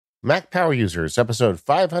Mac Power Users, episode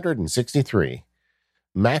 563,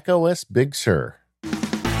 Mac OS Big Sur.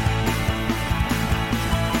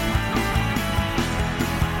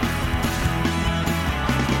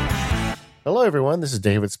 Hello, everyone. This is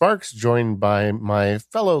David Sparks, joined by my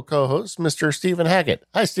fellow co-host, Mr. Stephen Hackett.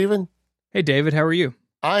 Hi, Stephen. Hey, David. How are you?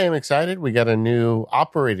 I am excited. We got a new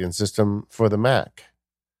operating system for the Mac,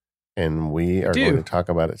 and we are going to talk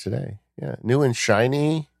about it today. Yeah, new and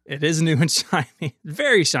shiny. It is new and shiny.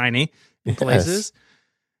 Very shiny in places.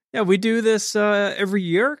 Yeah, we do this every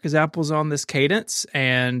year because Apple's on this cadence,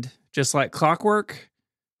 and just like clockwork,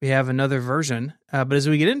 we have another version. But as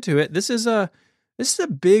we get into it, this is a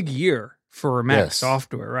big year for Mac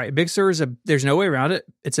software, right? Big Sur there's no way around it.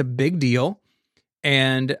 It's a big deal.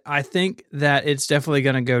 And I think that it's definitely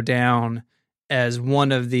going to go down as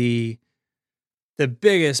one of the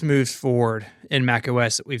biggest moves forward in Mac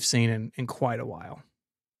OS that we've seen in quite a while.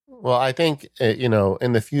 Well, I think, in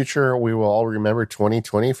the future, we will all remember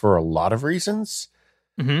 2020 for a lot of reasons.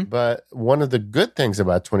 Mm-hmm. But one of the good things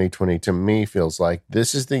about 2020 to me feels like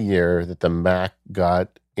this is the year that the Mac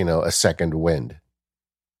got, a second wind.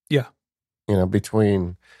 Yeah.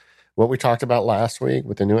 Between what we talked about last week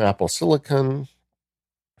with the new Apple Silicon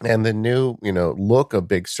and the new, look of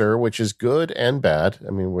Big Sur, which is good and bad.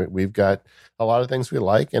 I mean, we've got a lot of things we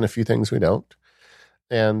like and a few things we don't.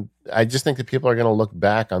 And I just think that people are going to look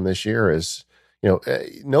back on this year as,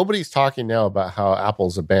 nobody's talking now about how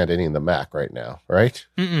Apple's abandoning the Mac right now, right?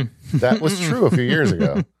 Mm-mm. That was true a few years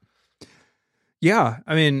ago. Yeah.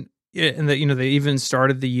 I mean, and they even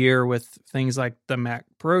started the year with things like the Mac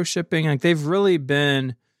Pro shipping. Like they've really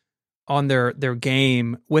been on their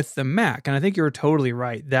game with the Mac. And I think you're totally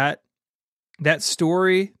right. That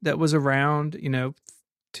story that was around,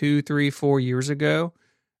 2, 3, 4 years ago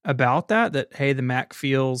about that, hey, the Mac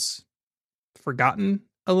feels forgotten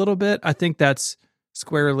a little bit. I think that's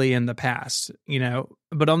squarely in the past,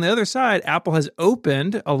 But on the other side, Apple has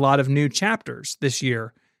opened a lot of new chapters this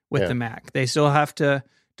year with the Mac. They still have to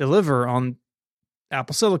deliver on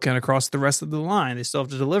Apple Silicon across the rest of the line. They still have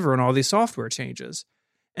to deliver on all these software changes.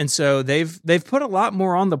 And so they've put a lot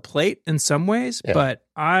more on the plate in some ways, but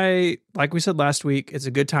like we said last week, it's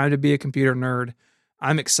a good time to be a computer nerd.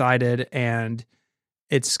 I'm excited, and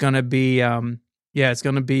it's going to be it's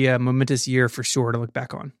going to be a momentous year for sure to look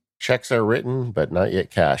back on. Checks are written, but not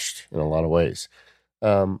yet cashed in a lot of ways.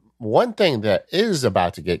 One thing that is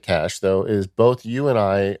about to get cashed, though, is both you and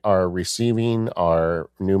I are receiving our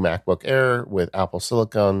new MacBook Air with Apple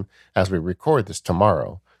Silicon as we record this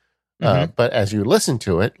tomorrow. Mm-hmm. But as you listen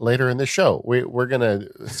to it later in the show, we're going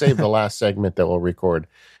to save the last segment that we'll record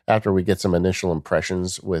after we get some initial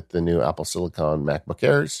impressions with the new Apple Silicon MacBook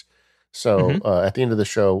Airs. So at the end of the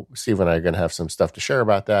show, Steve and I are going to have some stuff to share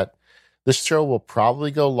about that. This show will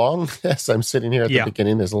probably go long. As I'm sitting here at the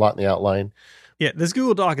beginning, there's a lot in the outline. Yeah, this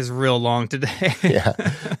Google Doc is real long today. Yeah,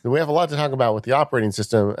 we have a lot to talk about with the operating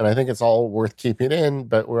system, and I think it's all worth keeping in,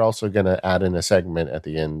 but we're also going to add in a segment at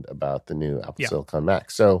the end about the new Apple Silicon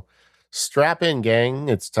Mac. So strap in, gang.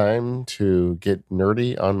 It's time to get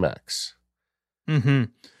nerdy on Macs. Mm-hmm.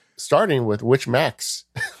 Starting with which Macs?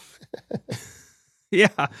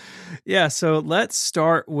 Yeah. So let's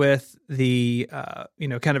start with the,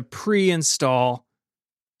 kind of pre-install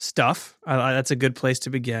stuff. That's a good place to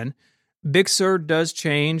begin. Big Sur does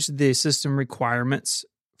change the system requirements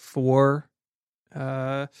for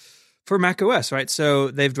Mac OS, right? So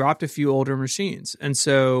they've dropped a few older machines. And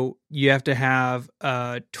so you have to have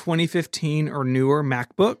a 2015 or newer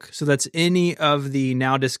MacBook. So that's any of the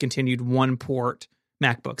now discontinued one-port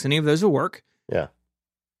MacBooks. Any of those will work. Yeah.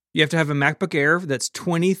 You have to have a MacBook Air that's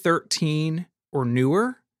 2013 or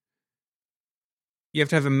newer. You have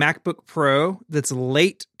to have a MacBook Pro that's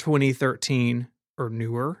late 2013 or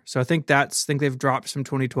newer. So I think they've dropped some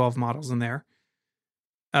 2012 models in there.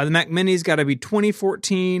 The Mac Mini's got to be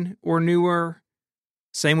 2014 or newer.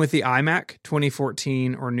 Same with the iMac,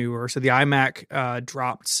 2014 or newer. So the iMac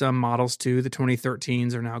dropped some models too. The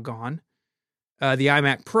 2013s are now gone. The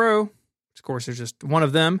iMac Pro, of course, there's just one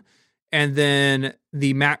of them. And then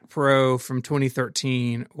the Mac Pro from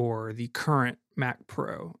 2013 or the current Mac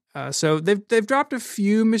Pro. So they've dropped a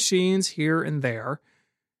few machines here and there.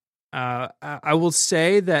 I will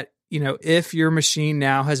say that, if your machine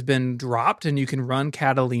now has been dropped and you can run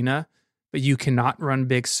Catalina, but you cannot run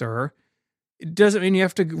Big Sur, it doesn't mean you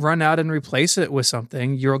have to run out and replace it with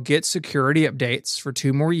something. You'll get security updates for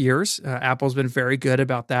 2 more years. Apple's been very good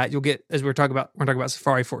about that. You'll get, as we're talking about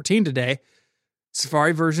Safari 14 today,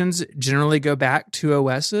 Safari versions generally go back to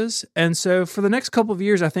OSs. And so for the next couple of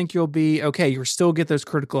years, I think you'll be okay. You'll still get those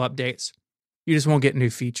critical updates. You just won't get new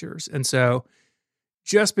features. And so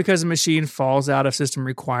just because a machine falls out of system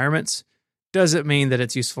requirements doesn't mean that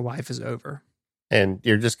its useful life is over. And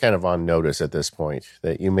you're just kind of on notice at this point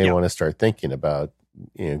that you may want to start thinking about,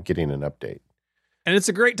 getting an update. And it's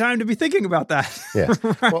a great time to be thinking about that. Yeah.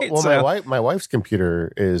 Right? Well, my wife's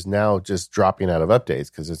computer is now just dropping out of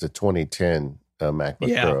updates because it's a 2010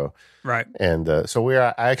 MacBook Pro. Right. And so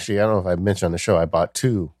I don't know if I mentioned on the show, I bought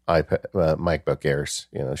two MacBook Airs.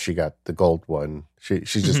 She got the gold one.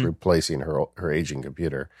 She's just replacing her aging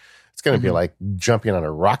computer. It's going to be like jumping on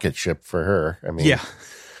a rocket ship for her. I mean,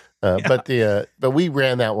 but we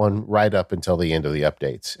ran that one right up until the end of the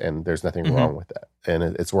updates, and there's nothing wrong with that, and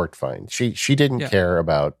it's worked fine. She didn't care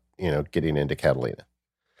about getting into Catalina.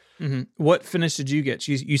 What finish did you get?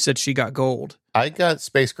 You said she got gold. I got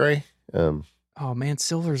space gray. Oh man,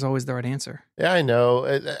 silver is always the right answer. Yeah, I know.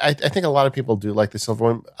 I think a lot of people do like the silver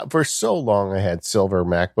one. For so long, I had silver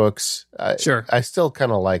MacBooks. Sure. I still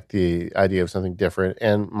kind of like the idea of something different,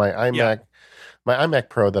 and my iMac. My iMac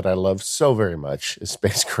Pro that I love so very much is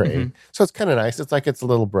space gray. So it's kind of nice. It's like its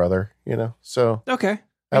little brother, So okay,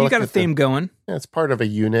 you got a theme going. Yeah, it's part of a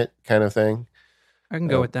unit kind of thing. I can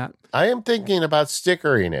go with that. I am thinking about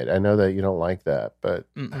stickering it. I know that you don't like that, but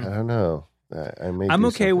I don't know. I'm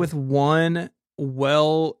okay with one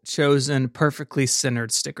well-chosen, perfectly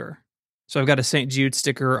centered sticker. So I've got a St. Jude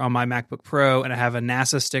sticker on my MacBook Pro, and I have a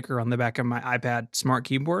NASA sticker on the back of my iPad Smart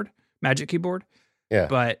Keyboard, Magic Keyboard. Yeah,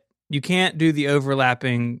 but you can't do the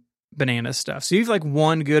overlapping banana stuff. So you have like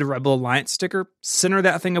one good Rebel Alliance sticker, center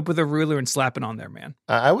that thing up with a ruler and slap it on there, man.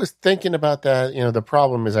 I was thinking about that. The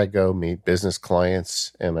problem is I go meet business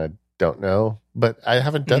clients and I don't know, but I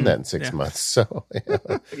haven't done that in 6 months. So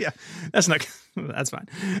yeah, that's fine.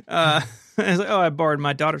 I was like, I borrowed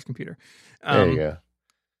my daughter's computer. There you go.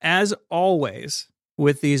 As always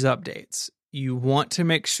with these updates, you want to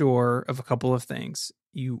make sure of a couple of things.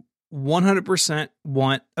 You 100%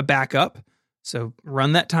 want a backup. So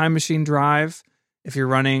run that Time Machine drive. If you're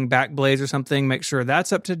running Backblaze or something, make sure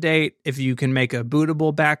that's up to date. If you can make a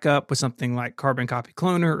bootable backup with something like Carbon Copy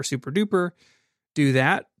Cloner or Super Duper, do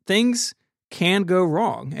that. Things can go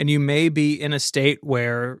wrong, and you may be in a state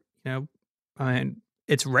where,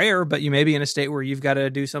 it's rare, but you may be in a state where you've got to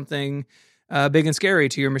do something big and scary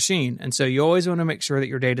to your machine. And so you always want to make sure that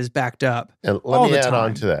your data is backed up. And let me add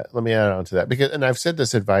on to that because, and I've said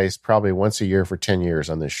this advice probably once a year for 10 years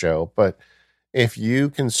on this show, but if you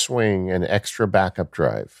can swing an extra backup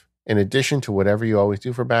drive, in addition to whatever you always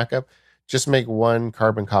do for backup, just make one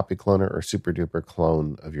Carbon Copy Cloner or Super Duper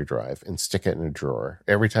clone of your drive and stick it in a drawer.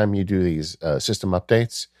 Every time you do these system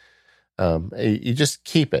updates, you just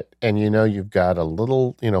keep it, and you've got a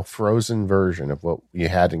little frozen version of what you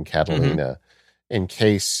had in Catalina, in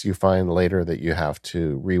case you find later that you have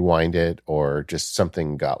to rewind it or just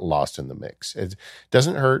something got lost in the mix. It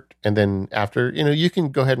doesn't hurt, and then after you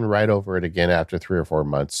can go ahead and write over it again after 3 or 4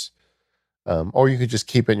 months, or you could just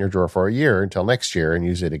keep it in your drawer for a year until next year and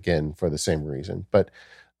use it again for the same reason. But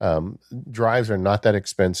drives are not that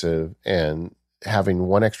expensive, and having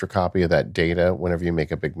one extra copy of that data whenever you make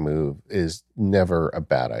a big move is never a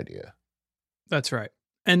bad idea. That's right.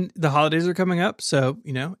 And the holidays are coming up. So,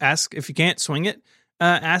 ask if you can't swing it,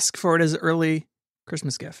 ask for it as an early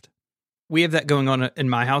Christmas gift. We have that going on in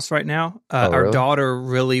my house right now. Our really? daughter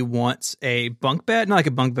really wants a bunk bed, not like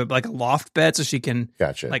a bunk bed, but like a loft bed so she can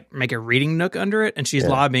make a reading nook under it. And she's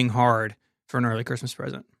lobbying hard for an early Christmas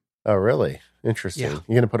present. Oh, really? Interesting. Yeah. You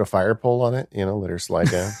going to put a fire pole on it? Let her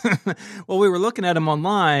slide down? Well, we were looking at them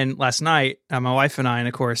online last night, my wife and I, and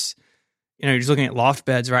of course, you're just looking at loft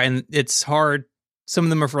beds, right? And it's hard. Some of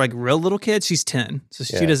them are for like real little kids. She's 10, so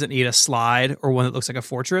she doesn't need a slide or one that looks like a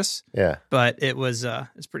fortress. Yeah. But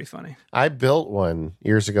it's pretty funny. I built one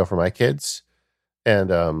years ago for my kids,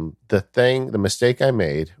 and the mistake I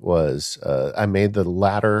made was I made the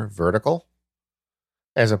ladder vertical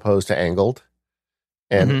as opposed to angled.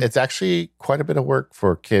 And it's actually quite a bit of work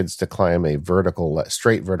for kids to climb a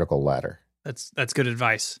straight vertical ladder. That's good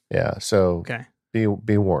advice. Yeah. So okay,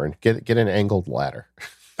 be warned. Get an angled ladder.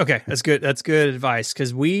 Okay, that's good. That's good advice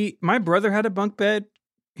because my brother had a bunk bed.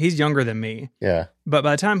 He's younger than me. Yeah. But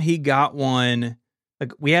by the time he got one,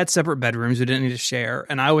 like we had separate bedrooms, we didn't need to share,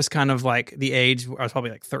 and I was kind of like the age. I was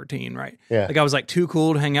probably like 13, right? Yeah. Like I was like too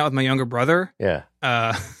cool to hang out with my younger brother. Yeah.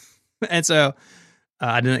 And so.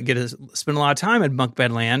 I didn't get to spend a lot of time in bunk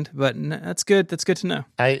bed land, but that's good. That's good to know.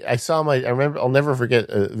 I remember, I'll never forget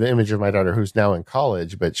the image of my daughter who's now in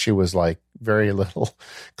college, but she was like very little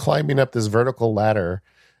climbing up this vertical ladder,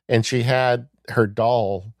 and she had her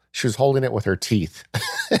doll. She was holding it with her teeth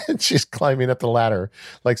and she's climbing up the ladder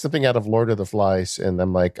like something out of Lord of the Flies. And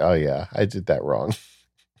I'm like, oh yeah, I did that wrong.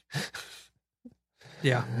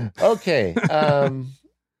 Yeah. Okay.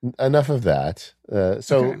 Enough of that. Okay.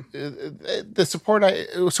 The support.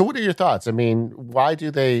 So what are your thoughts? I mean, why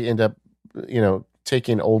do they end up,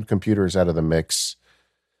 taking old computers out of the mix?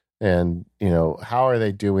 And, how are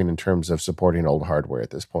they doing in terms of supporting old hardware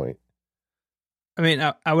at this point? I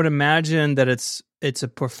mean, I would imagine that it's a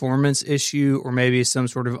performance issue or maybe some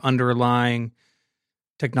sort of underlying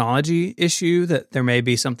technology issue, that there may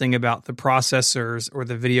be something about the processors or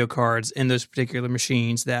the video cards in those particular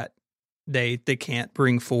machines that they can't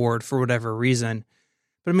bring forward for whatever reason.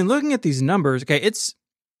 But I mean, looking at these numbers, okay, it's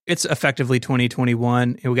effectively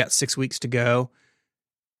 2021 and we got 6 weeks to go.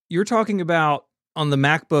 You're talking about on the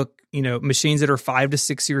MacBook, machines that are 5 to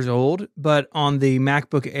 6 years old, but on the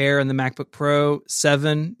MacBook Air and the MacBook Pro,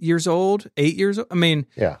 7 years old, 8 years old. I mean,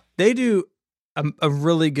 Yeah. they do a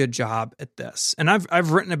really good job at this. And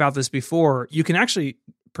I've written about this before. You can actually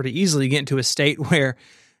pretty easily get into a state where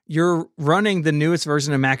you're running the newest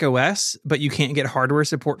version of Mac OS, but you can't get hardware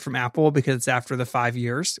support from Apple because it's after the 5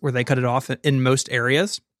 years where they cut it off in most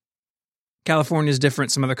areas. California is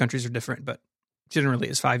different. Some other countries are different, but generally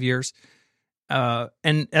it's 5 years.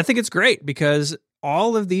 And I think it's great because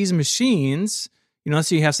all of these machines,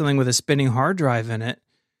 unless you have something with a spinning hard drive in it,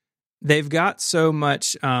 they've got so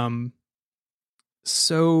much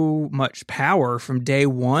power from day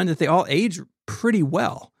one that they all age pretty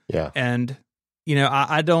well. Yeah. And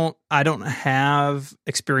I don't have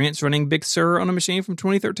experience running Big Sur on a machine from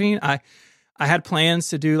 2013. I had plans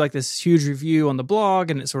to do like this huge review on the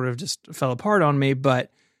blog and it sort of just fell apart on me,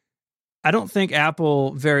 but I don't think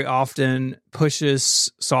Apple very often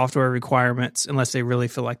pushes software requirements unless they really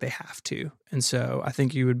feel like they have to. And so I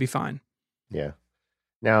think you would be fine. Yeah.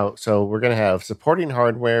 Now, so we're going to have supporting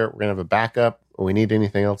hardware. We're going to have a backup. We need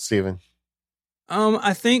anything else, Stephen?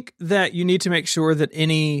 I think that you need to make sure that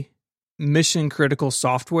any mission critical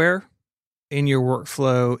software in your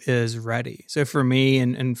workflow is ready. So for me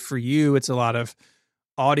and for you, it's a lot of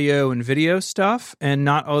audio and video stuff, and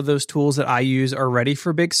not all those tools that I use are ready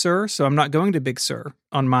for Big Sur. So I'm not going to Big Sur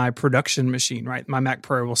on my production machine, right? My Mac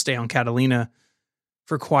Pro will stay on Catalina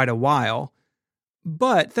for quite a while.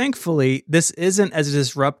 But thankfully, this isn't as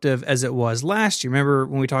disruptive as it was last year. Remember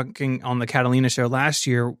when we were talking on the Catalina show last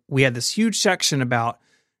year, we had this huge section about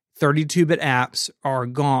 32-bit apps are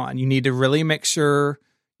gone. You need to really make sure,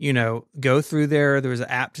 go through there. There was an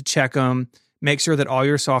app to check them. Make sure that all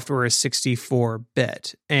your software is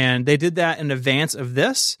 64-bit. And they did that in advance of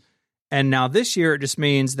this. And now this year, it just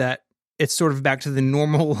means that it's sort of back to the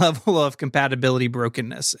normal level of compatibility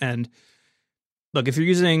brokenness. And look, if you're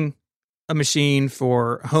using a machine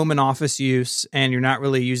for home and office use and you're not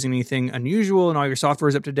really using anything unusual and all your software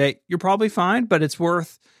is up to date, you're probably fine, but it's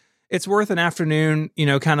worth an afternoon,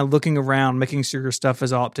 kind of looking around, making sure your stuff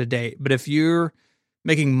is all up to date. But if you're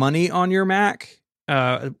making money on your Mac,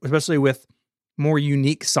 especially with more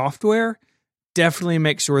unique software, definitely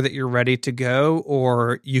make sure that you're ready to go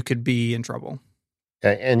or you could be in trouble.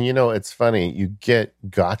 And it's funny, you get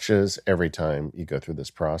gotchas every time you go through this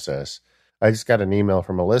process. I just got an email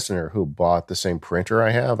from a listener who bought the same printer I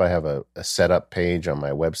have. I have a setup page on my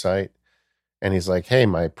website. And he's like, hey,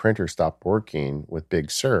 my printer stopped working with Big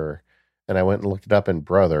Sur. And I went and looked it up, and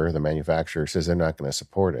Brother, the manufacturer, says they're not going to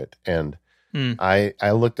support it. And I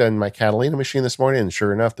looked on my Catalina machine this morning, and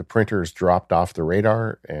sure enough, the printer's dropped off the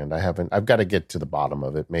radar. And I've got to get to the bottom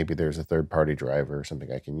of it. Maybe there's a third-party driver or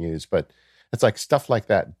something I can use. But it's like stuff like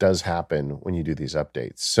that does happen when you do these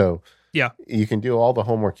updates. So yeah, you can do all the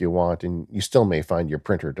homework you want, and you still may find your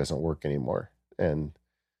printer doesn't work anymore. And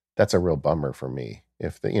that's a real bummer for me.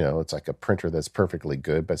 If it's like a printer that's perfectly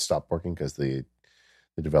good, but stopped working because the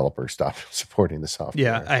developer stopped supporting the software.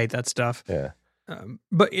 Yeah, I hate that stuff. Yeah.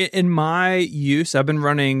 But in my use, I've been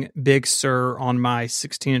running Big Sur on my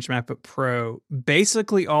 16-inch MacBook Pro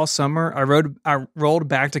basically all summer. I rolled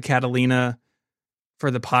back to Catalina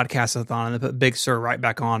for the podcast-a-thon and put Big Sur right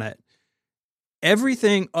back on it.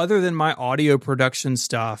 Everything other than my audio production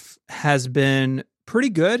stuff has been pretty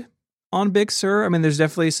good on Big Sur. I mean, there's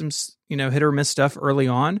definitely some, hit or miss stuff early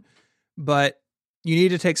on, but you need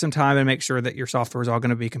to take some time and make sure that your software is all going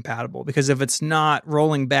to be compatible, because if it's not,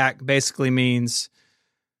 rolling back basically means,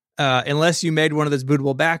 unless you made one of those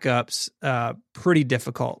bootable backups, pretty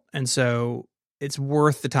difficult. And so it's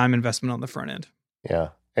worth the time investment on the front end. Yeah.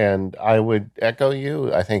 And I would echo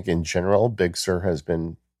you. I think in general, Big Sur has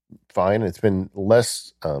been fine. It's been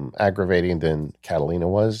less aggravating than Catalina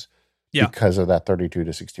was because of that 32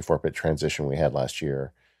 to 64-bit transition we had last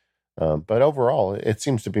year. But overall, it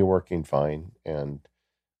seems to be working fine. And,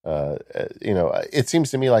 it seems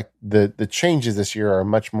to me like the changes this year are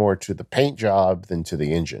much more to the paint job than to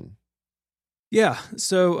the engine. Yeah,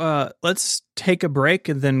 so let's take a break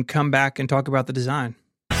and then come back and talk about the design.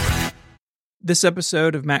 This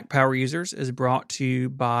episode of Mac Power Users is brought to you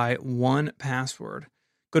by 1Password.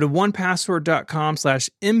 Go to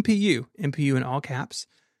onepassword.com/MPU, MPU in all caps.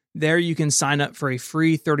 There you can sign up for a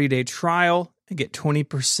free 30-day trial and get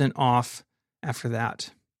 20% off after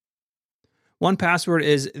that. 1Password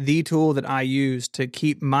is the tool that I use to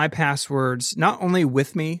keep my passwords not only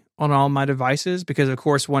with me on all my devices, because of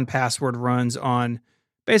course 1Password runs on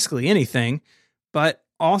basically anything, but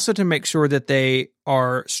also to make sure that they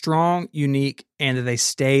are strong, unique, and that they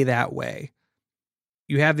stay that way.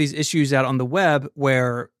 You have these issues out on the web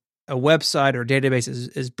where a website or database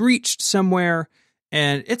is breached somewhere,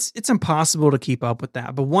 and it's impossible to keep up with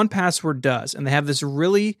that. But 1Password does, and they have this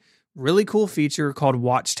really, really cool feature called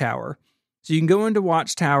Watchtower. So you can go into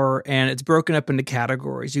Watchtower, and it's broken up into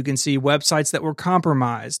categories. You can see websites that were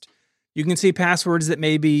compromised. You can see passwords that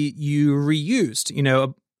maybe you reused. You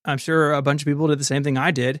know, I'm sure a bunch of people did the same thing I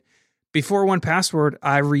did. Before 1Password,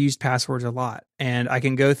 I reused passwords a lot, and I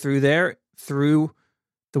can go through there through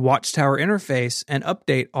the Watchtower interface and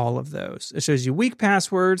update all of those. It shows you weak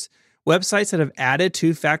passwords, websites that have added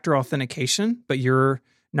two-factor authentication, but you're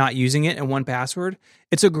not using it in 1Password.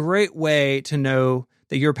 It's a great way to know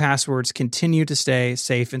that your passwords continue to stay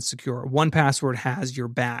safe and secure. 1Password has your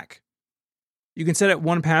back. You can set up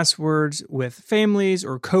 1Passwords with families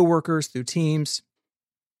or coworkers through Teams.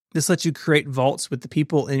 This lets you create vaults with the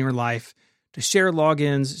people in your life to share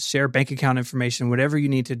logins, share bank account information, whatever you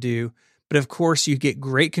need to do. But of course, you get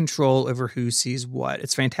great control over who sees what.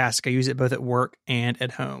 It's fantastic. I use it both at work and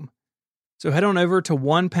at home. So head on over to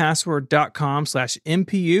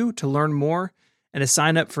onepassword.com/MPU to learn more and to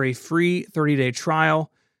sign up for a free 30-day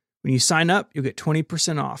trial. When you sign up, you'll get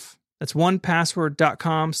 20% off. That's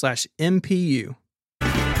onepassword.com/MPU.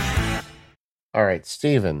 All right,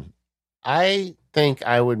 Stephen, I think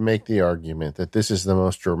I would make the argument that this is the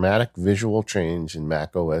most dramatic visual change in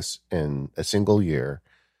Mac OS in a single year,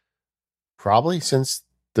 probably since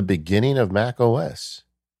the beginning of Mac OS.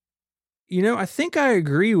 You know, I think I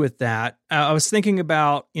agree with that. I was thinking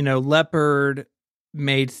about, Leopard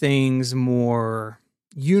made things more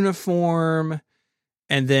uniform.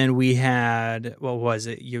 And then we had, what was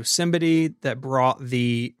it, Yosemite that brought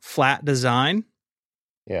the flat design.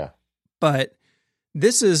 Yeah. But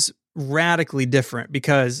this is radically different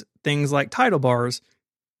because things like title bars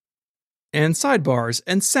and sidebars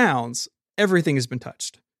and sounds, everything has been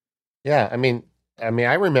touched. Yeah, I mean, I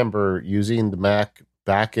remember using the Mac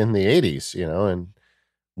back in the 80s, and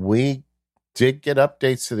we did get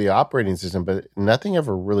updates to the operating system, but nothing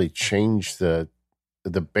ever really changed the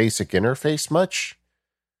basic interface much.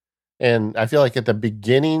 And I feel like at the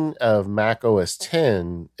beginning of Mac OS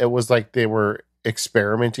 10, it was like they were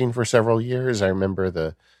experimenting for several years. I remember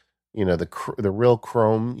the real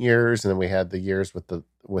Chrome years, and then we had the years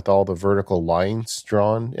with all the vertical lines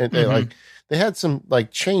drawn, and they had some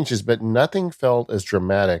changes, but nothing felt as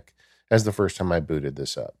dramatic as the first time I booted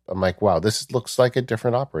this up. I'm like, wow, this looks like a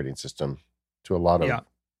different operating system to a lot of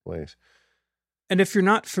ways. And if you're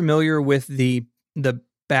not familiar with the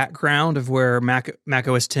background of where Mac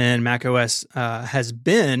OS 10, Mac OS has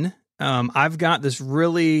been, I've got this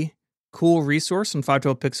really cool resource on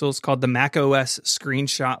 512 Pixels called the Mac OS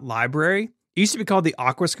Screenshot Library. It used to be called the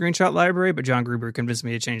Aqua Screenshot Library, but John Gruber convinced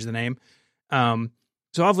me to change the name.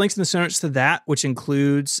 So I'll have links in the show notes to that, which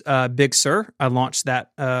includes Big Sur. I launched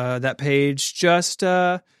that page just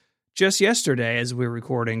yesterday as we were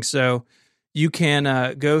recording. So you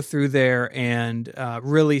can go through there and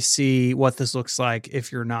really see what this looks like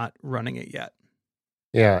if you're not running it yet.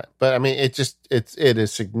 Yeah, but I mean, it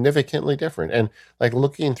is significantly different. And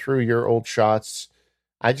looking through your old shots,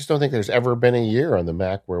 I just don't think there's ever been a year on the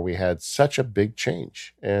Mac where we had such a big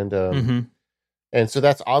change. And and so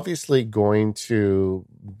that's obviously going to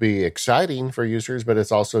be exciting for users, but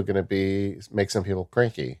it's also going to make some people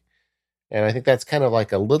cranky. And I think that's kind of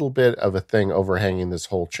like a little bit of a thing overhanging this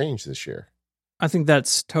whole change this year. I think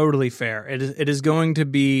that's totally fair. It is going to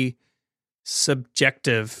be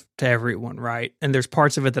subjective to everyone, right? And there's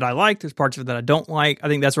parts of it that I like, there's parts of it that I don't like. I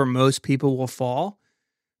think that's where most people will fall.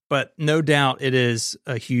 But no doubt it is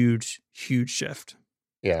a huge, huge shift.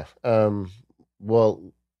 Yeah.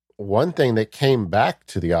 Well, one thing that came back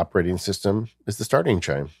to the operating system is the starting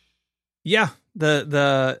chime. Yeah,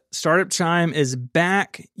 the startup chime is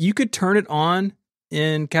back. You could turn it on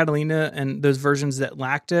in Catalina and those versions that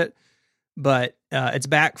lacked it, but it's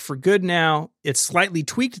back for good now. It's slightly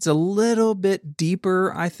tweaked. It's a little bit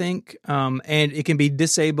deeper, I think, and it can be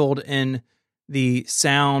disabled in the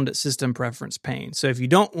sound system preference pane. So if you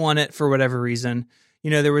don't want it for whatever reason,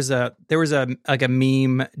 There was a like a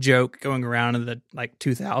meme joke going around in the like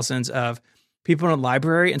 2000s of people in a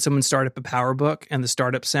library and someone started up a PowerBook and the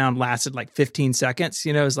startup sound lasted like 15 seconds.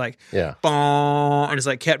 It was like, yeah, bong, and it's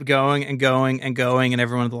like kept going and going and going, and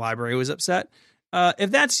everyone in the library was upset.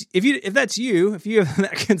 If you have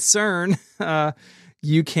that concern,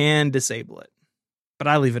 you can disable it, but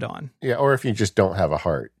I leave it on. Yeah, or if you just don't have a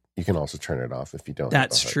heart, you can also turn it off if you don't.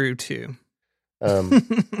 That's have a heart. true too.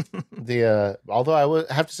 Although I would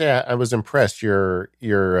have to say I was impressed. Your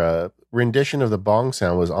rendition of the bong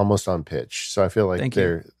sound was almost on pitch. So I feel like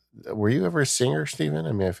were you ever a singer, Stephen?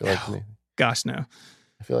 I mean, I feel like gosh, no.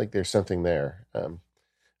 I feel like there's something there.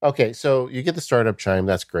 Okay, so you get the startup chime.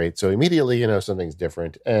 That's great. So immediately, something's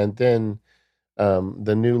different. And then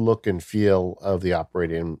the new look and feel of the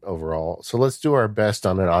operating overall. So let's do our best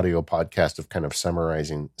on an audio podcast of kind of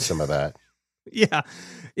summarizing some of that. Yeah.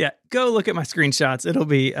 Go look at my screenshots. It'll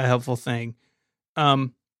be a helpful thing.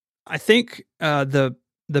 I think the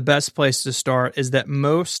best place to start is that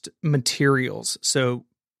most materials, so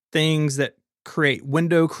things that create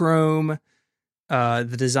window chrome,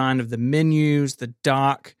 the design of the menus, the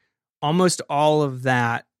dock, almost all of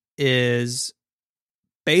that is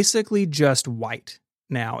basically just white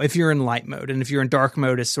now, if you're in light mode. And if you're in dark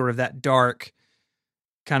mode, it's sort of that dark,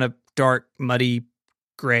 kind of dark, muddy,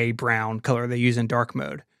 gray, brown color they use in dark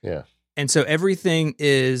mode. Yeah. And so everything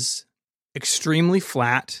is extremely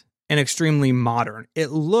flat and extremely modern.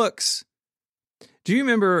 It looks... Do you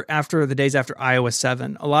remember after the days after iOS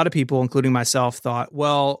 7, a lot of people, including myself, thought,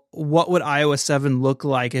 well, what would iOS 7 look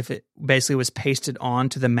like if it basically was pasted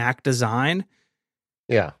onto the Mac design?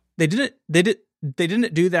 Yeah. They didn't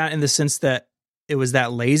do that in the sense that it was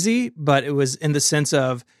that lazy, but it was in the sense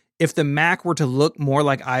of if the Mac were to look more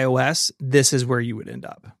like iOS, this is where you would end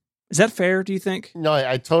up. Is that fair, do you think? No,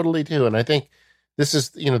 I totally do. And I think this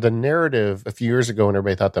is, the narrative a few years ago when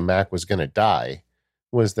everybody thought the Mac was going to die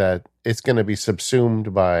was that it's going to be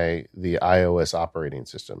subsumed by the iOS operating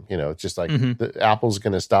system. It's just like Apple's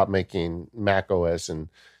going to stop making Mac OS and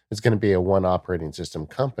it's going to be a one operating system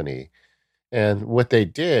company. And what they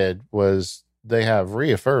did was they have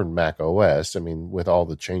reaffirmed Mac OS, with all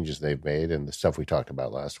the changes they've made and the stuff we talked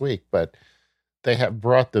about last week, but they have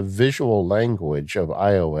brought the visual language of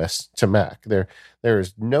iOS to Mac. There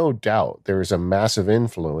is no doubt there is a massive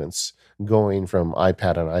influence going from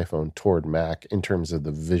iPad and iPhone toward Mac in terms of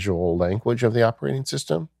the visual language of the operating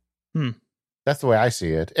system. That's the way I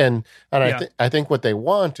see it. And yeah. I think what they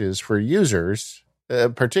want is for users,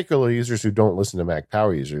 particularly users who don't listen to Mac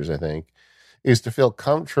Power users, I think, is to feel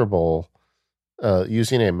comfortable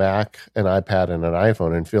using a Mac, an iPad, and an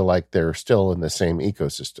iPhone and feel like they're still in the same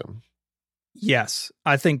ecosystem. Yes,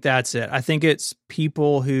 I think that's it. I think it's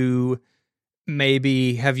people who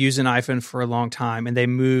maybe have used an iPhone for a long time and they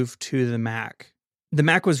move to the Mac. The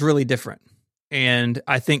Mac was really different. And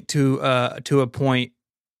I think to a point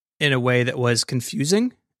in a way that was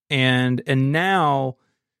confusing. And now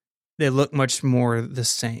they look much more the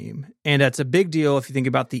same. And that's a big deal if you think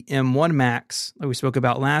about the M1 Macs, like we spoke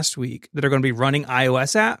about last week, that are going to be running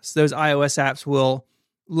iOS apps. Those iOS apps will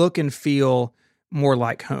look and feel more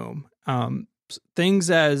like home. Things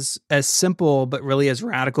as simple, but really as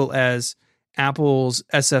radical as Apple's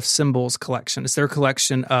SF Symbols collection. It's their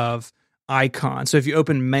collection of icons. So if you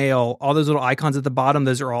open Mail, all those little icons at the bottom,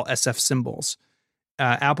 those are all SF symbols.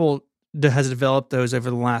 Apple has developed those over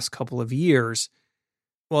the last couple of years.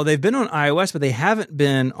 Well, they've been on iOS, but they haven't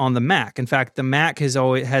been on the Mac. In fact, the Mac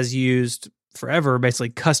has used forever basically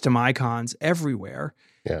custom icons everywhere.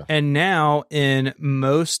 Yeah. And now in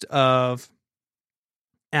most of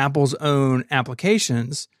Apple's own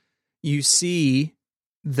applications, you see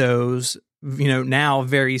those, now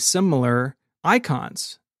very similar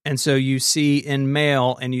icons. And so you see in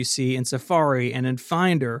Mail and you see in Safari and in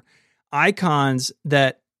Finder icons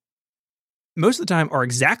that most of the time are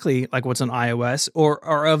exactly like what's on iOS or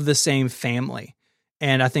are of the same family.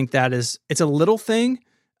 And I think it's a little thing,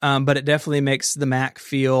 but it definitely makes the Mac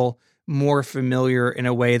feel more familiar in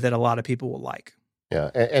a way that a lot of people will like.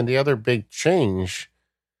 Yeah. And the other big change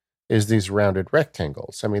is these rounded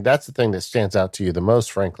rectangles. That's the thing that stands out to you the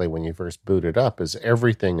most, frankly, when you first boot it up, is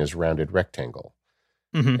everything is rounded rectangle.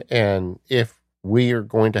 Mm-hmm. And if we are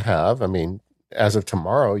going to have, as of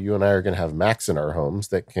tomorrow, you and I are going to have Macs in our homes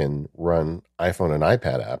that can run iPhone and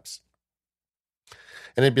iPad apps.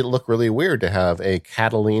 And it'd look really weird to have a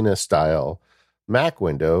Catalina-style Mac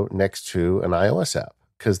window next to an iOS app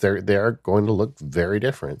because they're going to look very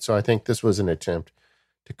different. So I think this was an attempt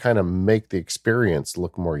to kind of make the experience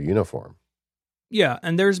look more uniform. Yeah,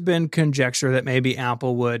 and there's been conjecture that maybe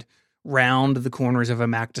Apple would round the corners of a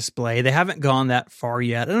Mac display. They haven't gone that far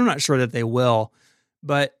yet, and I'm not sure that they will.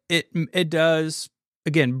 but it does,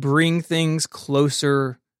 again, bring things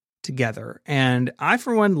closer together. And I,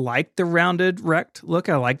 for one, like the rounded rect look.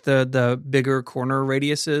 I like the bigger corner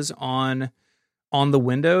radiuses on the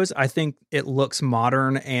windows. I think it looks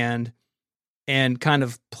modern and kind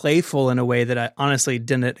of playful in a way that I honestly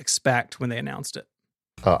didn't expect when they announced it.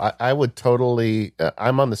 I would totally.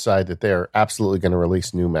 I'm on the side that they're absolutely going to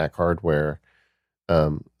release new Mac hardware,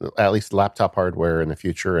 at least laptop hardware in the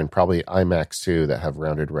future, and probably iMacs too that have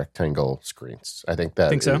rounded rectangle screens. I think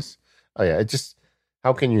that so. Oh yeah, it just,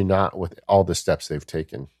 how can you not with all the steps they've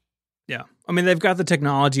taken? Yeah, I mean they've got the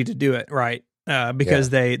technology to do it right,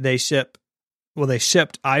 because they shipped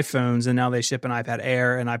iPhones and now they ship an iPad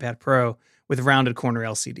Air and iPad Pro with rounded corner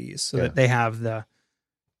LCDs, so that they have they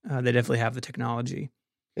definitely have the technology.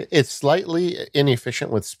 It's slightly inefficient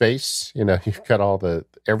with space. You've got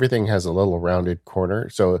everything has a little rounded corner.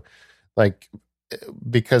 So like,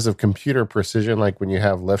 because of computer precision, like when you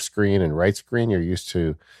have left screen and right screen, you're used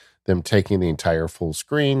to them taking the entire full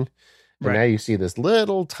screen. And now you see this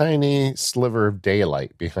little tiny sliver of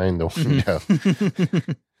daylight behind the window.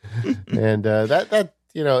 And that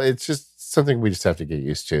it's just something we just have to get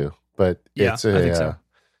used to. But I think so.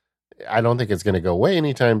 I don't think it's going to go away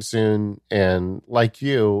anytime soon. And like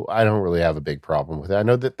you, I don't really have a big problem with it. I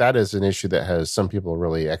know that is an issue that has some people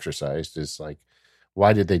really exercised, is like,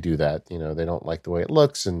 why did they do that? They don't like the way it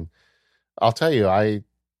looks. And I'll tell you,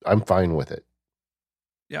 I'm fine with it.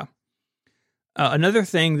 Yeah. Another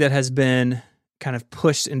thing that has been kind of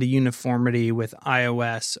pushed into uniformity with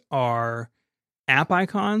iOS are app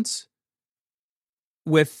icons.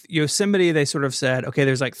 With Yosemite, they sort of said, okay,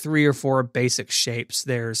 there's like 3 or 4 basic shapes.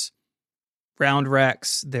 There's round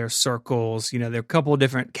rects, there's circles, there are a couple of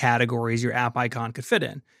different categories your app icon could fit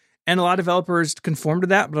in. And a lot of developers conformed to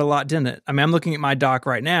that, but a lot didn't. I mean, I'm looking at my dock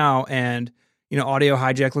right now, and, Audio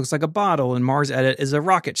Hijack looks like a bottle, and Mars Edit is a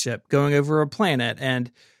rocket ship going over a planet,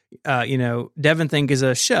 and, Devon Think is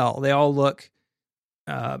a shell. They all look,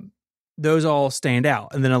 those all stand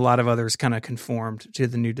out. And then a lot of others kind of conformed to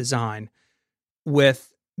the new design.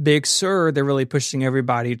 With Big Sur, they're really pushing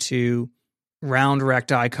everybody to round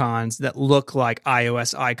rect icons that look like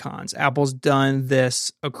iOS icons. Apple's done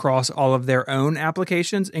this across all of their own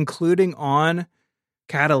applications, including on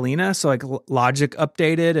Catalina. So like Logic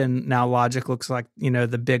updated, and now Logic looks like,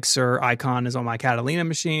 the Big Sur icon is on my Catalina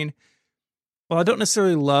machine. Well, I don't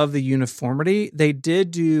necessarily love the uniformity. They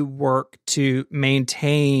did do work to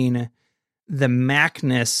maintain the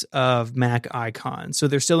Macness of Mac icons. So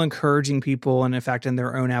they're still encouraging people, and in fact, in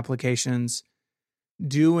their own applications,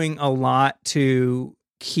 doing a lot to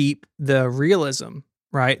keep the realism,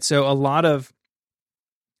 right? So a lot of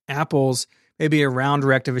Apple's maybe a round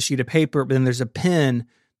rect of a sheet of paper, but then there's a pen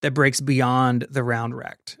that breaks beyond the round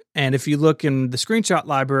rect. And if you look in the screenshot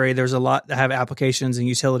library, there's a lot that have applications and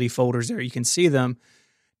utility folders there. You can see them.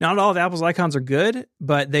 Not all of Apple's icons are good,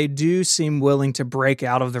 but they do seem willing to break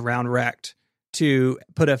out of the round rect to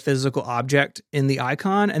put a physical object in the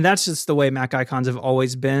icon. And that's just the way Mac icons have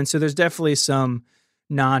always been. So there's definitely some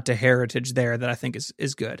nod to heritage there that I think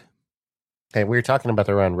is good. Hey, we were talking about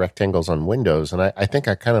the round rectangles on Windows, and I think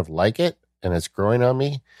I kind of like it, and it's growing on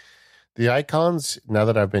me. The icons, now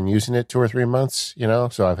that I've been using it 2 or 3 months,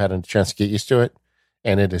 so I've had a chance to get used to it,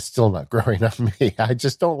 and it is still not growing on me. I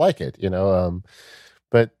just don't like it,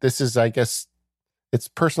 but this is, I guess, it's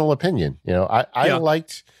personal opinion.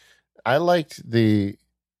 I liked the,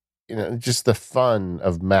 just the fun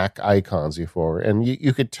of Mac icons before. And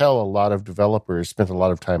you could tell a lot of developers spent a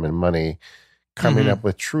lot of time and money coming up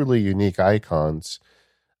with truly unique icons.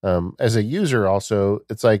 As a user also,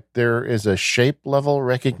 it's like there is a shape level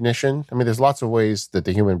recognition. I mean, there's lots of ways that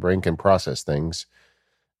the human brain can process things.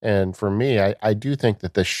 And for me, I do think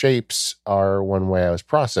that the shapes are one way I was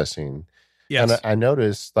processing. Yes. And I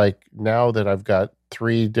noticed, like, now that I've got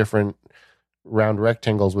 3 different round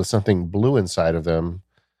rectangles with something blue inside of them,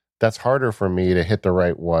 that's harder for me to hit the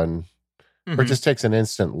right one, or it just takes an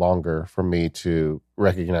instant longer for me to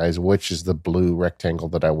recognize which is the blue rectangle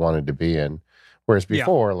that I wanted to be in. Whereas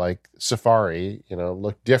before, like Safari,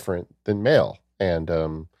 looked different than Mail. And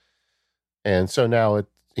so now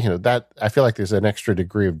that I feel like there's an extra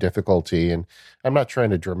degree of difficulty, and I'm not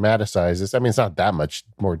trying to dramatize this. I mean, it's not that much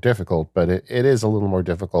more difficult, but it is a little more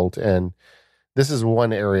difficult. And this is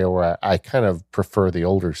one area where I kind of prefer the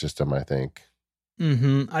older system, I think.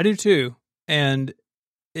 I do too. And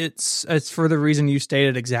it's for the reason you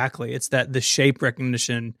stated exactly. It's that the shape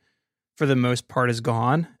recognition for the most part is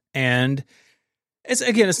gone. And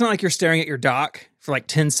it's not like you're staring at your dock for like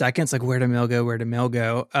 10 seconds, like where did mail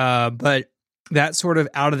go? But that sort of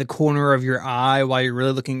out of the corner of your eye while you're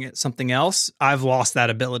really looking at something else, I've lost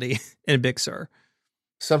that ability in Big Sur.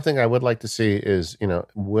 Something I would like to see is,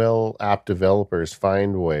 will app developers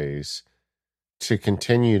find ways to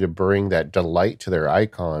continue to bring that delight to their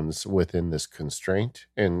icons within this constraint?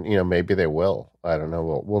 And, maybe they will. I don't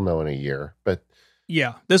know. We'll know in a year. But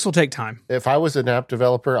Yeah, this will take time. if I was an app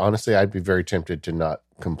developer, honestly, I'd be very tempted to not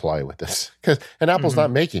comply with this. And Apple's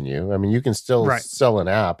not making you. I mean, you can still sell an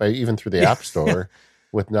app, even through the App Store,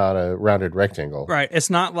 with not a rounded rectangle. Right. It's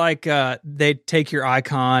not like they take your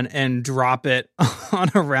icon and drop it on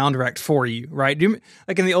a round rect for you, right?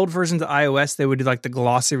 Like in the old versions of iOS, they would do like the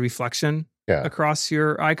glossy reflection across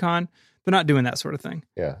your icon. They're not doing that sort of thing.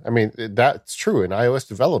 Yeah. I mean, that's true. In iOS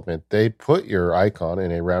development, they put your icon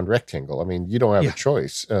in a round rectangle. I mean, you don't have a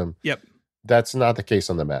choice. Yep. That's not the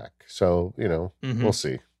case on the Mac. So, we'll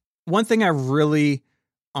see. One thing I really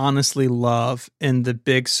honestly love in the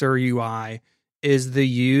Big Sur UI is the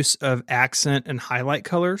use of accent and highlight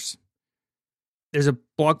colors. There's a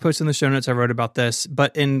blog post in the show notes I wrote about this,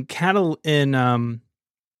 but in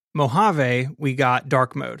Mojave, we got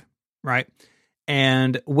dark mode, right?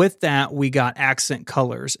 And with that, we got accent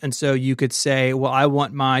colors. And so you could say, well, I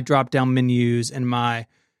want my drop-down menus and my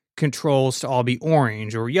controls to all be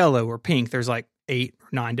orange or yellow or pink. There's like 8 or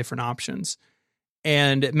 9 different options.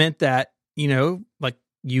 And it meant that, like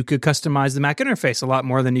you could customize the Mac interface a lot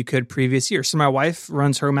more than you could previous years. So my wife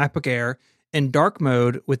runs her MacBook Air in dark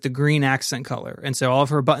mode with the green accent color. And so all of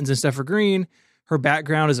her buttons and stuff are green. Her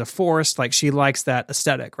background is a forest. Like she likes that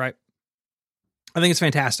aesthetic, right? I think it's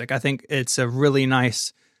fantastic. I think it's a really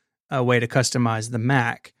nice way to customize the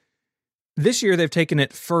Mac. This year, they've taken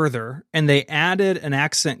it further and they added an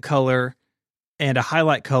accent color and a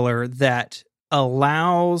highlight color that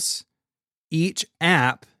allows each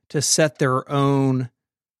app to set their own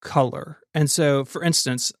color. And so, for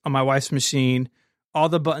instance, on my wife's machine, all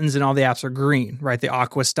the buttons and all the apps are green, right? The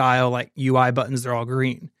Aqua style, like UI buttons, they're all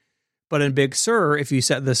green. But in Big Sur, if you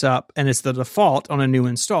set this up and it's the default on a new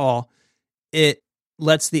install, it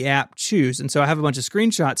lets the app choose. And so I have a bunch of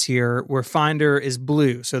screenshots here where Finder is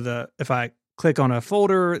blue. So if I click on a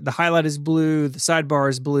folder, the highlight is blue, the sidebar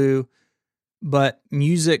is blue, but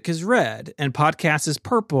music is red and podcast is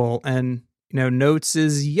purple and notes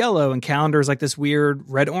is yellow and calendar is like this weird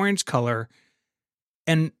red-orange color.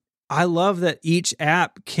 And I love that each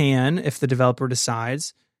app can, if the developer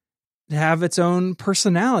decides, have its own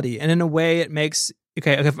personality. And in a way it makes,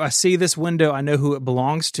 if I see this window, I know who it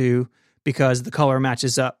belongs to because the color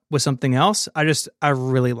matches up with something else. I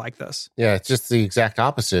really like this. Yeah, it's just the exact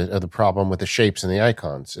opposite of the problem with the shapes and the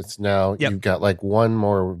icons. It's now you've got like one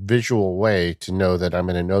more visual way to know that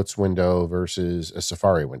I'm in a notes window versus a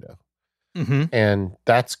Safari window. Mm-hmm. And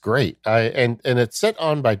that's great. And it's set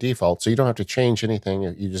on by default, so you don't have to change anything.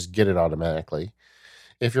 You just get it automatically.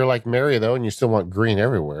 If you're like Mary, though, and you still want green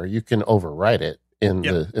everywhere, you can override it in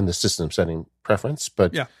the system setting preference.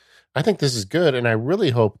 But I think this is good, and I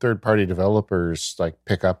really hope third-party developers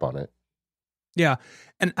pick up on it. Yeah,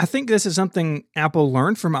 and I think this is something Apple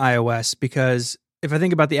learned from iOS, because if I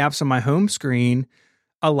think about the apps on my home screen,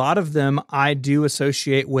 a lot of them I do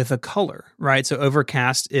associate with a color, right? So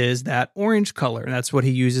Overcast is that orange color, and that's what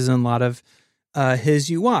he uses in a lot of his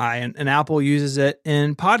UI, and Apple uses it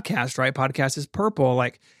in Podcast, right? Podcast is purple.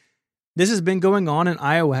 Like, this has been going on in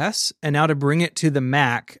iOS, and now to bring it to the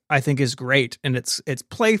Mac, I think is great. And it's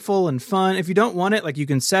playful and fun. If you don't want it, you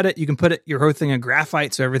can set it, you can put your whole thing in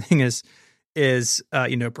graphite, so everything is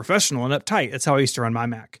professional and uptight. That's how I used to run my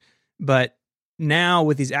Mac. But now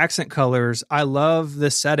with these accent colors, I love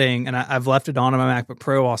this setting, and I've left it on my MacBook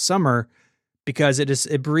Pro all summer because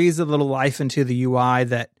it breathes a little life into the UI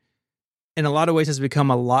that in a lot of ways has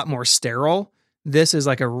become a lot more sterile. This is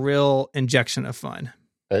like a real injection of fun.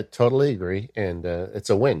 I totally agree, and it's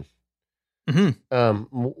a win.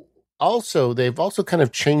 Mm-hmm. Also, they've also kind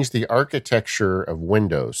of changed the architecture of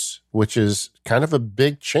Windows, which is kind of a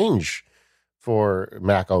big change for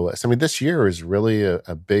Mac OS. I mean, this year is really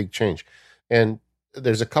a big change. And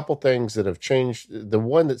there's a couple things that have changed. The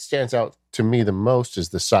one that stands out to me the most is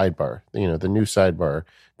the sidebar. The new sidebar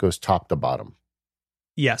goes top to bottom.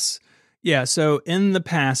 Yes. Yeah. So in the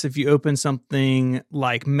past, if you open something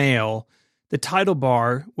like Mail, the title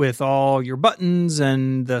bar with all your buttons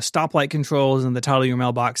and the stoplight controls and the title of your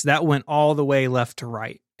mailbox, that went all the way left to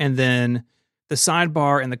right. And then the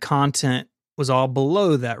sidebar and the content was all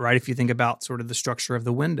below that, right? If you think about sort of the structure of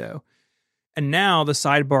the window. And now the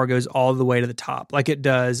sidebar goes all the way to the top, like it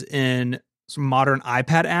does in some modern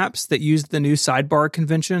iPad apps that use the new sidebar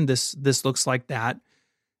convention. This looks like that.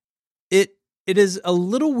 It is a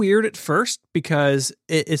little weird at first because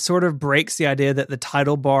it sort of breaks the idea that the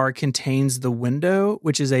title bar contains the window,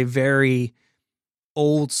 which is a very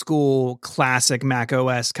old school classic Mac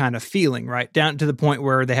OS kind of feeling, right? Down to the point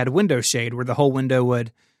where they had window shade where the whole window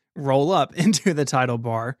would roll up into the title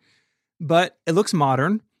bar. But it looks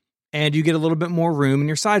modern and you get a little bit more room in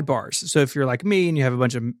your sidebars. So if you're like me and you have a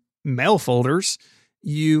bunch of mail folders,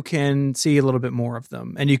 you can see a little bit more of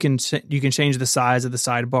them, and you can change the size of the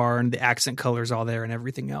sidebar and the accent colors all there and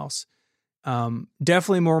everything else.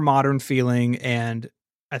 Definitely more modern feeling, and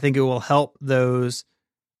I think it will help those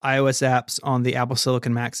iOS apps on the Apple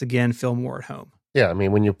Silicon Macs again feel more at home. Yeah, I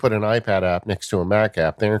mean, when you put an iPad app next to a Mac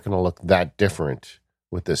app, they aren't going to look that different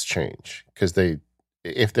with this change, because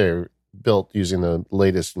if they're built using the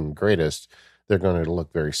latest and greatest, they're going to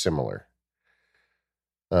look very similar.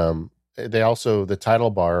 The title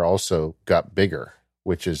bar also got bigger,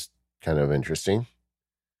 which is kind of interesting.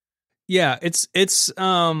 Yeah, it's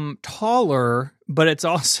taller, but it's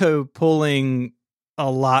also pulling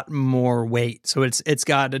a lot more weight. So it's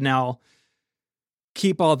got to now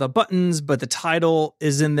keep all the buttons, but the title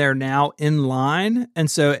is in there now in line,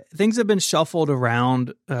 and so things have been shuffled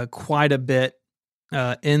around quite a bit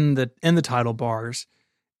in the title bars,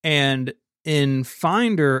 and in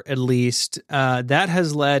Finder at least that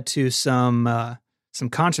has led to some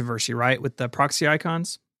controversy, right, with the proxy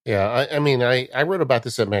icons. Yeah, I mean, I wrote about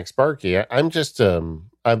this at MacSparky. I'm just I'm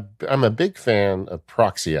a big fan of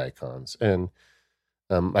proxy icons, and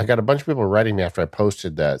I got a bunch of people writing me after I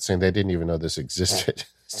posted that saying they didn't even know this existed.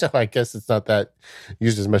 So I guess it's not that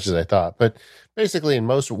used as much as I thought. But basically, in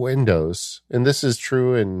most Windows, and this is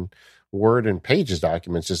true in Word and Pages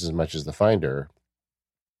documents just as much as the Finder,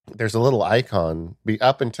 there's a little icon.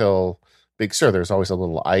 Up until Big Sur, there's always a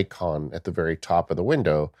little icon at the very top of the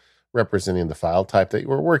window representing the file type that you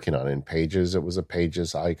were working on. In Pages, it was a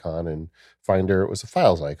Pages icon, and Finder, it was a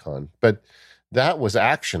Files icon. But that was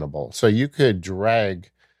actionable. So you could drag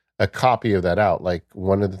a copy of that out. Like,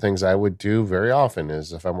 one of the things I would do very often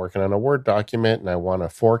is if I'm working on a Word document and I want to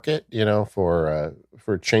fork it,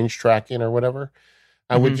 for change tracking or whatever,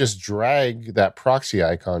 I would just drag that proxy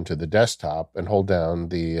icon to the desktop and hold down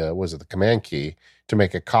the command key to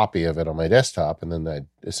make a copy of it on my desktop. And then I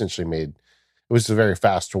essentially it was a very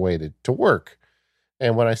fast way to work.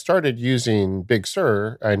 And when I started using Big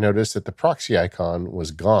Sur, I noticed that the proxy icon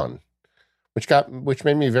was gone, which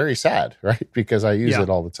made me very sad, right? Because I use it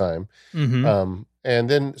all the time. Mm-hmm. And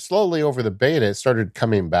then slowly over the beta, it started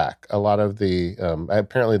coming back. A lot of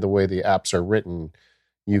apparently the way the apps are written,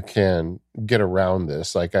 you can get around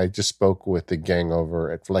this. Like, I just spoke with the gang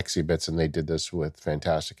over at FlexiBits, and they did this with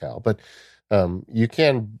Fantastical. But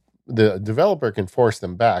the developer can force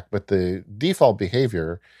them back, but the default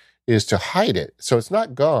behavior is to hide it. So it's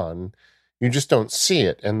not gone. You just don't see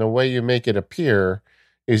it. And the way you make it appear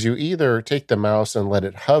is you either take the mouse and let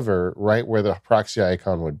it hover right where the proxy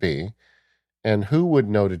icon would be. And who would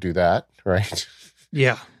know to do that, right?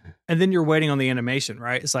 Yeah. And then you're waiting on the animation,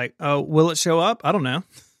 right? It's like, oh, will it show up? I don't know.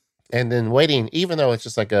 And then waiting, even though it's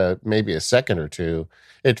just like maybe a second or two,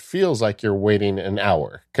 it feels like you're waiting an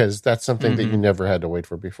hour, because that's something that you never had to wait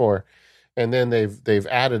for before. And then they've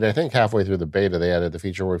added, I think halfway through the beta, they added the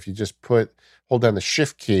feature where if you just hold down the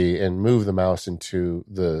shift key and move the mouse into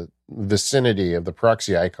the vicinity of the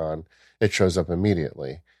proxy icon, it shows up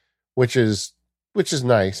immediately, which is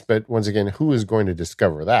nice. But once again, who is going to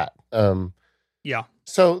discover that? Yeah.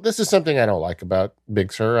 So this is something I don't like about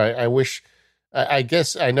Big Sur. I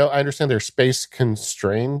guess I understand they're space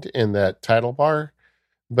constrained in that title bar,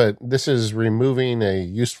 but this is removing a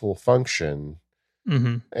useful function.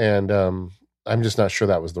 Mm-hmm. And I'm just not sure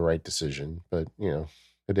that was the right decision, but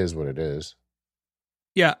it is what it is.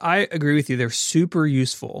 Yeah, I agree with you. They're super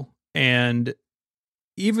useful. And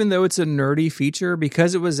even though it's a nerdy feature,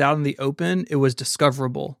 because it was out in the open, it was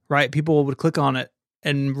discoverable, right? People would click on it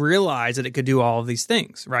and realize that it could do all of these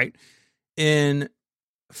things, right? In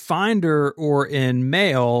Finder or in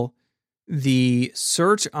Mail, the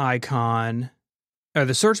search icon or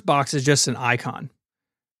the search box is just an icon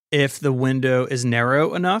if the window is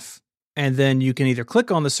narrow enough. And then you can either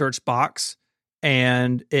click on the search box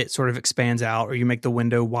and it sort of expands out, or you make the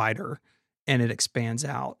window wider and it expands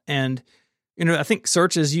out. And, I think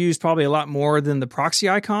search is used probably a lot more than the proxy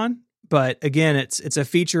icon. But again, it's a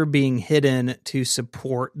feature being hidden to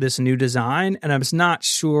support this new design. And I'm just not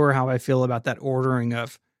sure how I feel about that ordering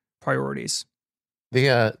of priorities.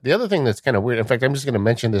 The other thing that's kind of weird, in fact, I'm just going to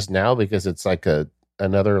mention this now because it's like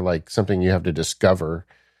another something you have to discover.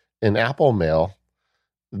 In Apple Mail,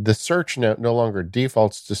 the search no longer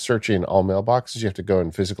defaults to searching all mailboxes. You have to go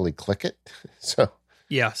and physically click it. So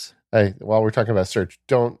yes. While we're talking about search,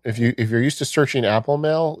 if you're used to searching Apple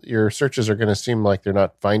Mail, your searches are going to seem like they're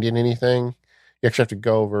not finding anything. You actually have to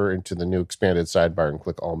go over into the new expanded sidebar and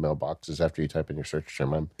click all mailboxes after you type in your search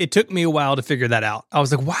term. It took me a while to figure that out. I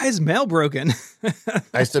was like, why is mail broken?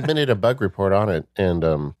 I submitted a bug report on it,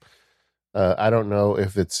 and I don't know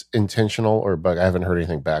if it's intentional or bug. I haven't heard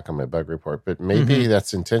anything back on my bug report, but maybe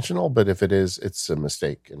that's intentional. But if it is, it's a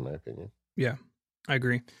mistake, in my opinion. Yeah, I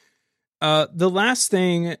agree. The last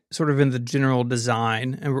thing, sort of in the general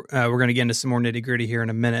design, and we're going to get into some more nitty gritty here in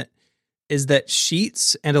a minute, is that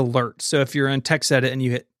sheets and alerts. So if you're in TextEdit and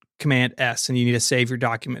you hit Command S and you need to save your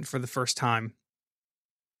document for the first time,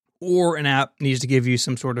 or an app needs to give you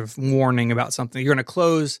some sort of warning about something, you're going to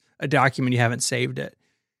close a document, you haven't saved it.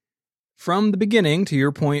 From the beginning, to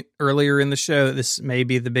your point earlier in the show, this may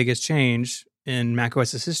be the biggest change in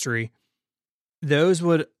macOS's history. Those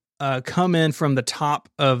would come in from the top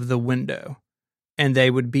of the window, and they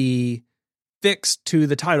would be fixed to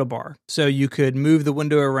the title bar. So you could move the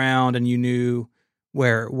window around and you knew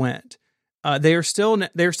where it went. They're still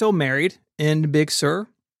married in Big Sur,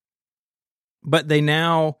 but they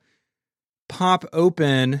now pop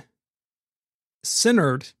open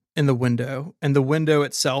centered in the window, and the window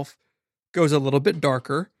itself goes a little bit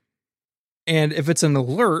darker. And if it's an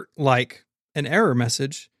alert, like an error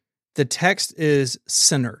message, the text is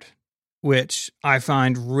centered, which I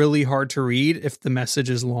find really hard to read if the message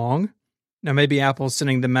is long. Now, maybe Apple's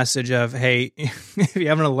sending the message of, hey, if you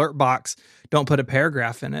have an alert box, don't put a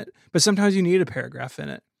paragraph in it. But sometimes you need a paragraph in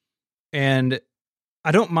it. And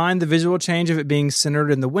I don't mind the visual change of it being centered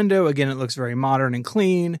in the window. Again, it looks very modern and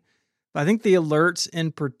clean. But I think the alerts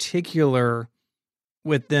in particular,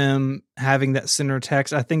 with them having that center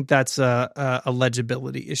text, I think that's a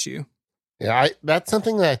legibility issue. Yeah, that's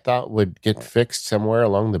something that I thought would get fixed somewhere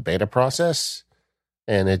along the beta process,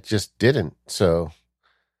 and it just didn't. So,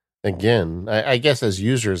 again, I guess as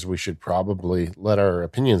users, we should probably let our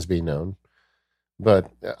opinions be known. But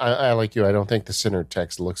I like you. I don't think the center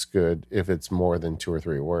text looks good if it's more than 2 or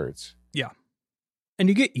 3 words. Yeah. And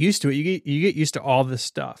you get used to it. You get used to all this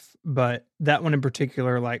stuff. But that one in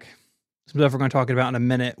particular, like some stuff we're going to talk about in a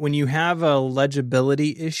minute, when you have a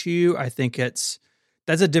legibility issue, I think that's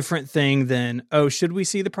a different thing than, oh, should we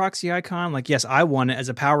see the proxy icon? Like, yes, I want it as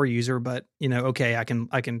a power user, but okay, I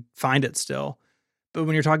can find it still. But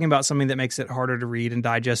when you're talking about something that makes it harder to read and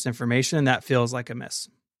digest information, that feels like a miss.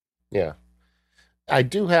 Yeah. I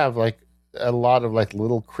do have like a lot of like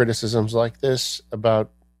little criticisms like this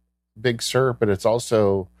about Big Sur, but it's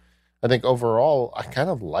also, I think overall, I kind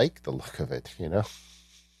of like the look of it,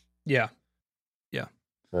 Yeah.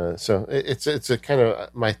 So it's a kind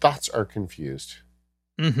of, my thoughts are confused.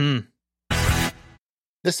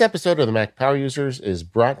 This episode of the Mac Power Users is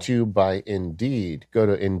brought to you by Indeed. Go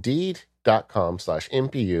to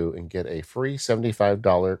Indeed.com/MPU and get a free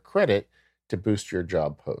 $75 credit to boost your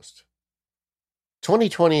job post.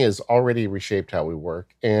 2020 has already reshaped how we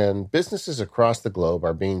work, and businesses across the globe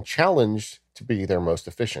are being challenged to be their most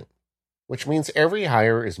efficient, which means every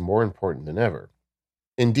hire is more important than ever.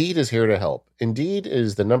 Indeed is here to help. Indeed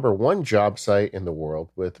is the #1 job site in the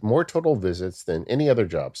world with more total visits than any other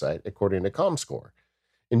job site, according to ComScore.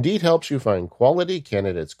 Indeed helps you find quality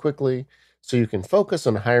candidates quickly so you can focus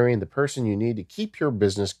on hiring the person you need to keep your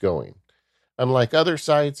business going. Unlike other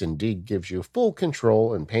sites, Indeed gives you full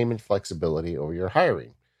control and payment flexibility over your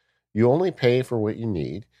hiring. You only pay for what you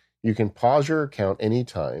need. You can pause your account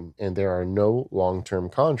anytime, and there are no long-term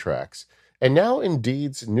contracts. And now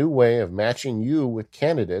Indeed's new way of matching you with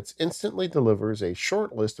candidates instantly delivers a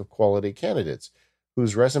short list of quality candidates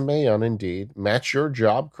whose resume on Indeed match your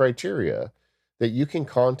job criteria that you can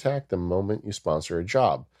contact the moment you sponsor a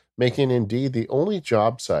job, making Indeed the only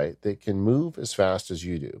job site that can move as fast as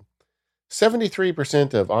you do.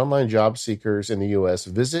 73% of online job seekers in the U.S.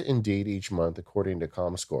 visit Indeed each month, according to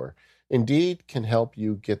ComScore. Indeed can help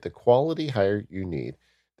you get the quality hire you need.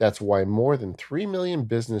 That's why more than 3 million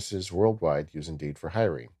businesses worldwide use Indeed for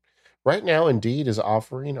hiring. Right now, Indeed is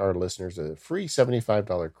offering our listeners a free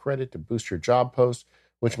 $75 credit to boost your job post,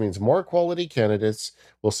 which means more quality candidates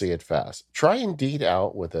will see it fast. Try Indeed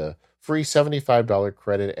out with a free $75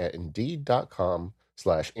 credit at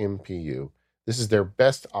Indeed.com/MPU. This is their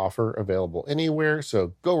best offer available anywhere,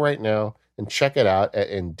 so go right now and check it out at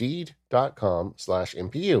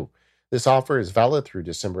Indeed.com/MPU. This offer is valid through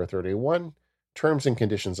December 31. Terms and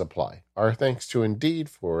conditions apply. Our thanks to Indeed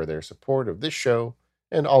for their support of this show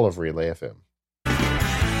and all of Relay FM.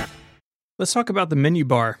 Let's talk about the menu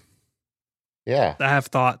bar. Yeah. I have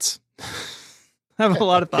thoughts. I have a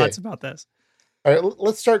lot of thoughts about this. All right,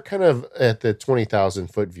 let's start kind of at the 20,000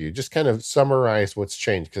 foot view. Just kind of summarize what's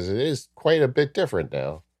changed because it is quite a bit different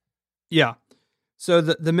now. Yeah. So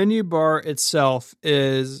the menu bar itself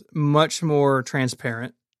is much more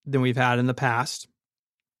transparent. than we've had in the past.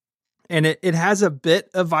 And it has a bit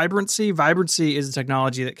of vibrancy. Vibrancy is a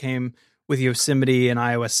technology that came with Yosemite and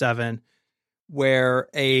iOS 7, where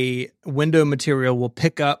a window material will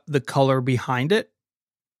pick up the color behind it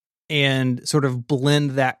and sort of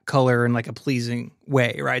blend that color in like a pleasing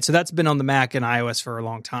way, right? So that's been on the Mac and iOS for a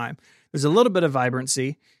long time. There's a little bit of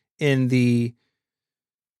vibrancy in the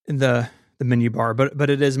menu bar, but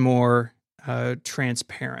it is more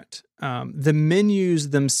transparent. The menus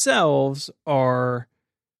themselves are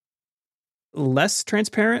less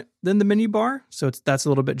transparent than the menu bar, so that's a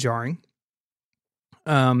little bit jarring.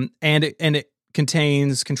 And it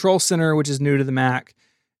contains Control Center, which is new to the Mac,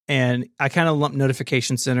 and I kind of lump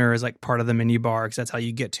Notification Center as like part of the menu bar because that's how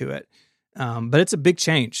you get to it. But it's a big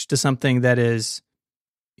change to something that is,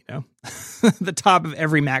 the top of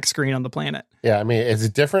every Mac screen on the planet. Yeah, I mean, it's a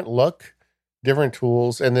different look, different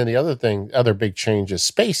tools, and then the other big change is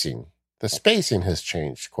spacing. The spacing has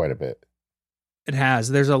changed quite a bit. It has.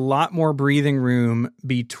 There's a lot more breathing room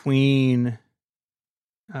between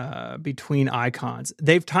icons.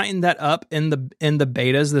 They've tightened that up in the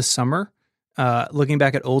betas this summer. Looking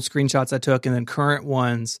back at old screenshots I took and then current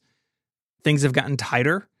ones, things have gotten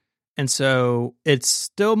tighter. And so it's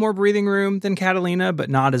still more breathing room than Catalina, but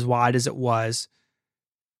not as wide as it was.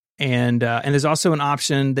 And there's also an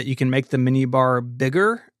option that you can make the menu bar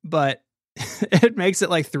bigger, but it makes it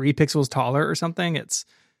like 3 pixels taller or something. It's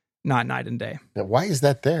not night and day. Now, why is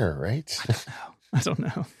that there, right? I don't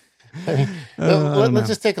know. I mean, let's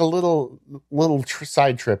just take a little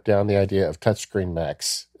side trip down the idea of touchscreen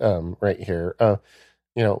Macs right here.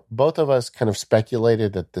 Both of us kind of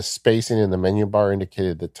speculated that the spacing in the menu bar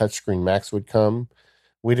indicated that touchscreen Macs would come.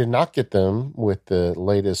 We did not get them with the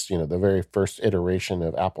latest, the very first iteration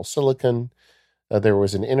of Apple Silicon. There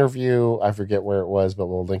was an interview, I forget where it was, but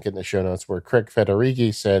we'll link it in the show notes, where Craig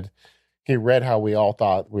Federighi said he read how we all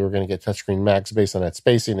thought we were going to get touchscreen Macs based on that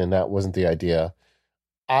spacing, and that wasn't the idea.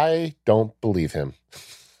 I don't believe him.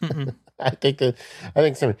 I think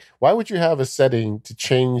why would you have a setting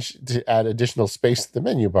to add additional space to the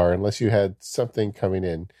menu bar unless you had something coming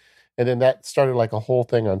in? And then that started like a whole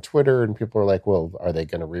thing on Twitter, and people are like, well, are they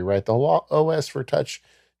going to rewrite the whole OS for touch?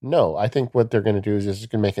 No, I think what they're going to do is just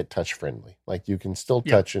going to make it touch friendly. Like you can still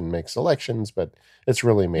touch and make selections, but it's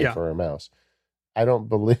really made for a mouse. I don't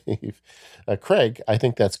believe Craig. I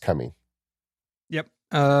think that's coming. Yep.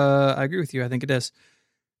 I agree with you. I think it is.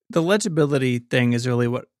 The legibility thing is really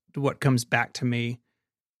what comes back to me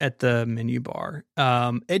at the menu bar.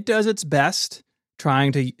 It does its best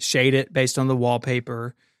trying to shade it based on the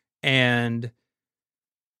wallpaper, and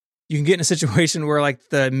you can get in a situation where like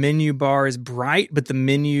the menu bar is bright, but the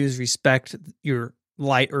menus respect your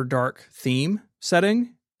light or dark theme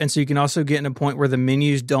setting. And so you can also get in a point where the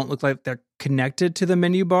menus don't look like they're connected to the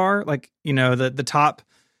menu bar. Like, the top,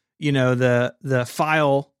 the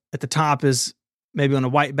file at the top is maybe on a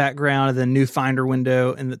white background, and the new Finder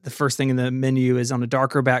window, and the first thing in the menu is on a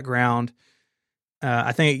darker background.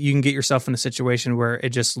 I think you can get yourself in a situation where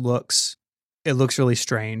it looks really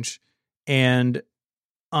strange. And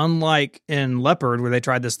unlike in Leopard, where they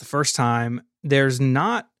tried this the first time, there's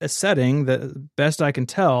not a setting that, best I can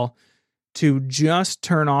tell, to just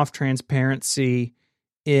turn off transparency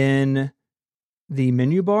in the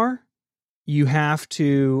menu bar. You have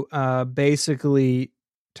to basically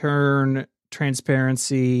turn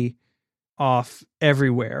transparency off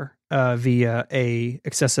everywhere via a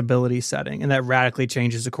accessibility setting, and that radically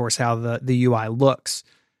changes, of course, how the UI looks.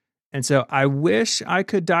 And so I wish I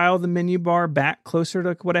could dial the menu bar back closer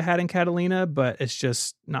to what I had in Catalina, but it's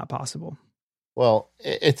just not possible. Well,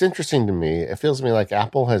 it's interesting to me. It feels to me like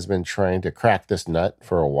Apple has been trying to crack this nut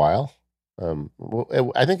for a while.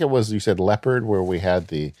 I think it was, you said Leopard, where we had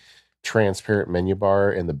the transparent menu bar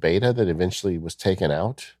in the beta that eventually was taken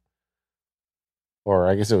out. Or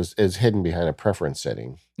I guess it was hidden behind a preference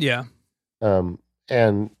setting. Yeah.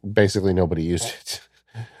 And basically nobody used it.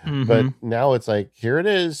 Mm-hmm. But now it's like, here it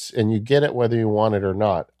is, and you get it whether you want it or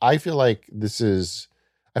not. I feel like this is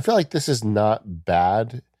not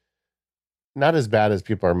bad. Not as bad as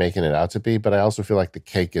people are making it out to be, but I also feel like the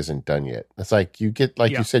cake isn't done yet. It's like you get,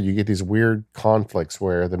 you said, you get these weird conflicts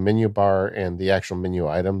where the menu bar and the actual menu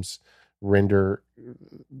items render,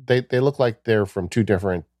 they look like they're from two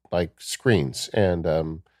different screens. And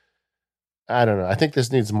I don't know. I think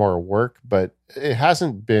this needs more work, but it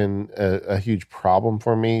hasn't been a huge problem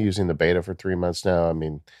for me using the beta for 3 months now. I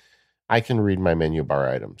mean, I can read my menu bar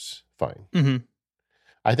items fine. Mm-hmm.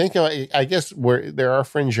 I think, I guess where there are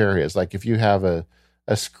fringe areas, like if you have a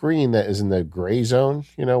screen that is in the gray zone,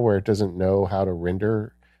 where it doesn't know how to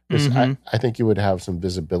render this, I think you would have some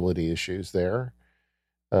visibility issues there.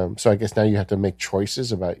 So I guess now you have to make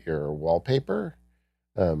choices about your wallpaper,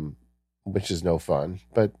 um, which is no fun.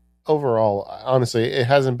 But overall, honestly, it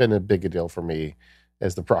hasn't been a big a deal for me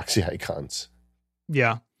as the proxy icons.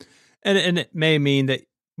 Yeah. And it may mean that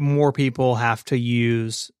more people have to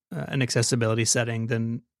use an accessibility setting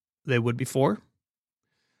than they would before.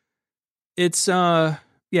 It's yeah,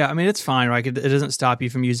 I mean it's fine, right? It doesn't stop you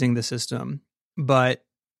from using the system, but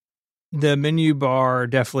the menu bar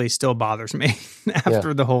definitely still bothers me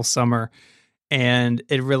after the whole summer, and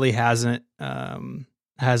it really hasn't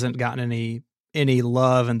gotten any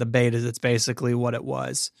love in the betas. It's basically what it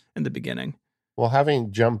was in the beginning. Well,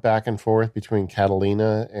 having jumped back and forth between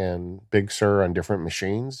Catalina and Big Sur on different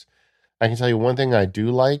machines, I can tell you one thing I do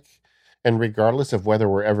like, and regardless of whether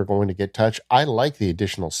we're ever going to get touch, I like the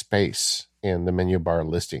additional space in the menu bar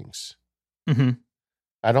listings. Mm-hmm.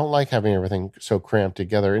 I don't like having everything so cramped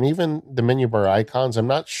together. And even the menu bar icons, I'm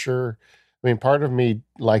not sure. I mean, part of me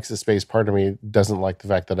likes the space, part of me doesn't like the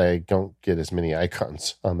fact that I don't get as many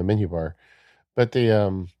icons on the menu bar. But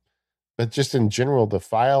but just in general, the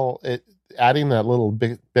file, adding that little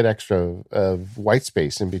bit extra of white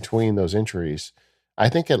space in between those entries, I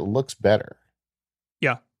think it looks better.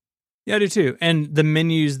 Yeah. Yeah, I do too. And the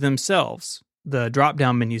menus themselves, the drop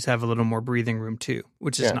down menus have a little more breathing room too,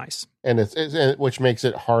 which is nice. And which makes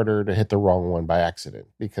it harder to hit the wrong one by accident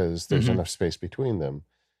because there's enough space between them.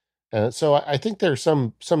 So I think there's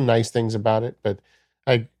some nice things about it, but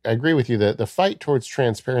I agree with you that the fight towards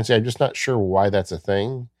transparency, I'm just not sure why that's a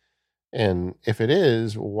thing. And if it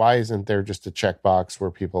is, why isn't there just a checkbox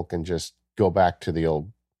where people can just go back to the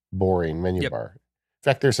old boring menu bar? In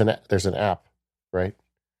fact, there's an app, right?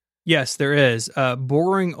 Yes, there is.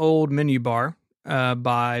 Boring Old Menu Bar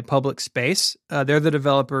by Public Space. They're the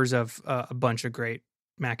developers of a bunch of great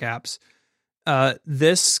Mac apps.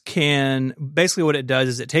 This can basically what it does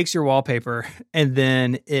is it takes your wallpaper and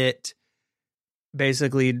then it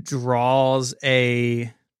basically draws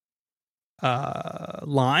a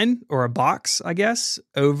line or a box, I guess,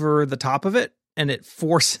 over the top of it, and it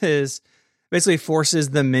basically forces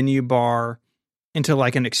the menu bar into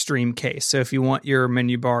like an extreme case. So if you want your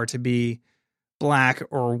menu bar to be black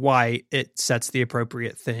or white, it sets the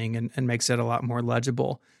appropriate thing and makes it a lot more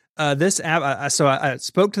legible. This app, I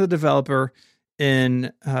spoke to the developer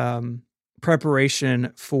in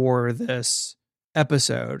preparation for this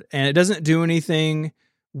episode, and it doesn't do anything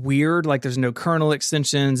weird. Like there's no kernel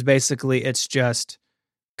extensions. Basically, it's just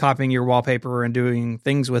copying your wallpaper and doing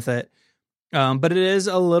things with it. But it is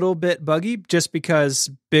a little bit buggy just because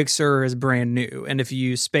Big Sur is brand new. And if you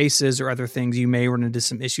use spaces or other things, you may run into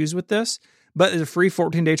some issues with this. But it's a free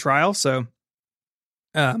 14-day trial. So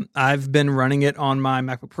I've been running it on my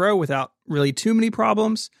MacBook Pro without really too many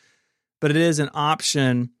problems. But it is an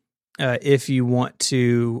option if you want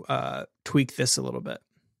to tweak this a little bit.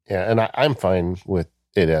 Yeah, and I'm fine with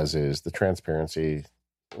it as is. The transparency,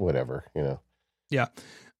 whatever, Yeah.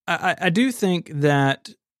 I do think that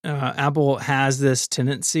Apple has this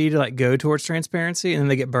tendency to like go towards transparency and then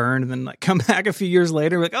they get burned and then like come back a few years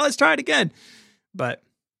later like, oh, let's try it again. But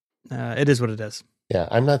it is what it is. Yeah,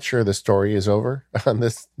 I'm not sure the story is over on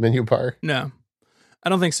this menu bar. No, I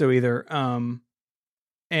don't think so either.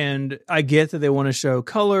 And I get that they want to show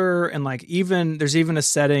color and like there's even a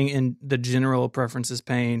setting in the general preferences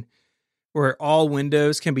pane where all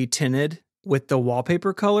windows can be tinted with the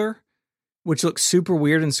wallpaper color, which looks super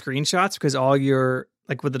weird in screenshots because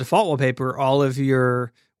like with the default wallpaper, all of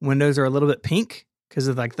your windows are a little bit pink because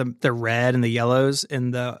of like the red and the yellows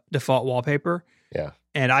in the default wallpaper. Yeah.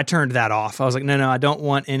 And I turned that off. I was like, no, I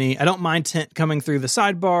don't mind tint coming through the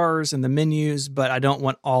sidebars and the menus, but I don't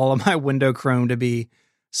want all of my window chrome to be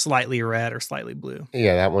slightly red or slightly blue.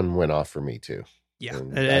 Yeah, that one went off for me too. Yeah.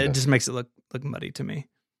 It just makes it look muddy to me.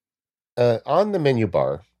 On the menu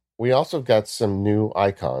bar, we also got some new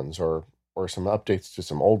icons or some updates to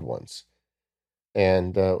some old ones.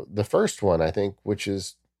 And the first one, I think, which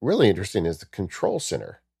is really interesting, is the control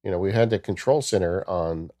center. We had the control center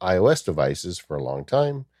on iOS devices for a long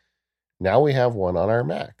time. Now we have one on our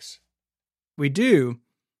Macs. We do.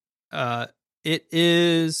 It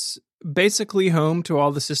is basically home to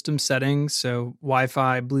all the system settings. So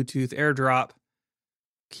Wi-Fi, Bluetooth, AirDrop,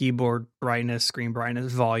 keyboard brightness, screen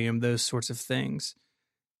brightness, volume, those sorts of things.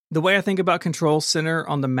 The way I think about Control Center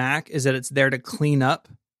on the Mac is that it's there to clean up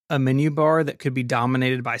a menu bar that could be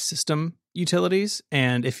dominated by system utilities.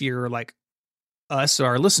 And if you're like us or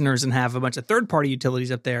our listeners and have a bunch of third-party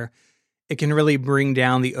utilities up there, it can really bring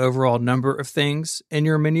down the overall number of things in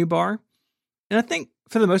your menu bar. And I think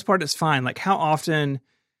for the most part, it's fine. Like how often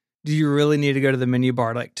do you really need to go to the menu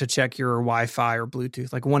bar like to check your Wi-Fi or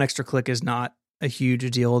Bluetooth? Like one extra click is not a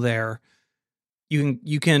huge deal there.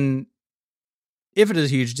 you can if it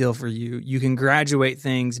is a huge deal for you, you can graduate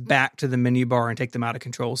things back to the menu bar and take them out of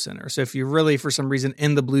Control Center. So if you're really, for some reason,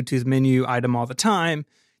 in the Bluetooth menu item all the time,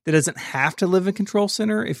 that doesn't have to live in Control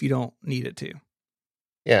Center if you don't need it to.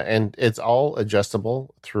 Yeah, and it's all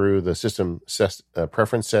adjustable through the system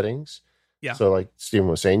preference settings. Yeah. So like Stephen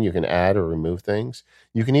was saying, you can add or remove things.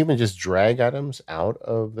 You can even just drag items out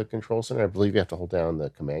of the Control Center. I believe you have to hold down the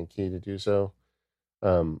command key to do so.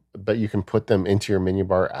 But you can put them into your menu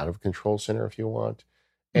bar out of Control Center if you want.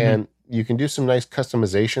 And you can do some nice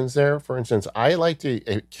customizations there. For instance, I like to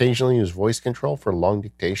occasionally use voice control for long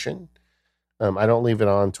dictation. I don't leave it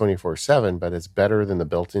on 24/7, but it's better than the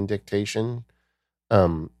built-in dictation.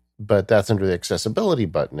 But that's under the accessibility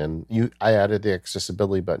button. And I added the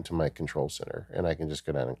accessibility button to my Control Center, and I can just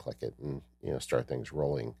go down and click it and, start things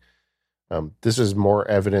rolling. This is more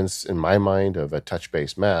evidence in my mind of a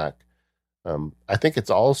touch-based Mac. I think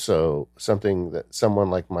it's also something that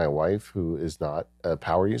someone like my wife, who is not a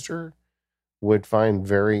power user, would find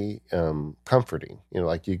very comforting.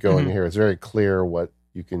 Like you go in here, it's very clear what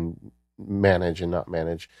you can manage and not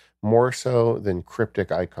manage, more so than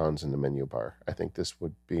cryptic icons in the menu bar. I think this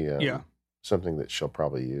would be something that she'll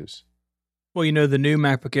probably use. Well, the new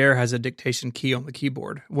MacBook Air has a dictation key on the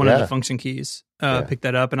keyboard, one of the function keys. Pick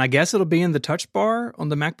that up, and I guess it'll be in the touch bar on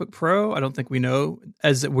the MacBook Pro. I don't think we know,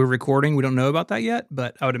 as we're recording, we don't know about that yet,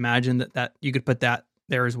 but I would imagine that you could put that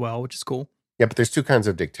there as well, which is cool. Yeah, but there's two kinds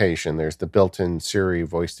of dictation. There's the built-in Siri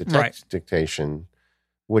voice to text dictation,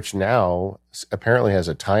 which now apparently has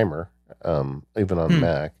a timer, even on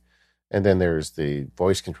Mac. And then there's the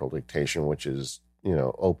voice control dictation, which is,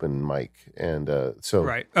 open mic. And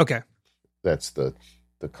Right. Okay. That's the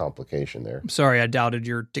complication there. I'm sorry, I doubted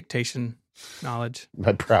your dictation knowledge.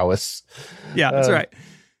 My prowess. Yeah, that's right.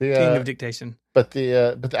 King of dictation. But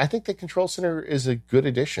I think the Control Center is a good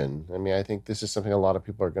addition. I mean, I think this is something a lot of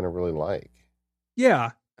people are going to really like.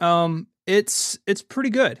 Yeah. It's pretty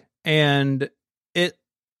good. And it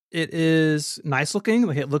is nice looking.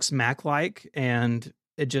 Like, it looks Mac-like, and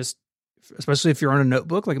it just, especially if you're on a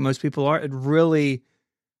notebook like most people are, it really,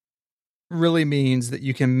 really means that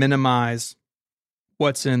you can minimize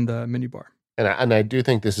what's in the menu bar. And I do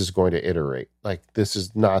think this is going to iterate. Like, this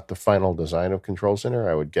is not the final design of Control Center.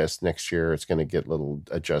 I would guess next year it's going to get little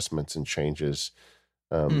adjustments and changes.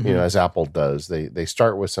 As Apple does. They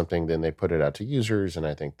start with something, then they put it out to users, and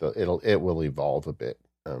I think it will evolve a bit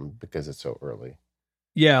because it's so early.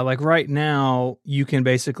 Yeah, like right now, you can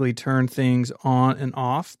basically turn things on and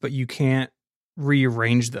off, but you can't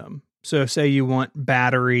rearrange them. So, say you want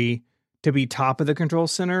battery to be top of the Control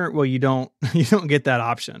Center, well, you don't get that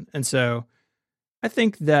option. And so, I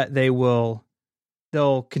think that they'll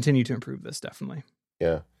continue to improve this, definitely.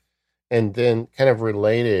 Yeah. And then kind of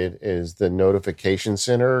related is the notification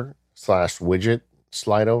center / widget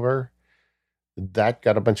slide over. That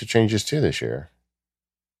got a bunch of changes too this year.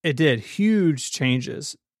 It did. Huge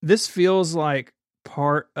changes. This feels like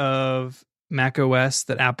part of Mac OS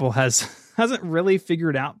that Apple hasn't really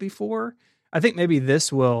figured out before. I think maybe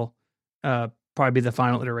this will probably be the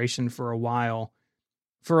final iteration for a while.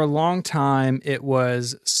 For a long time, it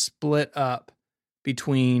was split up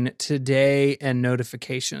between Today and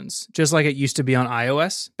Notifications, just like it used to be on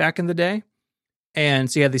iOS back in the day.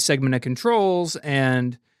 And so you had these segmented controls,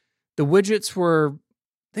 and the widgets were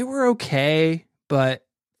okay, but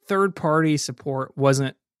third-party support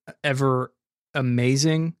wasn't ever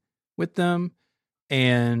amazing with them.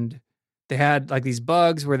 And they had like these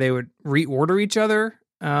bugs where they would reorder each other.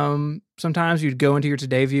 Sometimes you'd go into your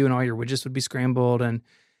Today view and all your widgets would be scrambled, and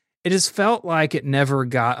it just felt like it never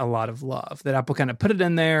got a lot of love, that Apple kind of put it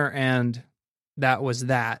in there and that was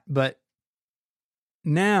that. But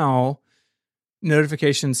now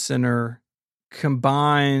Notification Center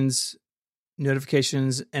combines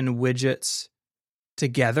notifications and widgets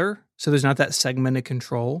together. So there's not that segmented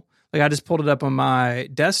control. Like, I just pulled it up on my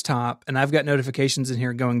desktop and I've got notifications in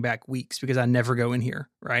here going back weeks because I never go in here.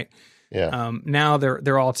 Right. Yeah. Now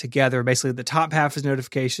they're all together. Basically the top half is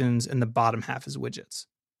notifications and the bottom half is widgets.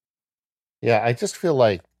 Yeah, I just feel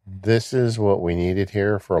like this is what we needed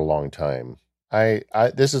here for a long time.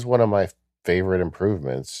 This is one of my favorite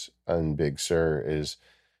improvements on Big Sur, is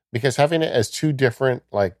because having it as two different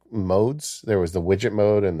like modes, there was the widget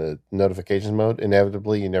mode and the notifications mode.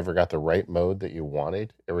 Inevitably, you never got the right mode that you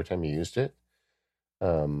wanted every time you used it.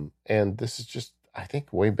 And this is just, I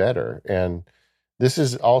think, way better. And this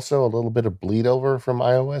is also a little bit of bleed over from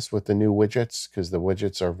iOS with the new widgets, because the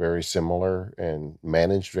widgets are very similar and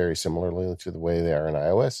managed very similarly to the way they are in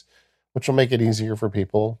iOS, which will make it easier for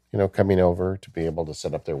people, coming over to be able to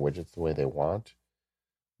set up their widgets the way they want.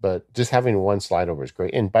 But just having one slide over is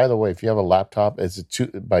great. And by the way, if you have a laptop,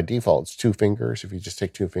 by default, it's 2 fingers. If you just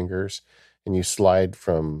take 2 fingers and you slide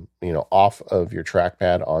from, off of your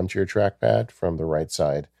trackpad onto your trackpad from the right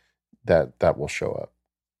side, that will show up.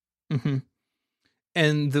 Mm-hmm.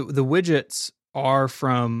 And the widgets are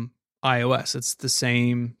from iOS. It's the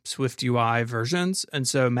same Swift UI versions. And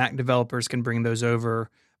so Mac developers can bring those over.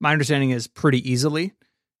 My understanding is pretty easily.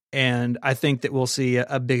 And I think that we'll see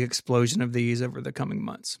a big explosion of these over the coming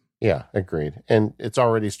months. Yeah, agreed. And it's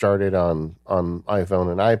already started on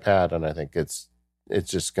iPhone and iPad, and I think it's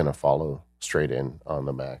just going to follow straight in on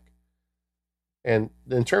the Mac. And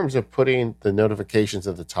in terms of putting the notifications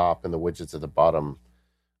at the top and the widgets at the bottom,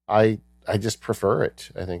 I just prefer it.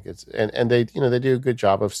 I think it's and they they do a good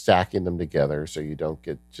job of stacking them together so you don't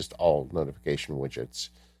get just all notification widgets.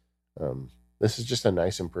 This is just a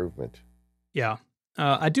nice improvement. Yeah.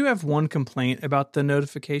 I do have one complaint about the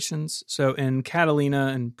notifications. So in Catalina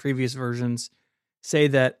and previous versions, say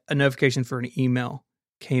that a notification for an email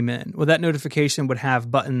came in. Well, that notification would have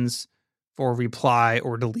buttons for reply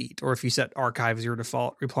or delete, or if you set archive as your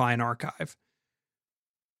default, reply and archive.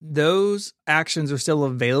 Those actions are still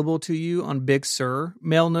available to you on Big Sur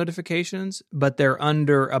mail notifications, but they're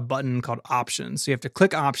under a button called options. So you have to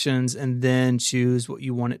click options and then choose what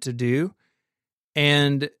you want it to do.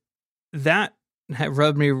 And that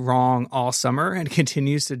rubbed me wrong all summer and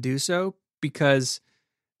continues to do so, because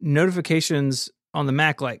notifications on the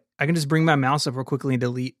Mac, like I can just bring my mouse up real quickly and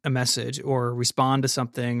delete a message or respond to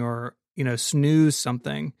something or, snooze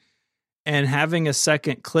something. And having a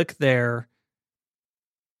second click there,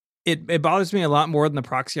 it bothers me a lot more than the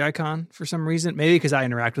proxy icon for some reason. Maybe because I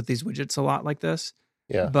interact with these widgets a lot like this.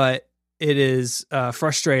 Yeah. But it is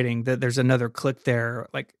frustrating that there's another click there.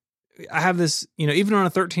 Like I have this, even on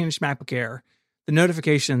a 13-inch MacBook Air, the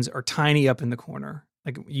notifications are tiny up in the corner.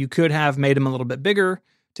 Like you could have made them a little bit bigger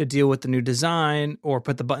to deal with the new design or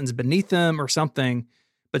put the buttons beneath them or something,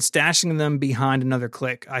 but stashing them behind another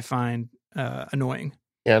click, I find annoying.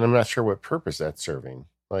 Yeah. And I'm not sure what purpose that's serving.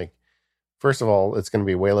 Like, first of all, it's going to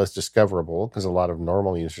be way less discoverable because a lot of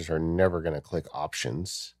normal users are never going to click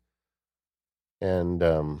options. And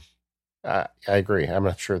I agree. I'm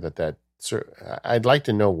not sure that I'd like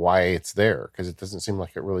to know why it's there, because it doesn't seem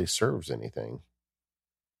like it really serves anything.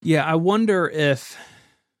 Yeah, I wonder if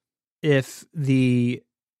the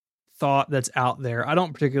thought that's out there, I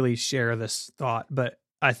don't particularly share this thought, but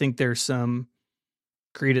I think there's some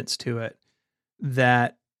credence to it,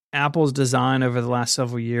 that Apple's design over the last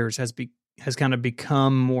several years has kind of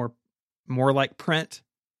become more like print,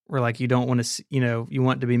 where like you don't want to, you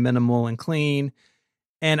want it to be minimal and clean.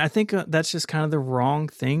 And I think that's just kind of the wrong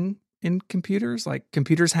thing in computers. Like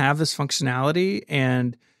computers have this functionality,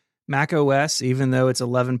 and Mac OS, even though it's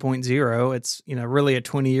 11.0, it's, really a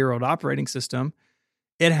 20-year-old operating system.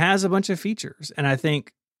 It has a bunch of features. And I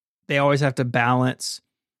think they always have to balance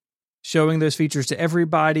showing those features to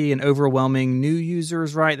everybody and overwhelming new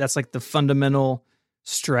users, right? That's like the fundamental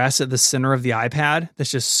stress at the center of the iPad.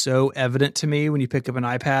 That's just so evident to me when you pick up an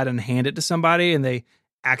iPad and hand it to somebody and they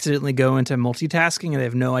accidentally go into multitasking and they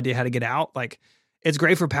have no idea how to get out. Like it's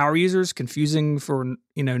great for power users, confusing for,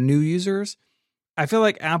 new users. I feel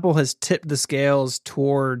like Apple has tipped the scales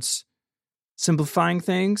towards simplifying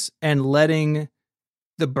things and letting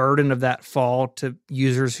the burden of that fall to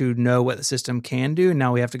users who know what the system can do. And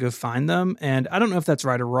now we have to go find them. And I don't know if that's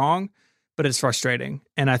right or wrong, but it's frustrating.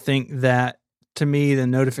 And I think that, to me, the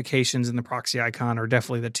notifications and the proxy icon are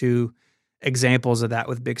definitely the two examples of that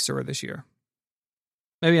with Big Sur this year.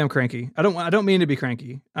 Maybe I'm cranky. I don't mean to be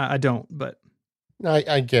cranky. I don't, but. No,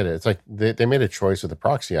 I get it. It's like they made a choice with the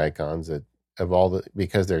proxy icons that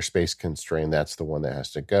because they're space constrained, that's the one that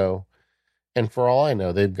has to go. And for all I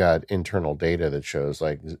know, they've got internal data that shows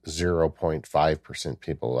like 0.5%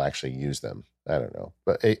 people will actually use them. I don't know,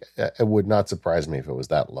 but it would not surprise me if it was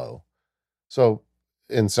that low. So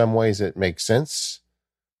in some ways it makes sense,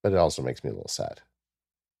 but it also makes me a little sad.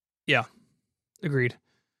 Yeah, agreed.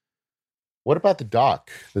 What about the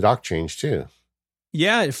dock? The dock changed too.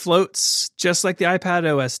 Yeah, it floats just like the iPad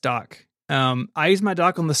OS dock. I use my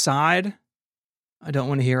dock on the side. I don't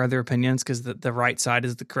want to hear other opinions because the right side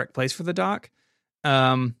is the correct place for the dock.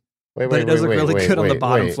 But it does look really good on the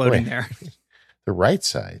bottom floating there. The right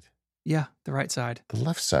side? Yeah, the right side. The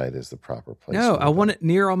left side is the proper place. No, I want it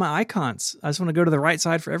near all my icons. I just want to go to the right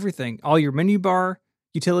side for everything. All your menu bar,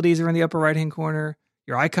 utilities are in the upper right-hand corner.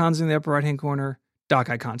 Your icons are in the upper right-hand corner.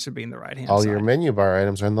 Dock icons should be in the right-hand side. All your menu bar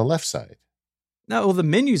items are on the left side. No, well, the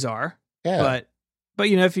menus are. Yeah. But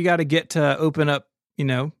if you got to get to open up,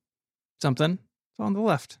 something on the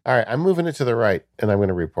left. All right, I'm moving it to the right, and I'm going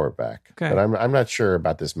to report back. Okay. But I'm not sure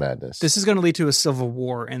about this madness. This is going to lead to a civil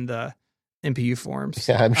war in the MPU forums.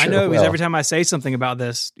 Yeah, I'm sure I know, it because will. every time I say something about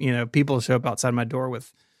this, people show up outside my door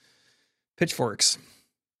with pitchforks.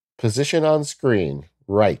 Position on screen,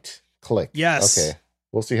 right, click. Yes. Okay,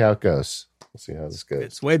 we'll see how it goes. We'll see how this goes.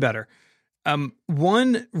 It's way better.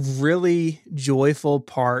 One really joyful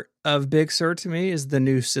part of Big Sur to me is the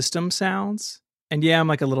new system sounds. And yeah, I'm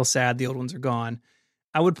like a little sad the old ones are gone.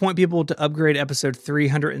 I would point people to upgrade episode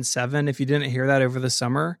 307 if you didn't hear that over the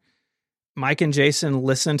summer. Mike and Jason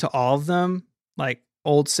listened to all of them, like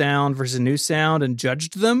old sound versus new sound, and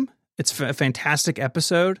judged them. It's a fantastic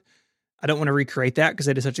episode. I don't want to recreate that because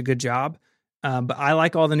they did such a good job. But I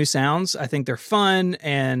like all the new sounds. I think they're fun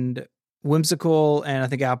and whimsical, and I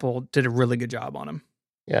think Apple did a really good job on them.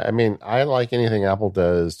 Yeah, I mean, I like anything Apple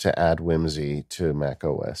does to add whimsy to Mac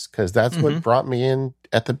OS because that's what brought me in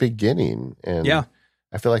at the beginning. And yeah.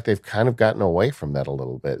 I feel like they've kind of gotten away from that a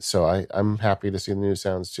little bit. So I'm happy to see the new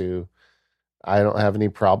sounds too. I don't have any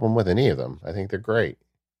problem with any of them. I think they're great.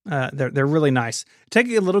 They're really nice. Take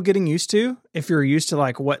a little getting used to if you're used to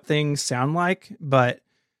like what things sound like, but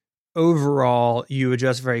overall you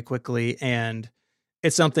adjust very quickly. And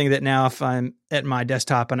it's something that now if I'm at my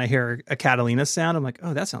desktop and I hear a Catalina sound, I'm like,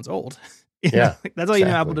 oh, that sounds old. Yeah, that's all you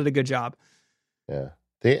know. Apple did a good job. Yeah.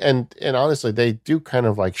 And honestly, they do kind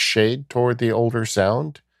of like shade toward the older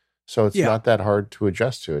sound. So it's not that hard to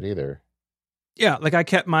adjust to it either. Yeah. Like I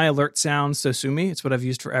kept my alert sound Sosumi. It's what I've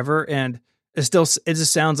used forever. And it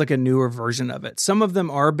just sounds like a newer version of it. Some of them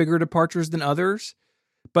are bigger departures than others,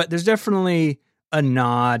 but there's definitely a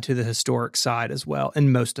nod to the historic side as well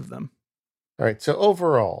in most of them. All right. So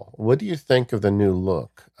overall, what do you think of the new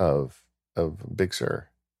look of Big Sur?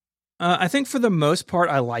 I think for the most part,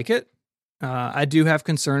 I like it. I do have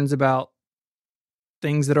concerns about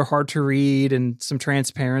things that are hard to read and some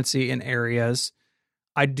transparency in areas.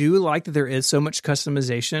 I do like that there is so much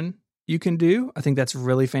customization you can do. I think that's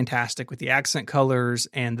really fantastic with the accent colors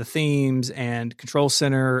and the themes and control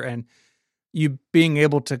center and you being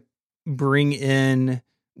able to bring in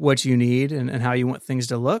what you need and how you want things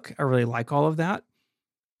to look. I really like all of that.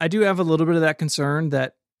 I do have a little bit of that concern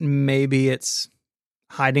that maybe it's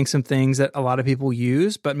hiding some things that a lot of people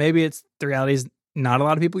use, but maybe it's the reality is not a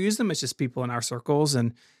lot of people use them. It's just people in our circles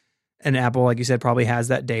and Apple, like you said, probably has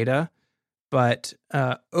that data. But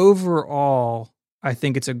overall, I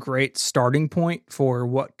think it's a great starting point for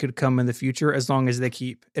what could come in the future as long as they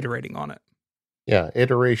keep iterating on it. Yeah,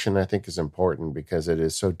 iteration I think is important because it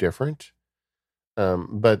is so different.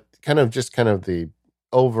 But kind of the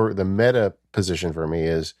meta position for me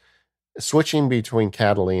is switching between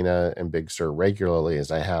Catalina and Big Sur regularly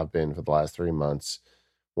as I have been for the last 3 months.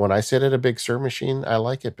 When I sit at a Big Sur machine, I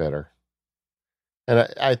like it better. And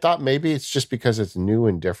I thought maybe it's just because it's new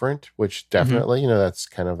and different, which definitely, that's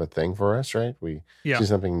kind of a thing for us, right? We see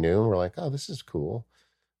something new and we're like, oh, this is cool.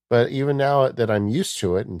 But even now that I'm used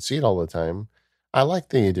to it and see it all the time, I like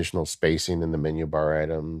the additional spacing in the menu bar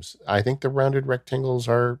items. I think the rounded rectangles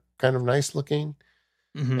are kind of nice looking.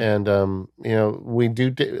 And, we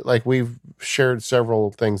we've shared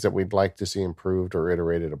several things that we'd like to see improved or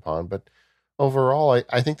iterated upon. But overall,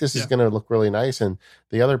 I think this is going to look really nice. And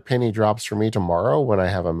the other penny drops for me tomorrow when I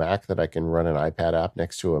have a Mac that I can run an iPad app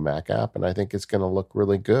next to a Mac app. And I think it's going to look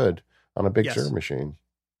really good on a Big Sur machine.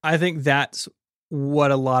 I think that's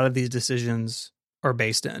what a lot of these decisions are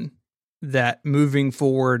based in. That moving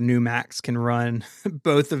forward, new Macs can run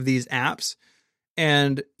both of these apps.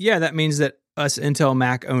 And that means that us Intel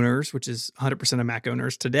Mac owners, which is 100% of Mac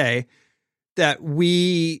owners today, that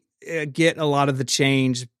we get a lot of the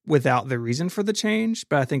change without the reason for the change,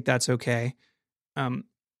 but I think that's okay.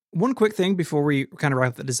 One quick thing before we kind of wrap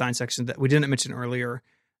up the design section that we didn't mention earlier,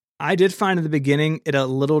 I did find in the beginning it a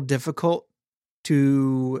little difficult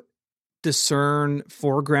to discern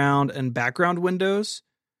foreground and background windows.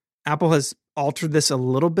 Apple has altered this a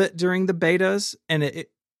little bit during the betas, and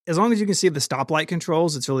it as long as you can see the stoplight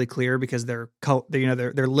controls, it's really clear because they're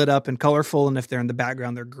lit up and colorful, and if they're in the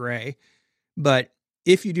background, they're gray. But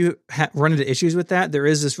if you do run into issues with that, there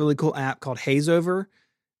is this really cool app called Hazeover.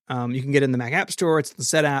 You can get it in the Mac App Store. It's the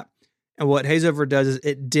Set app, and what Hazeover does is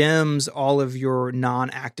it dims all of your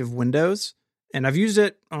non-active windows. And I've used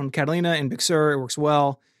it on Catalina and Big Sur. It works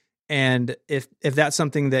well. And if that's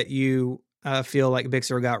something that you feel like Big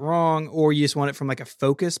Sur got wrong, or you just want it from like a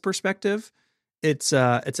focus perspective, it's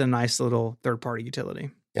a nice little third-party utility.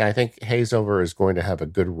 Yeah, I think Hazeover is going to have a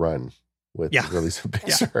good run with the release of Big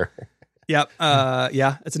Sur. Yep.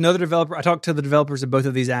 It's another developer. I talked to the developers of both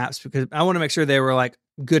of these apps because I want to make sure they were like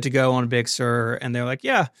good to go on Big Sur, and they're like,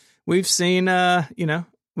 yeah, we've seen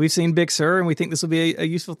we've seen Big Sur, and we think this will be a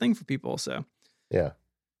useful thing for people. So, yeah.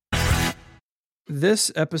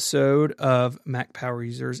 This episode of Mac Power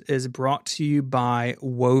Users is brought to you by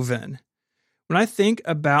Woven. When I think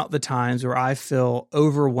about the times where I feel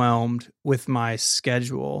overwhelmed with my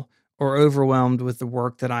schedule or overwhelmed with the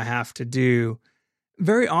work that I have to do,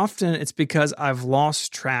 very often it's because I've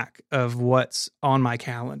lost track of what's on my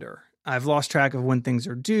calendar. I've lost track of when things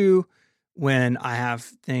are due, when I have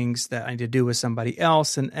things that I need to do with somebody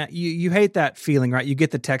else. And you hate that feeling, right? You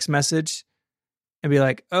get the text message and be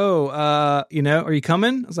like, oh, are you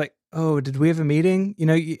coming? I was like, oh, did we have a meeting?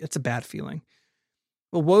 It's a bad feeling.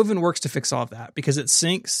 Well, Woven works to fix all of that because it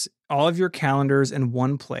syncs all of your calendars in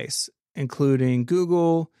one place, including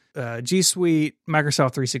Google, G Suite,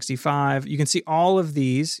 Microsoft 365. You can see all of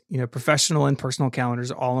these, professional and personal calendars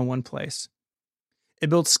all in one place. It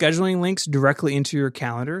builds scheduling links directly into your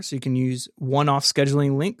calendar, so you can use one-off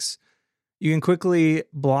scheduling links. You can quickly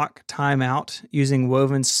block time out using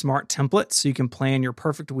Woven's smart templates, so you can plan your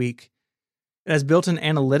perfect week. It has built-in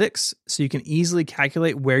analytics, so you can easily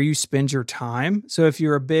calculate where you spend your time. So if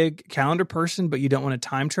you're a big calendar person, but you don't want to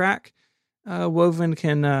time track, Woven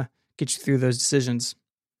can get you through those decisions.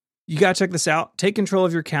 You got to check this out. Take control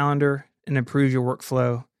of your calendar and improve your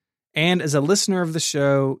workflow. And as a listener of the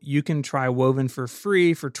show, you can try Woven for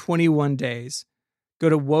free for 21 days. Go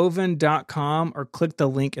to woven.com or click the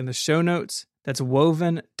link in the show notes. That's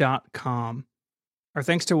woven.com. Our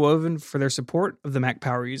thanks to Woven for their support of the Mac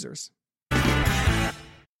Power Users. All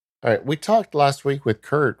right. We talked last week with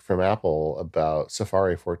Kurt from Apple about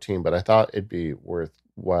Safari 14, but I thought it'd be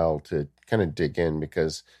worthwhile to kind of dig in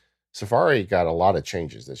because Safari got a lot of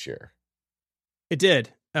changes this year. It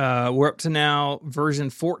did. We're up to now version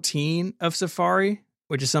 14 of Safari,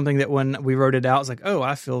 which is something that when we wrote it out, it's like, oh,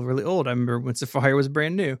 I feel really old. I remember when Safari was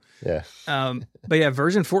brand new. Yeah. But yeah,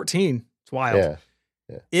 version 14, it's wild.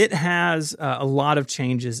 Yeah. It has a lot of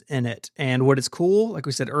changes in it. And what is cool, like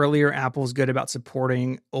we said earlier, Apple's good about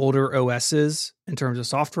supporting older OSs in terms of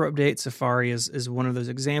software updates. Safari is one of those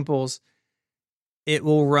examples. It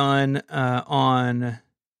will run on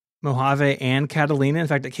Mojave and Catalina. In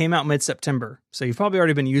fact, it came out mid-September. So you've probably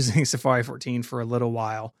already been using Safari 14 for a little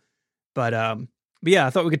while. But yeah, I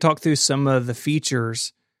thought we could talk through some of the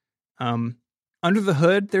features. Under the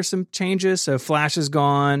hood, there's some changes. So Flash is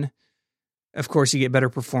gone. Of course, you get better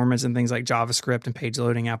performance and things like JavaScript and page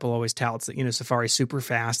loading. Apple always touts that, Safari's super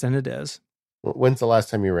fast, and it is. When's the last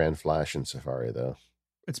time you ran Flash in Safari, though?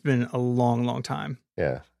 It's been a long, long time.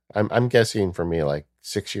 Yeah. I'm guessing for me, like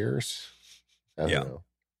 6 years. I don't know.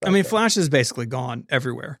 I mean, Flash is basically gone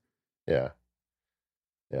everywhere. Yeah.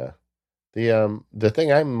 Yeah. The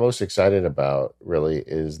thing I'm most excited about really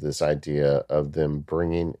is this idea of them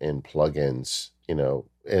bringing in plugins, in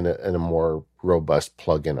a more robust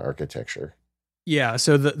plugin architecture. Yeah.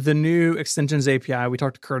 So the new extensions API, we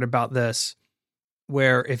talked to Kurt about this,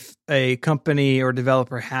 where if a company or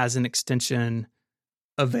developer has an extension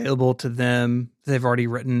available to them, they've already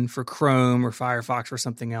written for Chrome or Firefox or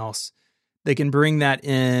something else, they can bring that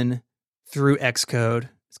in through Xcode.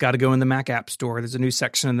 It's got to go in the Mac App Store. There's a new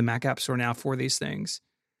section in the Mac App Store now for these things.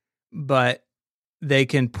 But they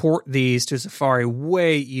can port these to Safari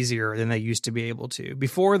way easier than they used to be able to.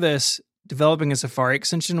 Before this, developing a Safari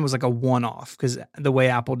extension was like a one-off because the way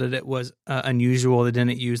Apple did it was unusual. They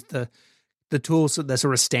didn't use the tools that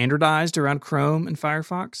sort of standardized around Chrome and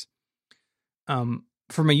Firefox.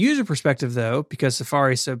 From a user perspective, though, because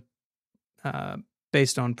Safari is so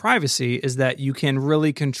based on privacy, is that you can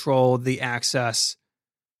really control the access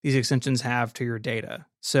these extensions have to your data.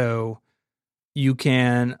 So you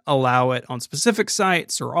can allow it on specific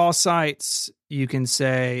sites or all sites. You can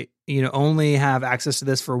say, only have access to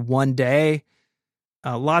this for 1 day.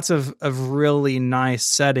 Lots of really nice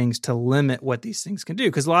settings to limit what these things can do.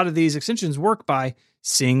 Because a lot of these extensions work by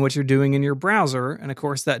seeing what you're doing in your browser. And of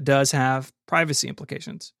course, that does have privacy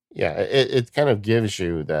implications. Yeah, it kind of gives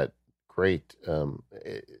you that great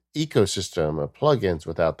ecosystem of plugins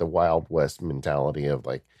without the Wild West mentality of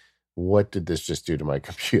like, what did this just do to my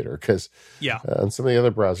computer? Because on some of the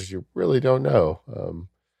other browsers, you really don't know.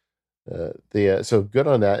 So good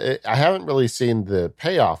on that. I haven't really seen the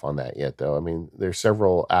payoff on that yet, though. I mean, there's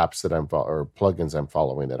several apps that or plugins I'm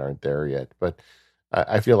following that aren't there yet, but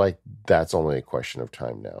I feel like that's only a question of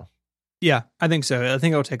time now. Yeah, I think so. I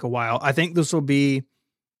think it'll take a while. I think this will be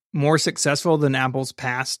more successful than Apple's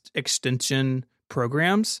past extension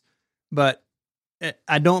programs, but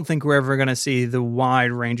I don't think we're ever going to see the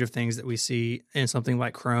wide range of things that we see in something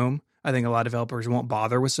like Chrome. I think a lot of developers won't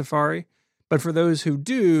bother with Safari, but for those who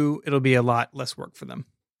do, it'll be a lot less work for them.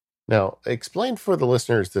 Now, explain for the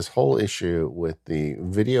listeners this whole issue with the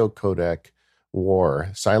video codec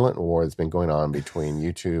silent war that's been going on between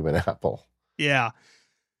YouTube and Apple. Yeah.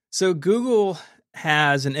 So Google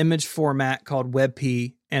has an image format called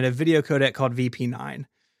WebP and a video codec called VP9.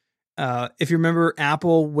 If you remember,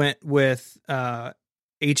 Apple went with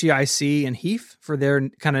HEIC and HEIF for their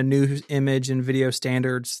kind of new image and video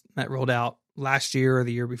standards that rolled out last year or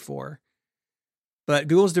the year before. But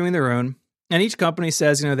Google's doing their own, and each company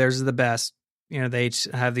says, theirs is the best. They each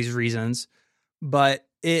have these reasons, but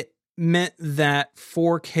it meant that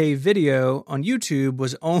 4K video on YouTube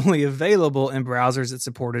was only available in browsers that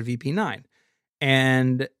supported VP9,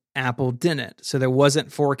 and Apple didn't. So there wasn't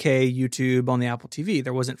 4K YouTube on the Apple TV.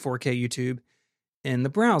 There wasn't 4K YouTube in the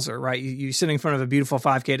browser, right? You sit in front of a beautiful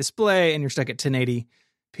 5K display and you're stuck at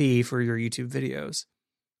 1080p for your YouTube videos.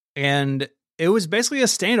 And it was basically a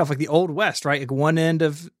standoff, like the Old West, right? Like one end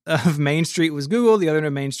of Main Street was Google, the other end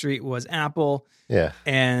of Main Street was Apple. Yeah.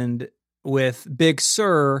 And with Big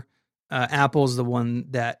Sur, Apple's the one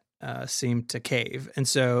that seemed to cave. And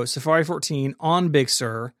so Safari 14 on Big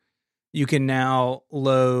Sur, you can now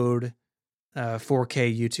load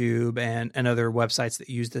 4K YouTube and other websites that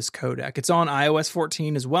use this codec. It's on iOS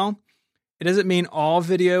 14 as well. It doesn't mean all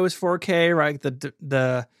video is 4K, right?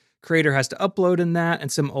 The creator has to upload in that,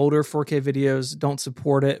 and some older 4K videos don't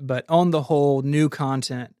support it. But on the whole, new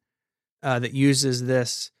content that uses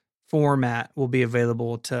this format will be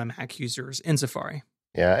available to Mac users in Safari.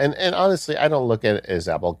 Yeah, and honestly, I don't look at it as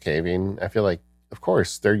Apple caving. I feel like, of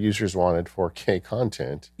course, their users wanted 4K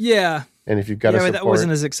content. Yeah. And if you've got to support... that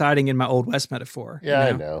wasn't as exciting in my Old West metaphor. Yeah,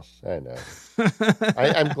 I know.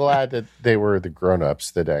 I'm glad that they were the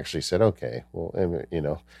grown-ups that actually said, okay, well,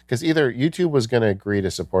 because either YouTube was going to agree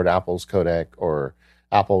to support Apple's codec or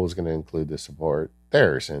Apple was going to include the support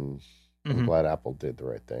theirs. And I'm glad Apple did the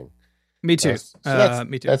right thing. Me too.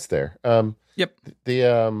 Me too. That's there. Yep.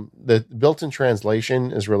 The built-in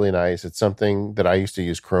translation is really nice. It's something that I used to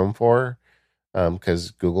use Chrome for.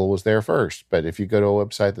 Because Google was there first. But if you go to a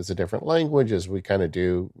website that's a different language, as we kind of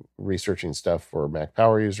do researching stuff for Mac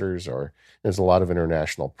Power users, or there's a lot of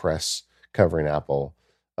international press covering Apple,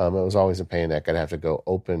 it was always a pain that I'd have to go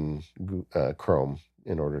open Chrome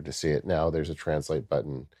in order to see it. Now there's a translate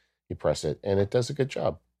button. You press it, and it does a good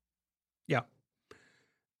job. Yeah.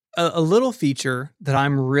 A little feature that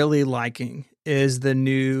I'm really liking is the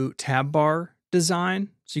new tab bar design.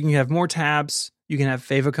 So you can have more tabs. You can have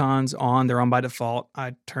favicons on. They're on by default.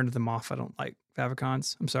 I turned them off. I don't like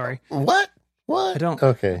favicons. I'm sorry. What? I don't.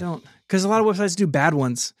 Okay. I don't. Because a lot of websites do bad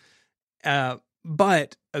ones.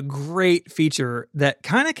 But a great feature that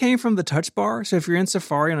kind of came from the touch bar. So if you're in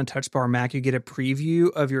Safari on a touch bar Mac, you get a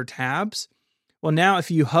preview of your tabs. Well, now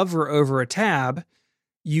if you hover over a tab,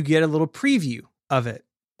 you get a little preview of it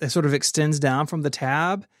that sort of extends down from the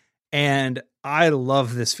tab. And I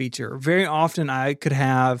love this feature. Very often I could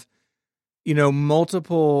have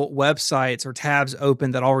multiple websites or tabs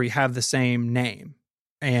open that already have the same name,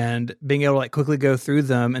 and being able to quickly go through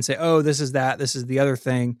them and say, oh, this is that, this is the other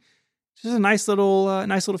thing. It's just a nice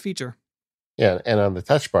little feature. Yeah. And on the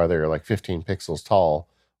touch bar, they're 15 pixels tall,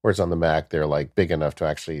 whereas on the Mac, they're big enough to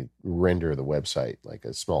actually render the website, like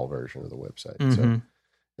a small version of the website. So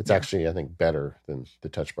it's actually, I think, better than the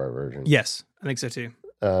touch bar version. Yes, I think so too.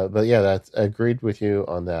 But yeah, I agreed with you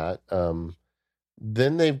on that.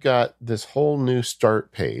 Then they've got this whole new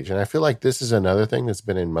start page. And I feel like this is another thing that's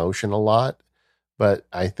been in motion a lot, but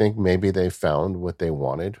I think maybe they found what they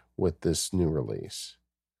wanted with this new release.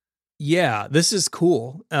 Yeah, this is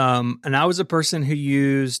cool. And I was a person who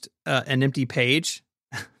used an empty page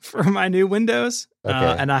for my new Windows.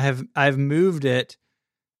 Okay. And I've moved it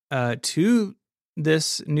to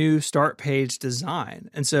this new start page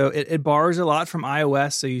design. And so it borrows a lot from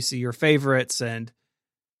iOS. So you see your favorites and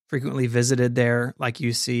frequently visited there, like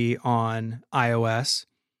you see on iOS.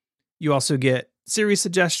 You also get series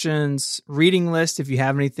suggestions, reading list if you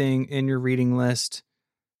have anything in your reading list.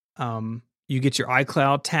 You get your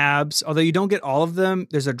iCloud tabs, although you don't get all of them.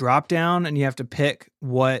 There's a drop down, and you have to pick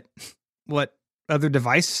what other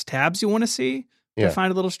device tabs you want to see. Yeah. I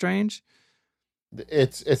find it a little strange.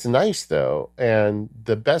 It's nice though, and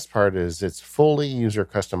the best part is it's fully user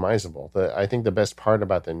customizable. I think the best part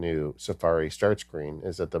about the new Safari start screen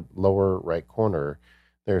is at the lower right corner,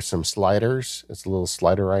 there's some sliders. It's a little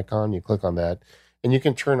slider icon. You click on that, and you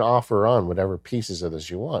can turn off or on whatever pieces of this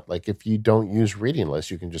you want. Like if you don't use reading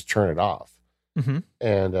lists, you can just turn it off.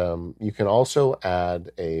 And you can also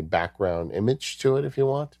add a background image to it if you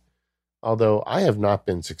want. Although I have not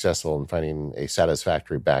been successful in finding a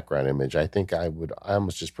satisfactory background image. I think I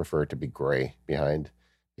almost just prefer it to be gray behind,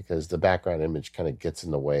 because the background image kind of gets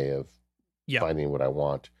in the way of finding what I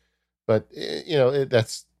want. But,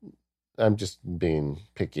 that's I'm just being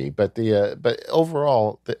picky, but but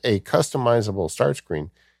overall, a customizable start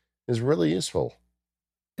screen is really useful.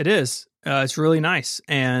 It is. It's really nice,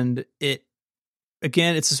 and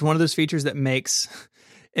it's just one of those features that makes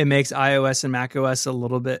iOS and macOS a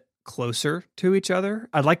little bit closer to each other.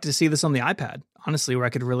 I'd like to see this on the iPad, honestly, where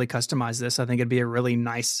I could really customize this. I think it'd be a really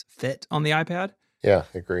nice fit on the iPad. Yeah,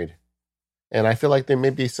 agreed. And I feel like there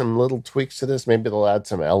may be some little tweaks to this. Maybe they'll add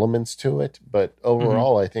some elements to it. But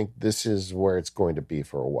overall, I think this is where it's going to be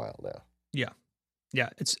for a while now. Yeah,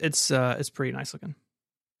 it's pretty nice looking.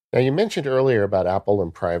 Now, you mentioned earlier about Apple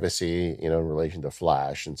and privacy, in relation to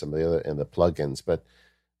Flash and some of the other and the plugins, but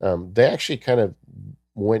they actually kind of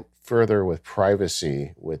went further with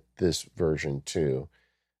privacy with this version too.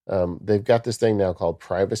 They've got this thing now called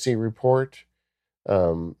Privacy Report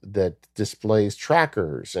that displays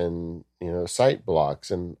trackers and site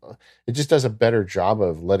blocks, and it just does a better job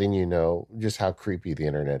of letting you know just how creepy the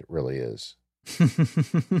internet really is.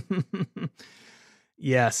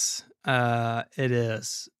 Yes, it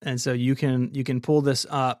is. And so you can pull this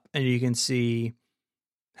up and you can see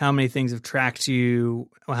how many things have tracked you,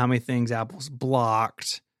 or how many things Apple's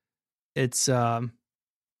blocked. It's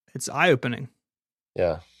eye-opening.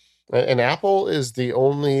 Yeah. And Apple is the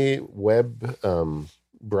only web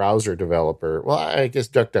browser developer. Well, I guess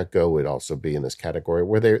DuckDuckGo would also be in this category,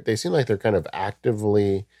 where they seem like they're kind of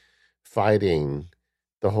actively fighting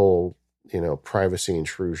the whole privacy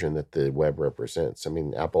intrusion that the web represents. I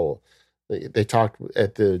mean, Apple, they talked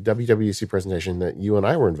at the WWDC presentation that you and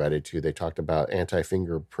I were invited to. They talked about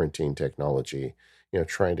anti-fingerprinting technology,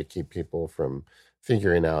 trying to keep people from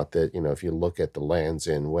figuring out that, if you look at the Lands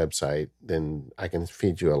End website, then I can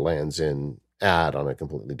feed you a Lands End ad on a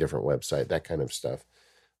completely different website, that kind of stuff.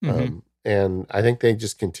 Mm-hmm. And I think they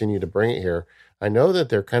just continue to bring it here. I know that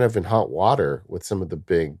they're kind of in hot water with some of the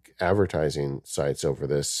big advertising sites over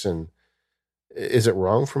this. And is it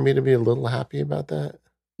wrong for me to be a little happy about that?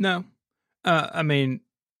 No. I mean,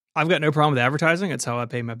 I've got no problem with advertising. It's how I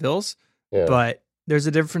pay my bills. Yeah. But there's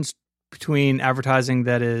a difference between advertising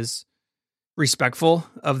that is respectful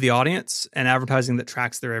of the audience and advertising that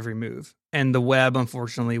tracks their every move. And the web,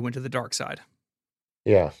 unfortunately, went to the dark side.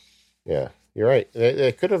 Yeah. Yeah. You're right.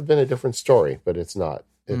 It could have been a different story, but it's not.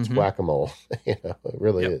 It's whack-a-mole. It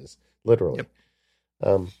really is. Literally.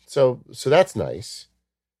 Yep. So that's nice.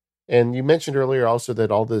 And you mentioned earlier also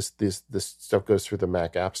that all this stuff goes through the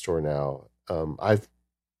Mac App Store now. I've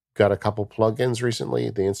got a couple plugins recently,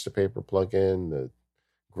 the Instapaper plugin, the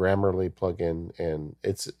Grammarly plugin, and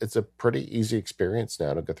it's a pretty easy experience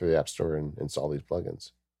now to go through the App Store and install these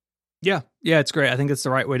plugins. Yeah, it's great. I think it's the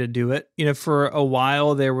right way to do it. For a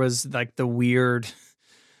while there was like the weird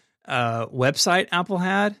website Apple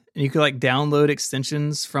had, and you could like download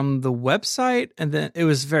extensions from the website, and then it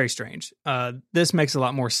was very strange. This makes a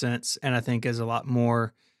lot more sense, and I think is a lot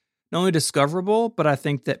more not only discoverable, but I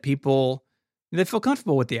think that people, they feel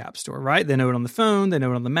comfortable with the App Store, right? They know it on the phone, they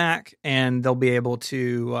know it on the Mac, and they'll be able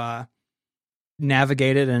to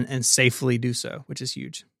navigate it and safely do so, which is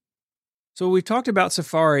huge. So we've talked about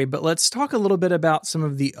Safari, but let's talk a little bit about some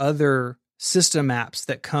of the other system apps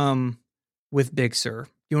that come with Big Sur.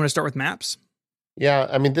 You want to start with Maps? Yeah,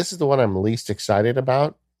 I mean, this is the one I'm least excited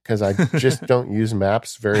about because I just don't use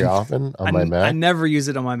Maps very often on my Mac. I never use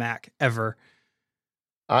it on my Mac, ever.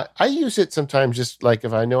 I use it sometimes just like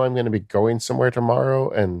if I know I'm going to be going somewhere tomorrow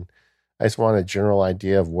and I just want a general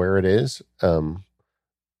idea of where it is.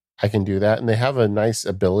 I can do that. And they have a nice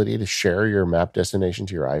ability to share your map destination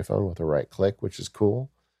to your iPhone with a right click, which is cool.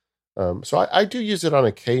 So I do use it on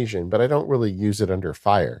occasion, but I don't really use it under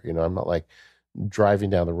fire. I'm not like driving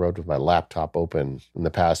down the road with my laptop open in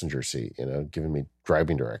the passenger seat, giving me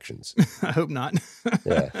driving directions. I hope not.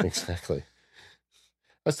 Yeah, exactly.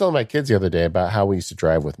 I was telling my kids the other day about how we used to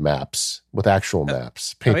drive with maps, with actual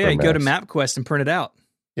maps, paper you maps. go to MapQuest and print it out.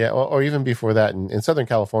 Yeah, or even before that, in Southern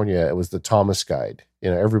California, it was the Thomas Guide.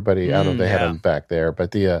 Everybody, I don't know if they had them back there,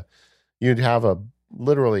 but you'd have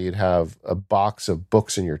a box of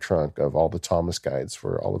books in your trunk of all the Thomas Guides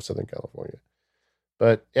for all of Southern California.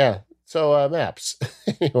 But yeah, so Maps.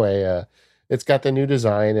 Anyway, it's got the new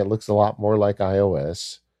design. It looks a lot more like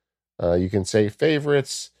iOS. You can save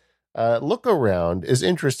favorites. Look Around is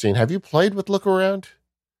interesting. Have you played with Look Around?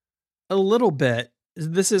 A little bit.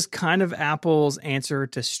 This is kind of Apple's answer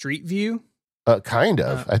to Street View. Kind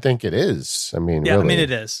of. I think it is. I mean, yeah, really. I mean,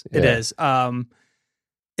 it is. It is.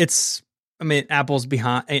 Apple's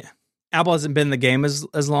behind. Apple hasn't been in the game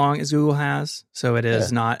as long as Google has, so it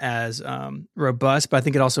is not as robust. But I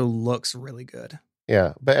think it also looks really good.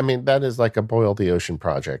 Yeah, but I mean, that is like a boil the ocean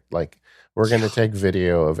project. Like we're going to take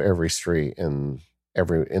video of every street in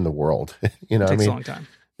the world. It takes a long time.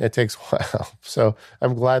 It takes a while. So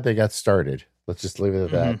I'm glad they got started. Let's just leave it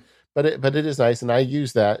at that. But it is nice. And I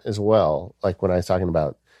use that as well. Like when I was talking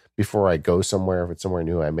about before I go somewhere, if it's somewhere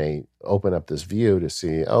new, I may open up this view to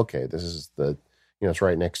see, okay, this is it's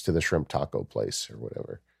right next to the shrimp taco place or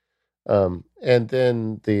whatever. And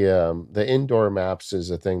then the indoor maps is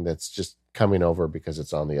a thing that's just coming over because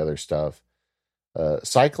it's on the other stuff.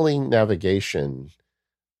 Cycling navigation.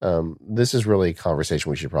 This is really a conversation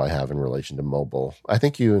we should probably have in relation to mobile. I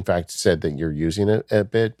think you, in fact, said that you're using it a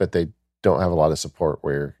bit, but they don't have a lot of support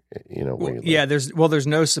where you live. Yeah, there's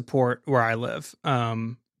no support where I live.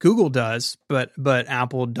 Google does, but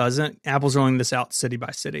Apple doesn't. Apple's rolling this out city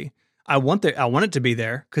by city. I want it to be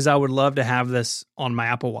there because I would love to have this on my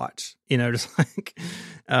Apple Watch. Just like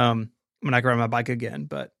when I can ride my bike again.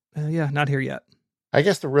 But yeah, not here yet. I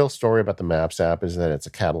guess the real story about the Maps app is that it's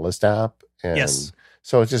a Catalyst app, and yes.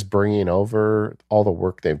 So it's just bringing over all the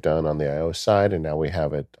work they've done on the iOS side, and now we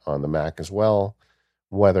have it on the Mac as well,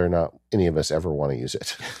 whether or not any of us ever want to use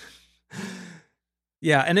it.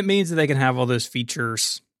 Yeah, and it means that they can have all those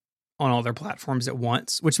features on all their platforms at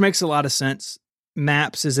once, which makes a lot of sense.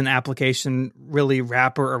 Maps is an application really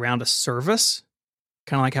wrapper around a service,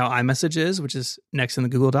 kind of like how iMessage is, which is next in the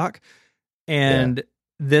Google Doc. And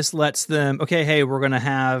this lets them, okay, hey, we're going to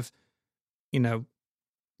have,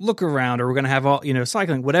 look around, or we're going to have all,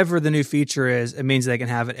 cycling, whatever the new feature is, it means they can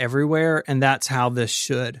have it everywhere. And that's how this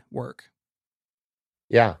should work.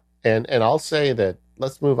 Yeah. And I'll say that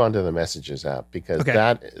let's move on to the Messages app because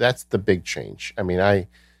that's the big change. I mean,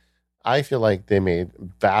 I feel like they made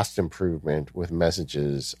vast improvement with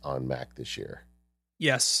Messages on Mac this year.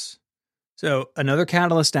 Yes. So another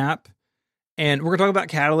Catalyst app, and we're going to talk about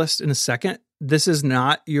Catalyst in a second. This is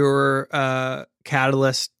not your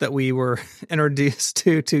Catalyst that we were introduced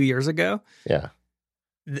to 2 years ago. Yeah.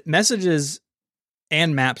 Messages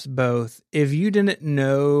and Maps both, if you didn't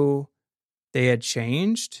know they had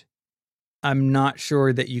changed, I'm not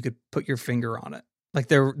sure that you could put your finger on it. Like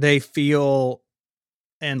they feel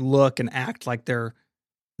and look and act like they're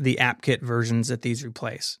the AppKit versions that these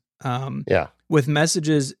replace. With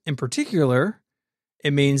Messages in particular,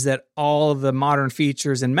 it means that all of the modern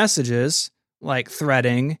features in Messages, like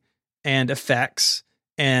threading and effects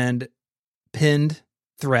and pinned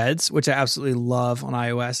threads, which I absolutely love on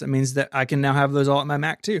iOS, it means that I can now have those all at my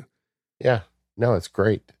Mac too. Yeah. No, it's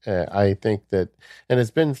great. I think that, and it's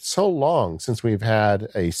been so long since we've had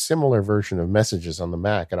a similar version of Messages on the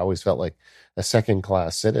Mac. It always felt like a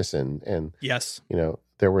second-class citizen. And, yes,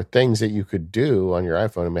 there were things that you could do on your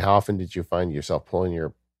iPhone. I mean, how often did you find yourself pulling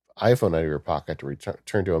your iPhone out of your pocket to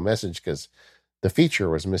return to a message because the feature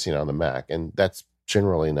was missing on the Mac? And that's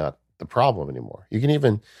generally not the problem anymore. You can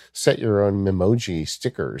even set your own Memoji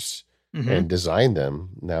stickers and design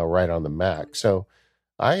them now right on the Mac. So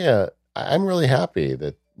I'm really happy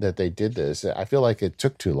that they did this. I feel like it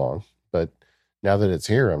took too long, but now that it's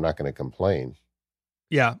here, I'm not going to complain.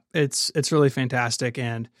 Yeah, it's really fantastic.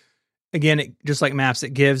 And again, just like Maps, it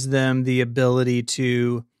gives them the ability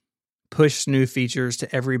to push new features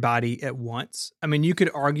to everybody at once. I mean, you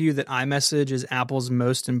could argue that iMessage is Apple's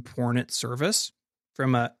most important service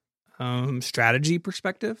from a strategy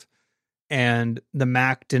perspective. And the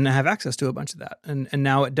Mac didn't have access to a bunch of that. And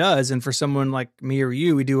now it does. And for someone like me or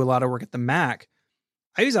you, we do a lot of work at the Mac.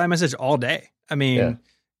 I use iMessage all day. I mean,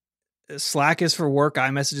 Slack is for work,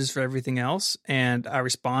 iMessage is for everything else. And I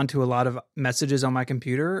respond to a lot of messages on my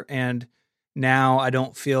computer. And now I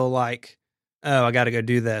don't feel like, oh, I got to go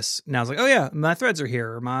do this. Now it's like, oh yeah, my threads are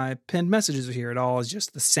here, or my pinned messages are here. It all is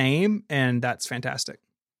just the same. And that's fantastic.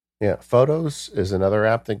 Yeah. Photos is another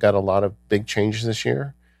app that got a lot of big changes this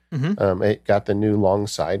year. It got the new long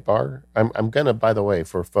sidebar. I'm gonna, by the way,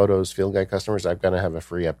 for Photos Field Guide customers, I'm gonna have a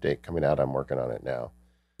free update coming out. I'm working on it now.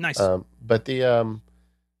 Nice. But the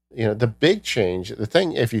the big change, the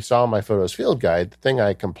thing, if you saw my Photos Field Guide, the thing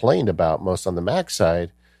I complained about most on the Mac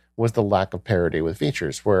side was the lack of parity with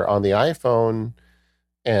features. Where on the iPhone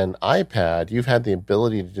and iPad, you've had the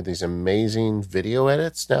ability to do these amazing video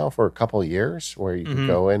edits now for a couple of years, where you can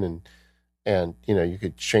go in and you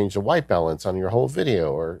could change the white balance on your whole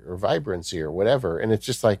video or vibrancy or whatever. And it's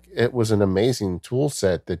just like, it was an amazing tool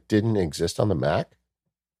set that didn't exist on the Mac.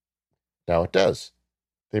 Now it does.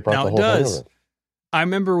 They brought the whole thing over. I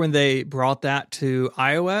remember when they brought that to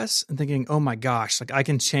iOS and thinking, oh my gosh, like I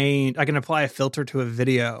can apply a filter to a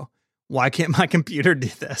video. Why can't my computer do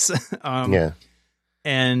this?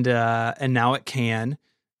 And now it can.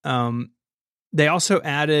 They also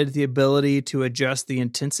added the ability to adjust the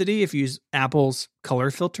intensity if you use Apple's color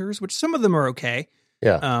filters, which some of them are okay.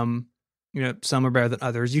 Yeah. Some are better than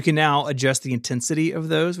others. You can now adjust the intensity of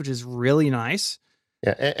those, which is really nice.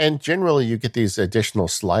 Yeah, and generally you get these additional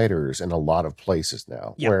sliders in a lot of places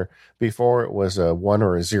now, Yeah. where before it was a 1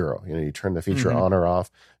 or a 0. You know, you turn the feature Mhm. on or off.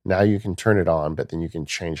 Now you can turn it on, but then you can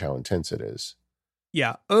change how intense it is.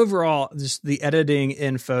 Yeah, overall, just the editing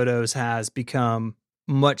in Photos has become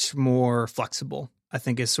much more flexible, I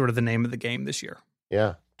think is sort of the name of the game this year.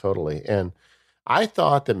 Yeah, totally. And I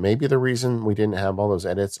thought that maybe the reason we didn't have all those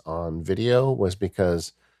edits on video was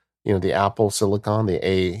because, you know, the Apple Silicon, the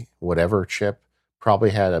A whatever chip,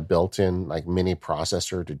 probably had a built-in like mini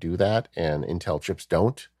processor to do that, and Intel chips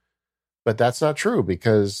don't. But that's not true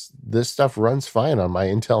because this stuff runs fine on my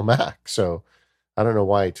Intel Mac. So I don't know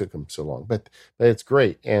why it took them so long, but it's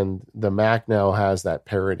great. And the Mac now has that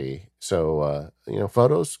parity. So, you know,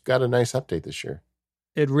 Photos got a nice update this year.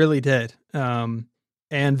 It really did. And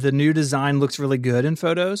the new design looks really good in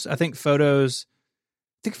Photos. I think Photos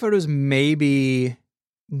maybe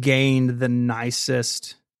gained the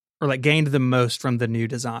nicest or like gained the most from the new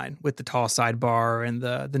design with the tall sidebar and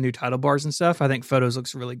the new title bars and stuff. I think Photos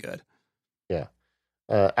looks really good. Yeah.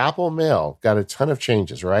 Apple Mail got a ton of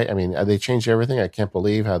changes, right? I mean, they changed everything. I can't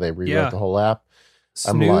believe how they rewrote the whole app.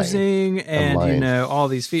 I'm lying. Snoozing and, you know, all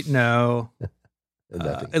these feet. No,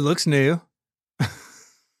 it looks new.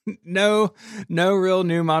 No real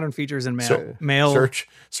new modern features in Mail. Mail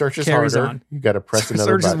search is harder. On. You got to press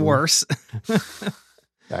another button. Search is worse.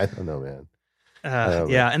 I don't know, man.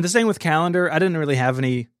 Yeah, and the same with Calendar. I didn't really have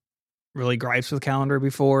any really gripes with Calendar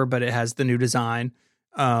before, but it has the new design.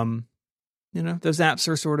 You know, those apps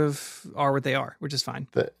are what they are, which is fine.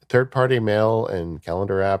 The third-party Mail and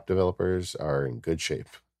Calendar app developers are in good shape.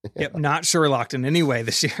 Yep, not Sherlocked in any way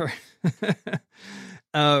this year.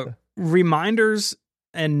 Reminders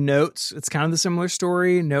and Notes, it's kind of the similar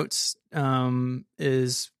story. Notes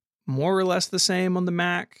is more or less the same on the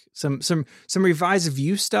Mac. Some revised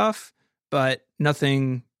view stuff, but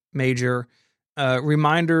nothing major.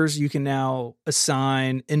 Reminders, you can now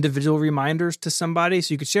assign individual reminders to somebody.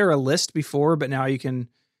 So you could share a list before, but now you can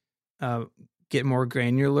get more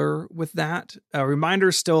granular with that.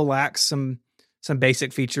 Reminders still lacks some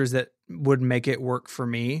basic features that would make it work for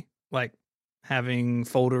me, like having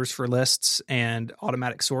folders for lists and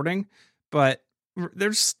automatic sorting, but they're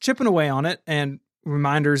just chipping away on it. And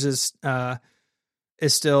Reminders is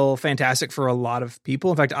still fantastic for a lot of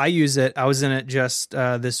people. In fact, I use it. I was in it just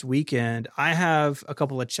this weekend. I have a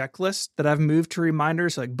couple of checklists that I've moved to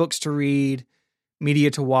Reminders, like books to read,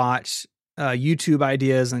 media to watch, YouTube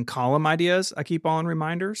ideas, and column ideas. I keep all in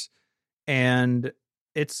Reminders, and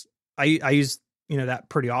I use that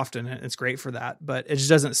pretty often. It's great for that, but it just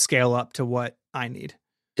doesn't scale up to what I need.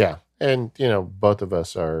 Yeah, and both of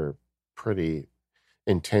us are pretty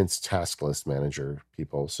intense task list manager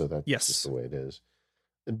people, so that's just the way it is.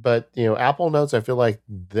 But, Apple Notes, I feel like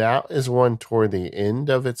that is one toward the end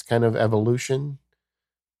of its kind of evolution.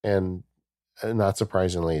 And not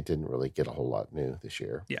surprisingly, it didn't really get a whole lot new this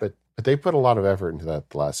year. Yeah. But they put a lot of effort into that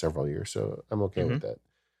the last several years, so I'm okay with that.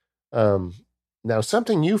 Now,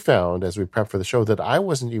 something you found as we prep for the show that I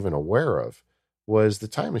wasn't even aware of was the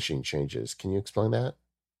Time Machine changes. Can you explain that?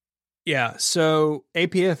 Yeah, so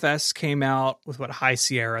APFS came out with High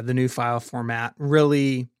Sierra, the new file format,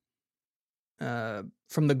 really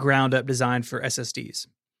from the ground up designed for SSDs,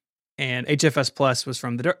 and HFS Plus was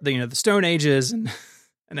from the Stone Ages, and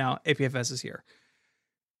now APFS is here.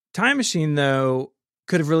 Time Machine, though,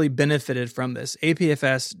 could have really benefited from this.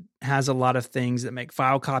 APFS has a lot of things that make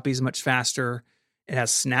file copies much faster. It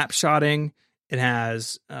has snapshotting. It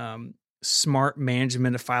has smart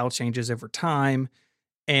management of file changes over time.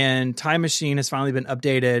 And Time Machine has finally been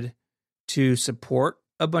updated to support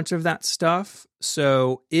a bunch of that stuff.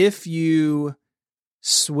 So if you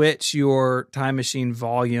switch your Time Machine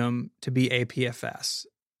volume to be APFS,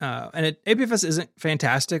 APFS isn't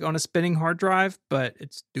fantastic on a spinning hard drive, but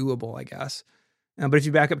it's doable, I guess. But if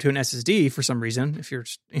you back up to an SSD for some reason, if you're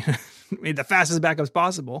the fastest backups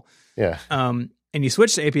possible, and you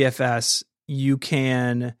switch to APFS, you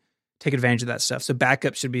can take advantage of that stuff. So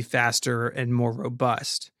backup should be faster and more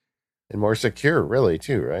robust. And more secure, really,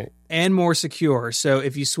 too, right? And more secure. So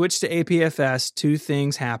if you switch to APFS, two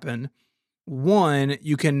things happen. One,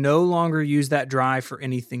 you can no longer use that drive for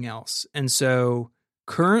anything else. And so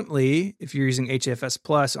currently, if you're using HFS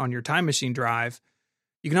Plus on your Time Machine drive,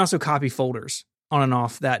 you can also copy folders on and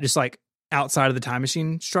off that, just like outside of the Time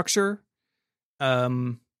Machine structure.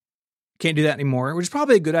 Can't do that anymore, which is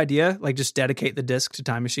probably a good idea. Like just dedicate the disk to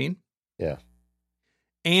Time Machine. Yeah.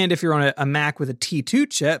 And if you're on a Mac with a T2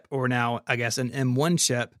 chip, or now I guess an M1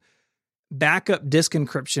 chip, backup disk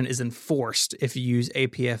encryption is enforced if you use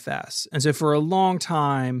APFS. And so for a long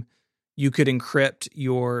time, you could encrypt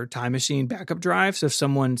your Time Machine backup drive. So if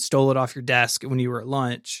someone stole it off your desk when you were at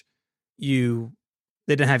lunch, they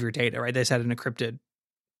didn't have your data, right? They just had an encrypted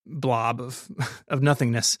blob of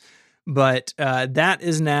nothingness. But that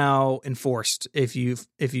is now enforced if you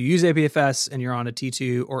use APFS and you're on a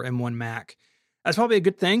T2 or M1 Mac. That's probably a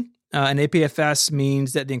good thing. And APFS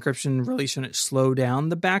means that the encryption really shouldn't slow down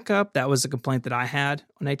the backup. That was a complaint that I had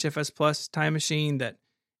on HFS Plus Time Machine, that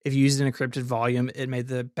if you used an encrypted volume, it made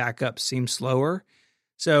the backup seem slower.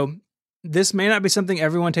 So this may not be something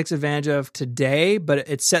everyone takes advantage of today, but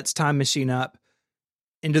it sets Time Machine up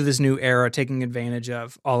into this new era, taking advantage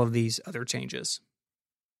of all of these other changes.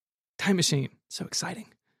 Time Machine, so exciting.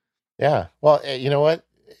 Yeah. Well, you know what?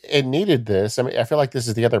 It needed this. I mean, I feel like this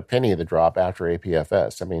is the other penny of the drop after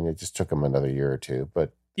APFS. I mean, it just took them another year or two,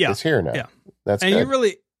 but it's here now. Yeah. That's and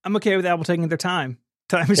good. I'm okay with Apple taking their time.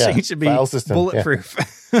 Time Machine should be bulletproof.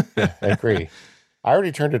 Yeah, I agree. I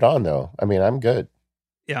already turned it on though. I mean, I'm good.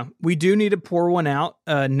 Yeah. We do need to pour one out.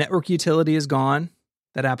 Network utility is gone.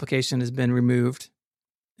 That application has been removed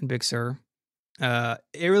in Big Sur. It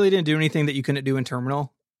really didn't do anything that you couldn't do in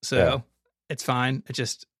Terminal. So it's fine.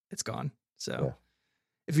 It's gone. So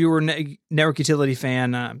if you were a network utility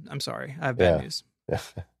fan, I'm sorry. I have bad news.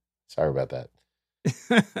 Sorry about that.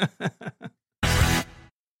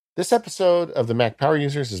 This episode of the Mac Power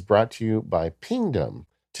Users is brought to you by Pingdom.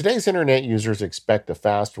 Today's internet users expect a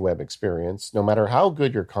fast web experience. No matter how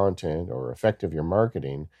good your content or effective your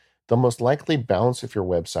marketing, they'll most likely bounce if your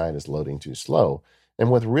website is loading too slow.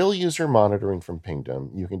 And with real user monitoring from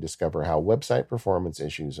Pingdom, you can discover how website performance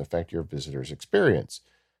issues affect your visitors' experience,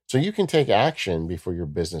 so you can take action before your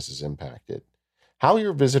business is impacted. How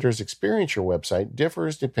your visitors experience your website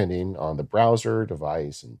differs depending on the browser,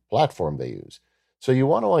 device, and platform they use. So you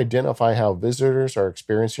want to identify how visitors are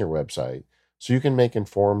experiencing your website so you can make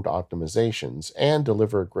informed optimizations and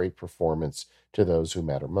deliver great performance to those who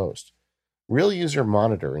matter most. Real user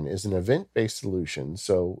monitoring is an event-based solution,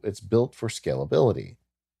 so it's built for scalability,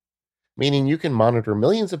 meaning you can monitor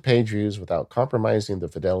millions of page views without compromising the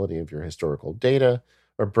fidelity of your historical data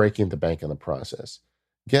or breaking the bank in the process.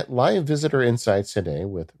 Get live visitor insights today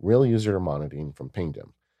with real user monitoring from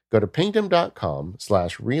Pingdom. Go to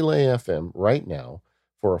pingdom.com/relayfm right now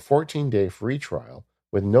for a 14-day free trial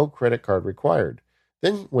with no credit card required.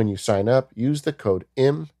 Then when you sign up, use the code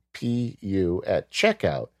MPU at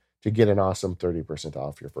checkout to get an awesome 30%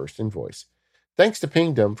 off your first invoice. Thanks to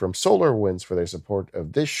Pingdom from SolarWinds for their support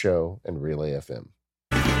of this show and Relay FM.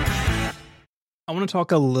 I want to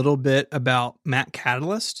talk a little bit about Mac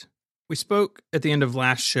Catalyst. We spoke at the end of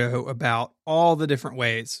last show about all the different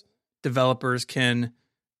ways developers can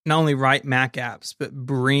not only write Mac apps, but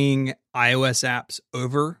bring iOS apps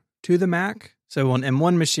over to the Mac. So on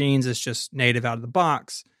M1 machines, it's just native out of the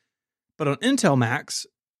box. But on Intel Macs,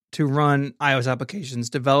 to run iOS applications,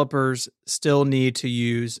 developers still need to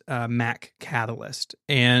use Mac Catalyst.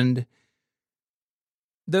 And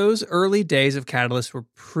those early days of Catalyst were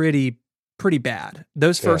pretty bad.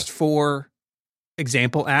 Those first 4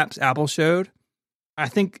 example apps Apple showed, I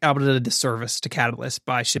think Apple did a disservice to Catalyst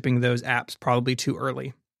by shipping those apps probably too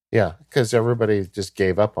early. Yeah, because everybody just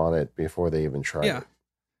gave up on it before they even tried it.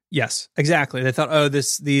 Yes, exactly. They thought,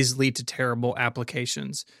 these lead to terrible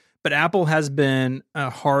applications. But Apple has been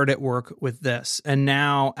hard at work with this. And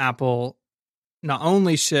now Apple not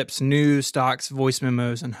only ships news, stocks, voice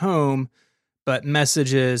memos, and home, but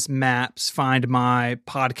messages, maps, Find My,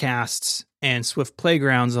 podcasts, and Swift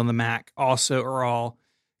Playgrounds on the Mac also are all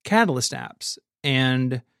Catalyst apps.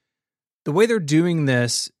 And the way they're doing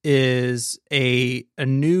this is a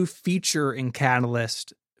new feature in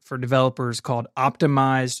Catalyst for developers called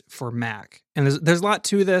Optimized for Mac. And there's a lot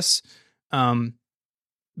to this.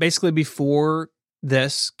 Basically, before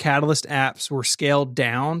this, Catalyst apps were scaled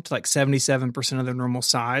down to like 77% of their normal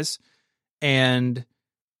size. And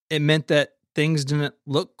it meant that things didn't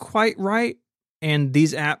look quite right. And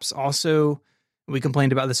these apps also, we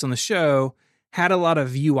complained about this on the show, had a lot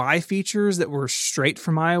of UI features that were straight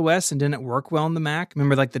from iOS and didn't work well on the Mac.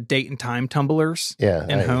 Remember, like the date and time tumblers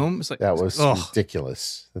in home? It's like, that was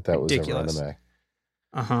ridiculous that was ever on the Mac.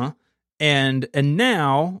 Uh-huh. And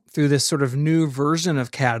now, through this sort of new version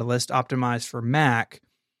of Catalyst optimized for Mac,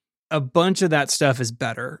 a bunch of that stuff is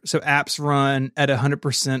better. So apps run at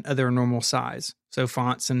 100% of their normal size. So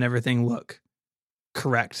fonts and everything look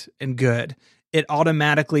correct and good. It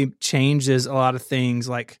automatically changes a lot of things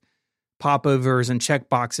like popovers and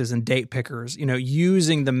checkboxes and date pickers,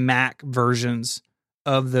 using the Mac versions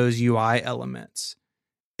of those UI elements.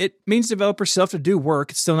 It means developers still have to do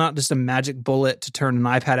work. It's still not just a magic bullet to turn an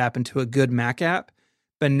iPad app into a good Mac app.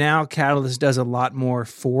 But now Catalyst does a lot more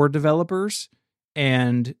for developers.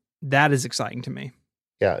 And That is exciting to me.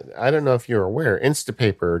 Yeah, I don't know if you're aware,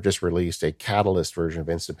 Instapaper just released a Catalyst version of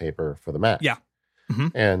Instapaper for the Mac. Yeah. Mm-hmm.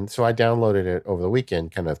 And so I downloaded it over the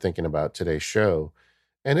weekend, kind of thinking about today's show,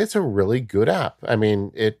 and it's a really good app. I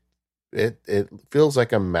mean, it feels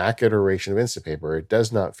like a Mac iteration of Instapaper. It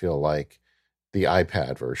does not feel like the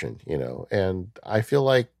iPad version, and I feel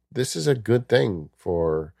like this is a good thing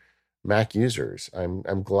for Mac users.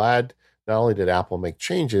 I'm glad not only did Apple make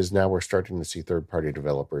changes, now we're starting to see third-party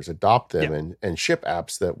developers adopt them and ship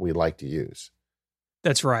apps that we like to use.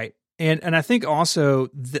 That's right. And I think also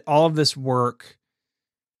all of this work,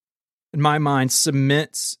 in my mind,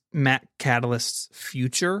 cements Mac Catalyst's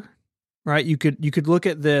future, right? You could look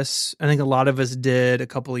at this, I think a lot of us did a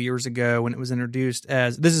couple of years ago when it was introduced,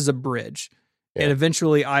 as this is a bridge. Yeah. And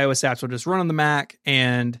eventually iOS apps will just run on the Mac,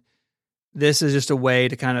 and this is just a way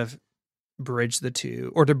to kind of bridge the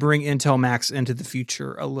two, or to bring Intel Macs into the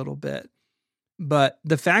future a little bit. But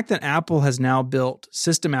the fact that Apple has now built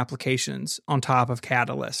system applications on top of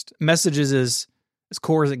Catalyst, Messages is as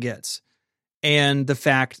core as it gets. And the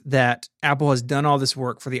fact that Apple has done all this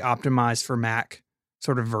work for the optimized for Mac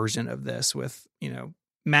sort of version of this with,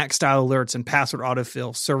 Mac style alerts and password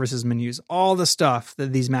autofill, services menus, all the stuff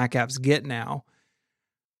that these Mac apps get now.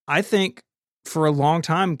 I think for a long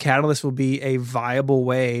time, Catalyst will be a viable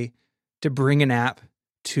way to bring an app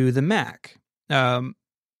to the Mac. And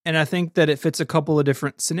I think that it fits a couple of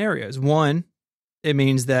different scenarios. One, it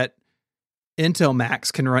means that Intel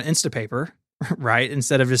Macs can run Instapaper, right?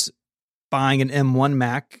 Instead of just buying an M1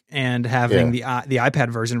 Mac and having the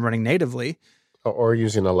iPad version running natively. Or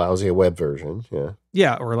using a lousy web version,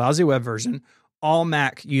 Yeah, or a lousy web version. All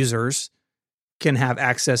Mac users can have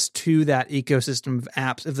access to that ecosystem of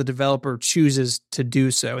apps if the developer chooses to do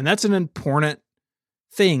so. And that's an important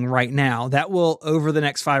thing right now. That will, over the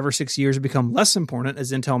next 5 or 6 years, become less important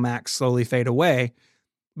as Intel Macs slowly fade away.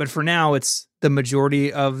 But for now, it's the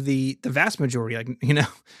majority of the vast majority. Like,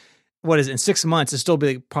 what is it? In 6 months, it'll still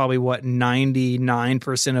be probably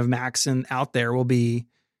 99% of Macs out there will be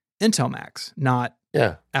Intel Macs, not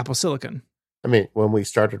Apple Silicon. I mean, when we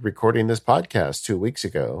started recording this podcast 2 weeks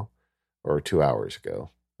ago, or 2 hours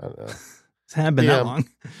ago, I don't know. It hadn't been that long.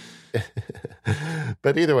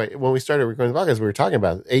 But either way, when we started recording the podcast, we were talking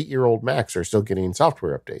about 8-year-old Macs are still getting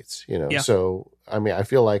software updates, So, I mean, I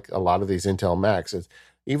feel like a lot of these Intel Macs,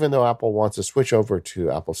 even though Apple wants to switch over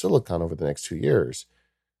to Apple Silicon over the next 2 years,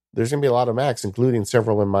 there's going to be a lot of Macs, including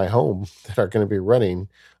several in my home, that are going to be running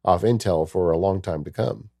off Intel for a long time to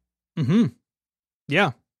come. Mm-hmm.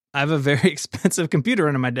 Yeah. I have a very expensive computer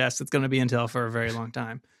under my desk that's going to be Intel for a very long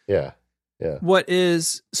time. Yeah. Yeah.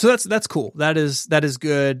 That's cool. That is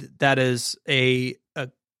good. That is a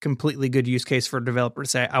completely good use case for a developer to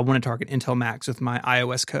say, I want to target Intel Macs with my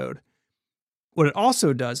iOS code. What it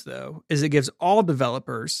also does, though, is it gives all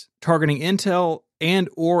developers targeting Intel and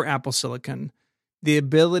or Apple Silicon the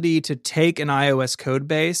ability to take an iOS code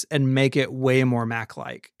base and make it way more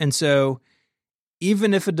Mac-like. And so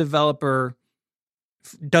even if a developer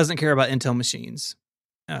doesn't care about Intel machines,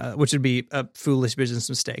 which would be a foolish business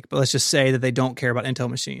mistake, but let's just say that they don't care about Intel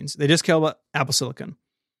machines. They just care about Apple Silicon.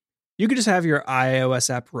 You could just have your iOS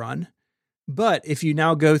app run. But if you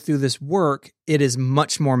now go through this work, it is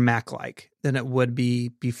much more Mac-like than it would be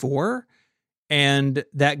before. And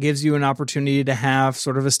that gives you an opportunity to have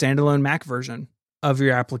sort of a standalone Mac version of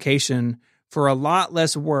your application for a lot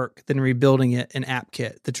less work than rebuilding it in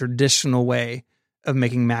AppKit, the traditional way of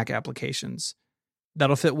making Mac applications.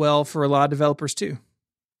 That'll fit well for a lot of developers too.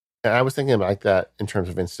 I was thinking like that in terms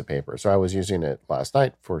of Instapaper. So I was using it last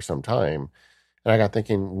night for some time, and I got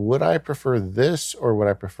thinking, would I prefer this or would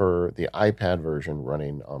I prefer the iPad version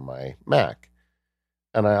running on my Mac?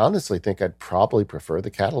 And I honestly think I'd probably prefer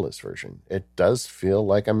the Catalyst version. It does feel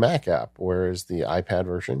like a Mac app, whereas the iPad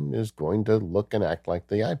version is going to look and act like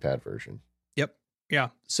the iPad version. Yep. Yeah.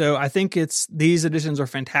 So I think these additions are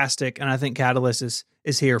fantastic, and I think Catalyst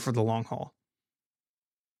is here for the long haul.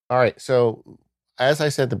 All right. So as I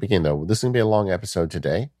said at the beginning, though, this is going to be a long episode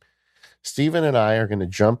today. Stephen and I are going to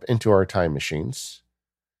jump into our time machines,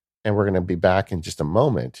 and we're going to be back in just a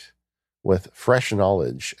moment with fresh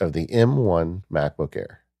knowledge of the M1 MacBook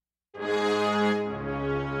Air.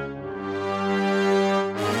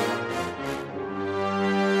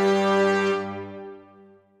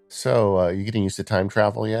 So, you getting used to time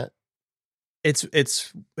travel yet? It's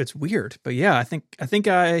weird, but yeah, I think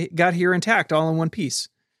I got here intact, all in one piece.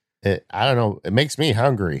 I don't know. It makes me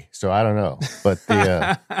hungry, so I don't know. But you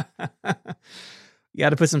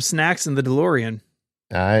got to put some snacks in the DeLorean.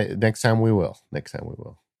 Next time we will.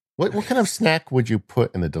 What kind of snack would you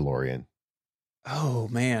put in the DeLorean? Oh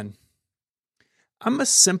man, I'm a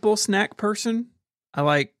simple snack person. I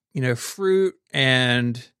like fruit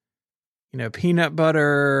and, peanut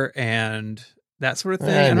butter and that sort of thing.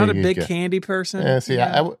 I I'm knew not a you'd big go- candy person. See,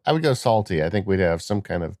 I would go salty. I think we'd have some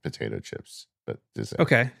kind of potato chips, but just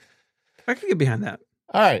Okay. I can get behind that.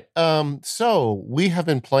 all right. So we have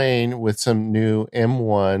been playing with some new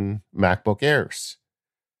M1 MacBook Airs.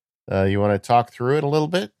 You want to talk through it a little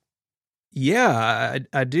bit? Yeah,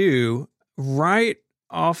 I do. Right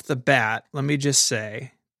off the bat, let me just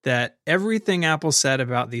say that everything Apple said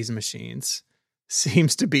about these machines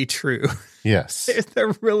seems to be true. Yes.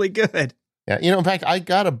 They're really good. Yeah. In fact, I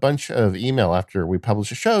got a bunch of email after we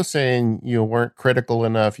published a show saying you weren't critical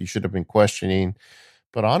enough. You should have been questioning.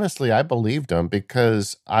 But honestly, I believed them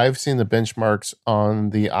because I've seen the benchmarks on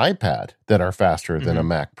the iPad that are faster than a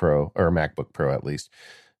Mac Pro or a MacBook Pro, at least.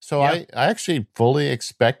 So I actually fully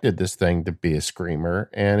expected this thing to be a screamer,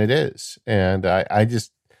 and it is. And I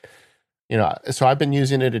just, so I've been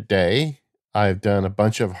using it a day. I've done a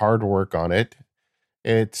bunch of hard work on it.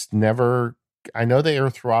 It's never, I know they are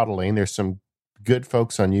throttling. There's some good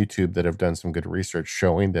folks on YouTube that have done some good research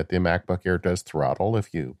showing that the MacBook Air does throttle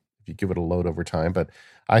if you give it a load over time. But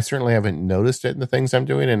I certainly haven't noticed it in the things I'm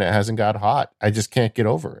doing, and it hasn't got hot. I just can't get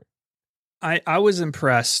over it. I was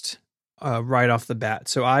impressed right off the bat.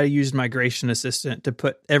 So I used Migration Assistant to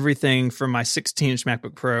put everything from my 16-inch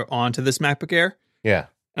MacBook Pro onto this MacBook Air. Yeah.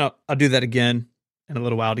 I'll do that again in a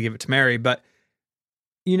little while to give it to Mary. But,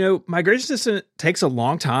 Migration Assistant takes a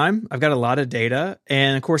long time. I've got a lot of data.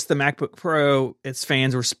 And, of course, the MacBook Pro, its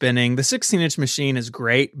fans were spinning. The 16-inch machine is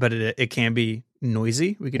great, but it can be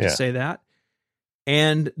noisy. We could just say that.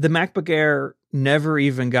 And the MacBook Air never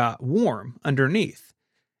even got warm underneath.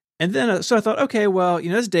 And then, so I thought, okay, well,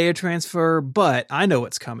 it's data transfer, but I know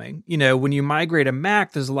what's coming. When you migrate a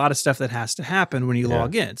Mac, there's a lot of stuff that has to happen when you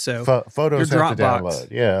log in. So photos your have to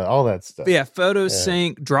download. Yeah, all that stuff. Yeah, Photos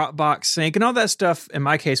sync, Dropbox sync, and all that stuff, in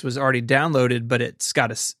my case, was already downloaded, but it's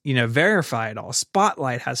got to, verify it all.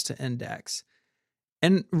 Spotlight has to index.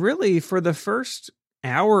 And really, for the first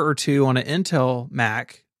hour or two on an Intel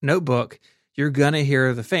Mac notebook, you're going to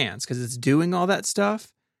hear the fans because it's doing all that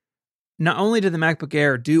stuff. Not only did the MacBook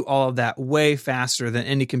Air do all of that way faster than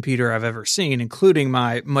any computer I've ever seen, including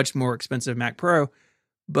my much more expensive Mac Pro,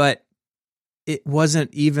 but it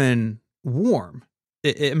wasn't even warm.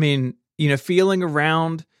 Feeling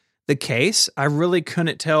around the case, I really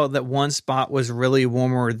couldn't tell that one spot was really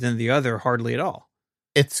warmer than the other, hardly at all.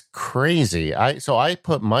 It's crazy. I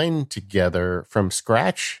put mine together from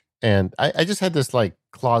scratch, and I just had this like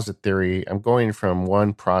closet theory. I'm going from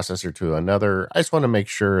one processor to another. I just want to make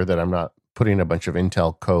sure that I'm not putting a bunch of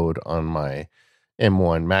Intel code on my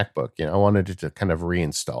M1 MacBook. I wanted it to kind of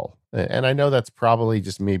reinstall. And I know that's probably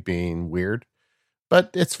just me being weird,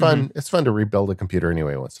 but it's fun. Mm-hmm. It's fun to rebuild a computer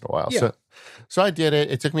anyway once in a while. Yeah. So I did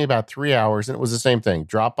it. It took me about 3 hours, and it was the same thing.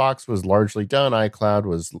 Dropbox was largely done. iCloud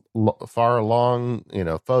was far along.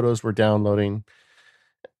 Photos were downloading.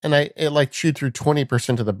 And it chewed through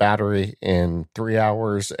 20% of the battery in 3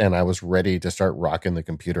 hours, and I was ready to start rocking the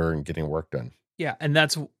computer and getting work done. Yeah, and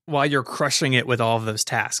that's why you're crushing it with all of those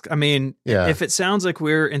tasks. I mean, if it sounds like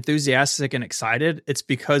we're enthusiastic and excited, it's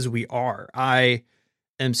because we are. I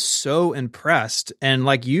am so impressed. And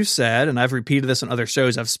like you said, and I've repeated this on other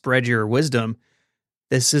shows, I've spread your wisdom.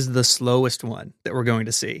 This is the slowest one that we're going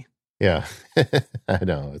to see. Yeah, I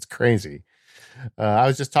know. It's crazy. I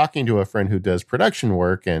was just talking to a friend who does production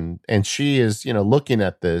work, and she is, looking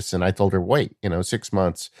at this, and I told her, wait, 6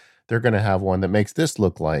 months, they're going to have one that makes this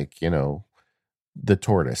look like, the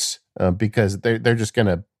tortoise, because they're just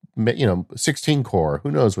going to, 16 core, who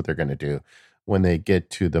knows what they're going to do when they get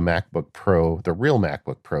to the MacBook Pro, the real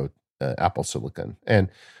MacBook Pro, Apple Silicon.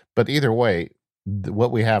 But either way,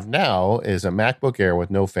 what we have now is a MacBook Air with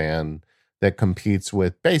no fan that competes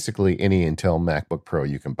with basically any Intel MacBook Pro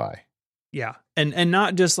you can buy. Yeah. And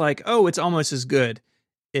not just like, oh, it's almost as good.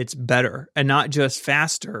 It's better. And not just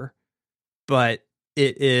faster, but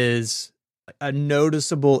it is a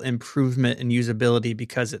noticeable improvement in usability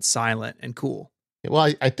because it's silent and cool.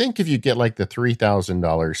 Well, I think if you get like the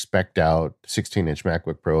 $3,000 spec'd out 16-inch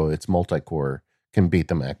MacBook Pro, it's multi-core, can beat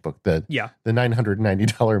the MacBook, the $990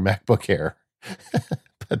 MacBook Air.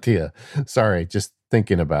 But sorry, just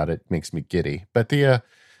thinking about it makes me giddy. But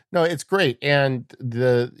no, it's great. And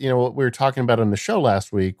what we were talking about on the show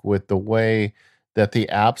last week with the way that the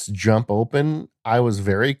apps jump open, I was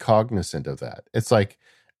very cognizant of that. It's like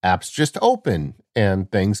apps just open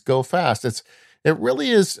and things go fast. It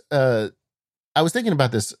really is. I was thinking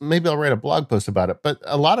about this. Maybe I'll write a blog post about it. But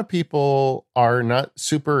a lot of people are not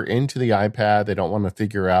super into the iPad. They don't want to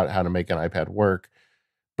figure out how to make an iPad work.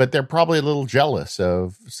 But they're probably a little jealous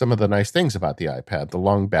of some of the nice things about the iPad, the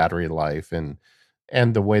long battery life and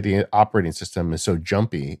and the way the operating system is so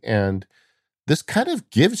jumpy. And this kind of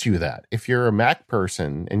gives you that. If you're a Mac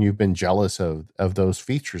person and you've been jealous of those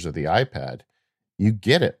features of the iPad, you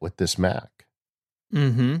get it with this Mac.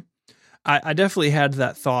 Mm-hmm. I definitely had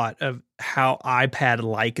that thought of how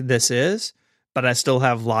iPad-like this is, but I still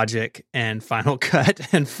have Logic and Final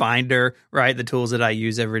Cut and Finder, right? The tools that I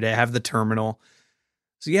use every day. I have the terminal.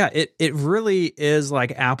 So yeah, it really is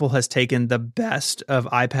like Apple has taken the best of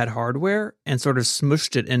iPad hardware and sort of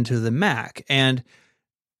smushed it into the Mac. And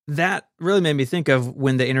that really made me think of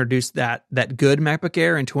when they introduced that good MacBook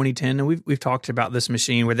Air in 2010. And we've talked about this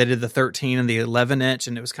machine where they did the 13 and the 11 inch,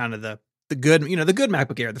 and it was kind of the good, the good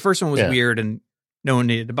MacBook Air. The first one was weird and no one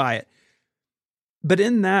needed to buy it. But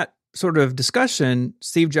in that sort of discussion,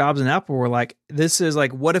 Steve Jobs and Apple were like, this is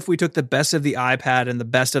like, what if we took the best of the iPad and the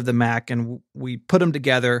best of the Mac and we put them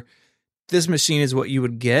together? This machine is what you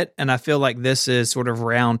would get. And I feel like this is sort of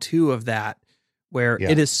round 2 of that, where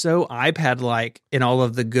it is so iPad-like in all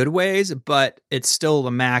of the good ways, but it's still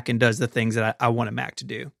a Mac and does the things that I want a Mac to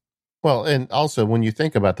do. Well, and also when you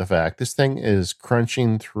think about the fact, this thing is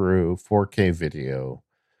crunching through 4K video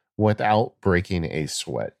without breaking a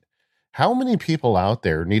sweat. How many people out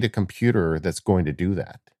there need a computer that's going to do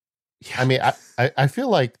that? Yeah. I mean, I feel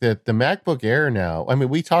like that the MacBook Air now, I mean,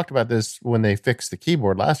 we talked about this when they fixed the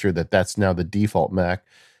keyboard last year, that's now the default Mac.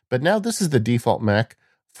 But now this is the default Mac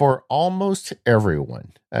for almost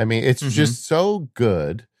everyone. I mean, it's just so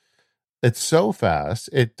good. It's so fast.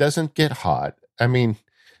 It doesn't get hot. I mean,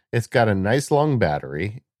 it's got a nice long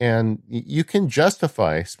battery, and you can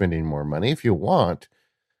justify spending more money if you want,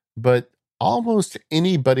 but almost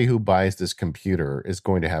anybody who buys this computer is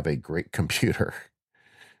going to have a great computer.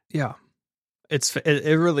 Yeah.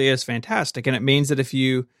 It really is fantastic. And it means that if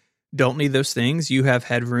you don't need those things, you have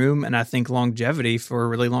headroom and I think longevity for a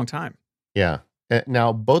really long time. Yeah.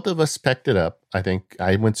 Now, both of us spec'd it up. I think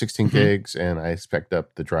I went 16 gigs and I spec'd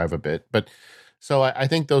up the drive a bit. But so I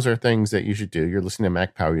think those are things that you should do. You're listening to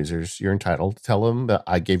Mac Power users. You're entitled to tell them that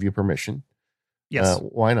I gave you permission. Yes.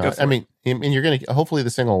 Why not? I mean, and you're going to, hopefully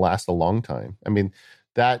this thing will last a long time. I mean,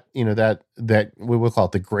 that we will call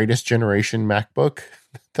it the greatest generation MacBook,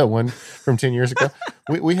 the one from 10 years ago.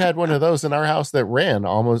 we had one of those in our house that ran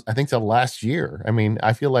almost, I think, till last year. I mean,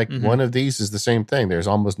 I feel like one of these is the same thing. There's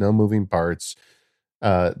almost no moving parts.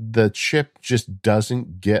 The chip just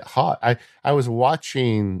doesn't get hot. I was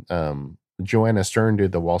watching Joanna Stern do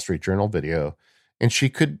the Wall Street Journal video, and she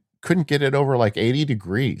couldn't get it over like 80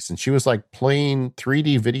 degrees. And she was like playing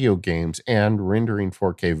 3D video games and rendering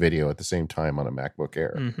 4K video at the same time on a MacBook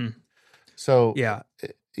Air. So, yeah,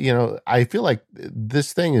 I feel like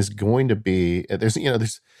this thing is going to be,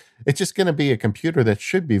 it's just going to be a computer that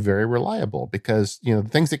should be very reliable because, the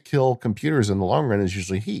things that kill computers in the long run is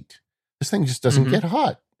usually heat. This thing just doesn't get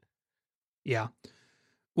hot. Yeah.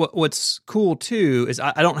 What's cool too is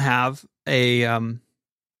I don't have a M1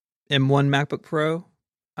 MacBook Pro.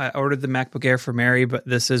 I ordered the MacBook Air for Mary, but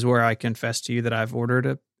this is where I confess to you that I've ordered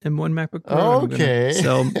a M1 MacBook Pro. Okay.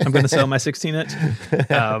 I'm going to sell my 16-inch.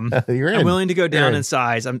 I'm willing to go down in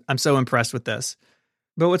size. I'm so impressed with this.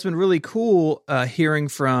 But what's been really cool hearing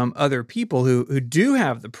from other people who do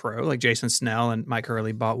have the Pro, like Jason Snell and Mike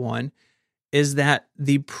Hurley bought one, is that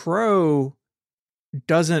the Pro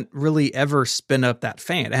doesn't really ever spin up that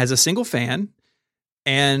fan. It has a single fan,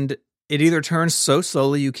 and it either turns so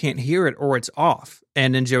slowly you can't hear it or it's off.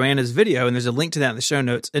 And in Joanna's video, and there's a link to that in the show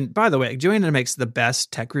notes. And by the way, Joanna makes the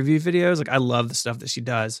best tech review videos. Like, I love the stuff that she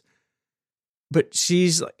does. But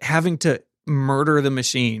she's like having to murder the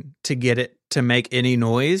machine to get it to make any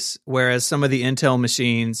noise. Whereas some of the Intel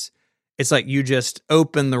machines, it's like you just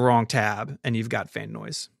open the wrong tab and you've got fan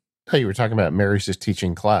noise. Oh, you were talking about Mary's just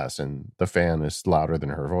teaching class and the fan is louder than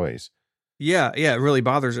her voice. Yeah, it really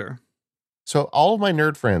bothers her. So all of my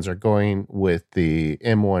nerd friends are going with the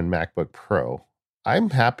M1 MacBook Pro.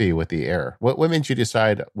 I'm happy with the Air. What made you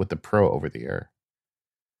decide with the Pro over the Air?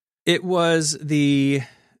 It was the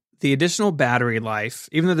additional battery life.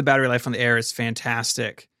 Even though the battery life on the Air is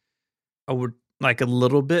fantastic, I would like a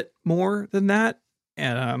little bit more than that.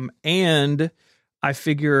 And I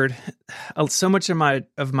figured so much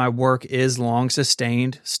of my work is long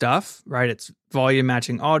sustained stuff, right? It's volume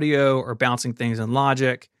matching audio or bouncing things in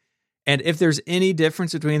Logic. And if there's any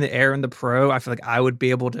difference between the Air and the Pro, I feel like I would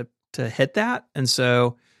be able to hit that. And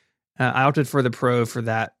so I opted for the Pro for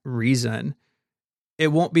that reason. It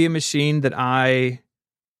won't be a machine that I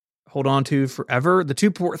hold on to forever. The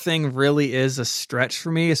 2-port thing really is a stretch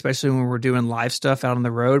for me, especially when we're doing live stuff out on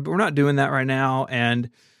the road, but we're not doing that right now. And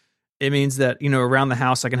it means that, around the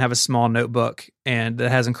house, I can have a small notebook and that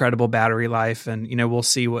has incredible battery life. And, we'll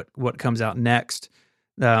see what comes out next.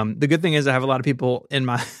 The good thing is I have a lot of people in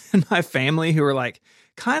my in my family who are like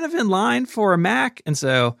kind of in line for a Mac, and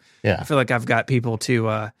so Yeah. I feel like I've got people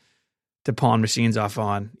to pawn machines off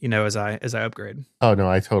on, as I upgrade. Oh no,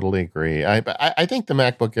 I totally agree. I think the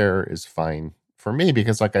MacBook Air is fine for me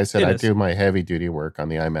because, like I said, I do my heavy duty work on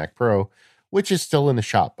the iMac Pro, which is still in the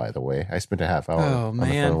shop. By the way, I spent a half hour on the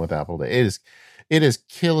phone with Apple today. It is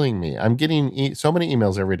killing me. I'm getting so many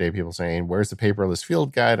emails every day, people saying, "Where's the paperless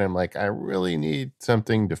field guide?" I'm like, I really need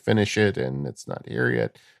something to finish it, and it's not here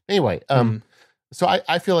yet. Anyway, so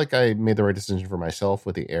I feel like I made the right decision for myself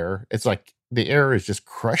with the Air. It's like the Air is just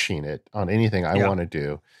crushing it on anything I want to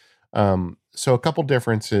do. So a couple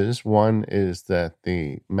differences. One is that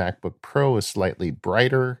the MacBook Pro is slightly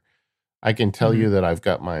brighter. I can tell you that I've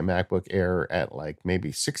got my MacBook Air at like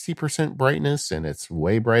maybe 60% brightness, and it's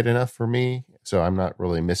way bright enough for me. So I'm not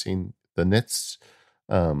really missing the nits.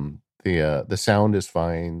 The sound is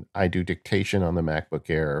fine. I do dictation on the MacBook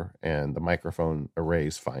Air, and the microphone array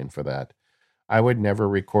is fine for that. I would never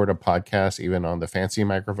record a podcast even on the fancy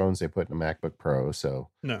microphones they put in a MacBook Pro. So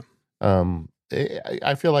no.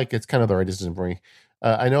 I feel like it's kind of the right decision for me.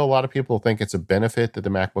 I know a lot of people think it's a benefit that the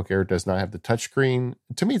MacBook Air does not have the touchscreen.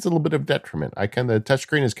 To me, it's a little bit of detriment. The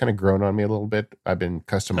touchscreen has kind of grown on me a little bit. I've been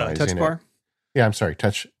customizing touch bar? Yeah, I'm sorry,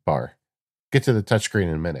 touch bar. Get to the touchscreen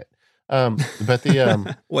in a minute. But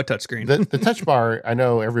the what touchscreen? the touch bar, I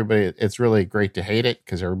know everybody. It's really great to hate it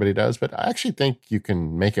because everybody does, but I actually think you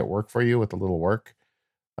can make it work for you with a little work.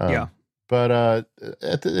 But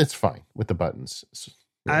it's fine with the buttons.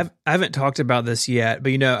 I haven't talked about this yet,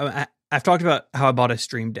 but I've talked about how I bought a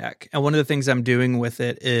Stream Deck, and one of the things I'm doing with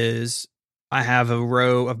it is I have a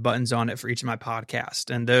row of buttons on it for each of my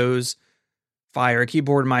podcasts, and those fire a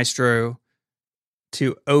Keyboard Maestro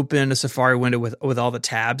to open a Safari window with all the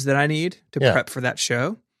tabs that I need to prep for that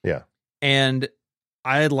show. Yeah. And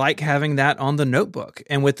I like having that on the notebook.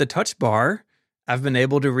 And with the touch bar, I've been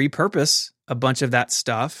able to repurpose a bunch of that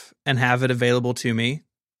stuff and have it available to me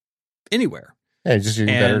anywhere. Yeah, just using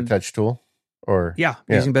better touch tool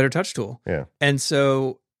using better touch tool. Yeah. And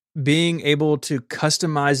so being able to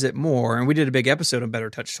customize it more, and we did a big episode on better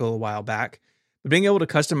touch tool a while back, but being able to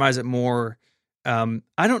customize it more, I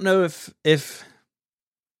don't know if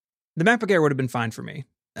the MacBook Air would have been fine for me.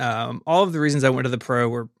 All of the reasons I went to the Pro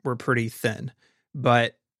were pretty thin,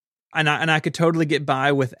 but I could totally get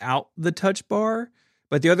by without the touch bar.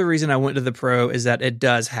 But the other reason I went to the Pro is that it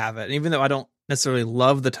does have it. And even though I don't necessarily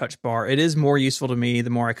love the touch bar, it is more useful to me the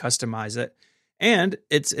more I customize it. And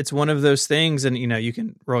it's one of those things, and you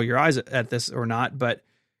can roll your eyes at this or not, but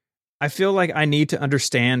I feel like I need to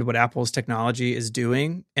understand what Apple's technology is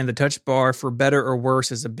doing, and the touch bar, for better or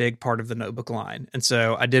worse, is a big part of the notebook line. And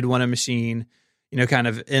so I did want a machine, kind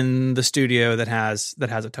of in the studio that has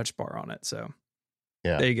a touch bar on it. So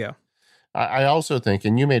there you go. I also think,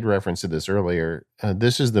 and you made reference to this earlier,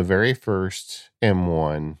 this is the very first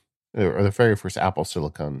M1 or the very first Apple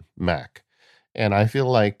Silicon Mac. And I feel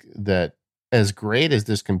like that as great as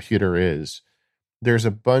this computer is, there's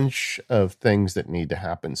a bunch of things that need to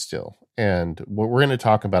happen still. And we're going to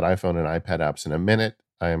talk about iPhone and iPad apps in a minute.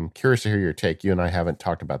 I'm curious to hear your take. You and I haven't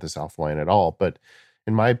talked about this offline at all, but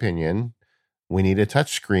in my opinion, we need a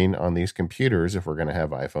touch screen on these computers if we're going to have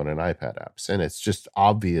iPhone and iPad apps. And it's just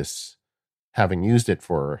obvious, having used it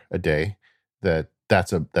for a day,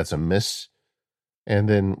 that's a miss. And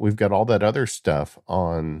then we've got all that other stuff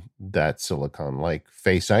on that silicon, like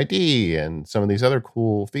Face ID and some of these other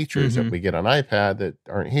cool features that we get on iPad that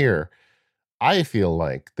aren't here. I feel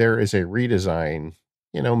like there is a redesign,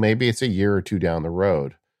 maybe it's a year or two down the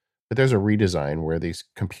road, but there's a redesign where these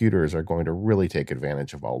computers are going to really take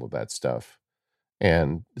advantage of all of that stuff.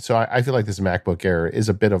 And so I feel like this MacBook Air is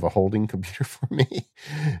a bit of a holding computer for me.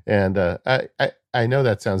 And I know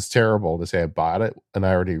that sounds terrible to say I bought it and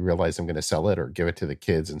I already realized I'm going to sell it or give it to the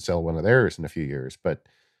kids and sell one of theirs in a few years. But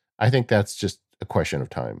I think that's just a question of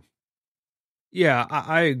time. Yeah,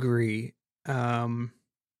 I agree.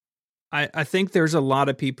 I think there's a lot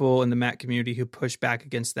of people in the Mac community who push back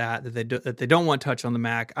against that they don't want touch on the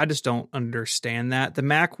Mac. I just don't understand that. The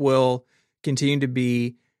Mac will continue to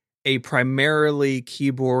be a primarily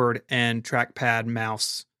keyboard and trackpad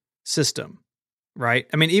mouse system, right?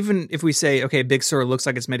 I mean, even if we say, okay, Big Sur looks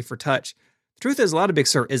like it's made for touch, the truth is a lot of Big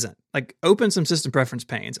Sur isn't. Like, open some system preference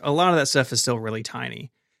panes. A lot of that stuff is still really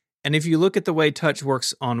tiny. And if you look at the way touch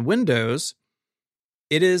works on Windows,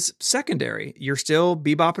 it is secondary. You're still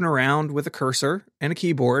bebopping around with a cursor and a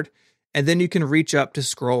keyboard, and then you can reach up to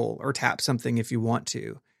scroll or tap something if you want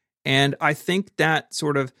to. And I think that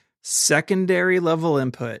sort of secondary level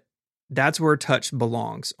input, that's where touch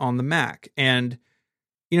belongs on the Mac. And,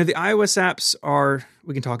 the iOS apps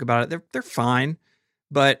we can talk about it. They're fine,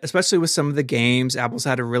 But especially with some of the games, Apple's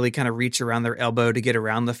had to really kind of reach around their elbow to get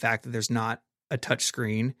around the fact that there's not a touch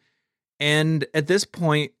screen. And at this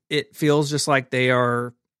point, it feels just like they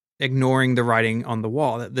are ignoring the writing on the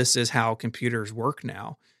wall, that this is how computers work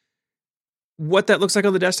now. What that looks like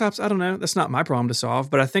on the desktops, I don't know. That's not my problem to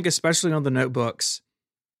solve. But I think especially on the notebooks,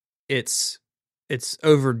 it's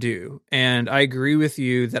overdue. And I agree with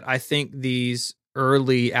you that I think these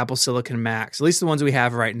early Apple Silicon Macs, at least the ones we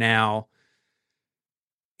have right now,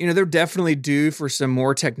 they're definitely due for some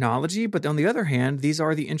more technology. But on the other hand, these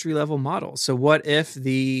are the entry level models. So what if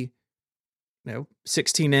the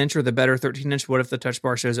 16-inch or the better 13-inch, what if the touch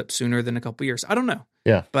bar shows up sooner than a couple years? I don't know.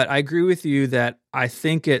 Yeah. But I agree with you that I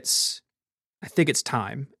think it's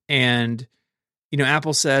time. And,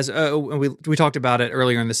 Apple says, and we talked about it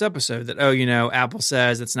earlier in this episode that, Apple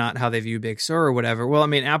says it's not how they view Big Sur or whatever. Well, I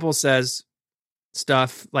mean, Apple says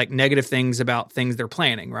stuff like negative things about things they're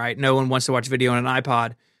planning, right? No one wants to watch video on an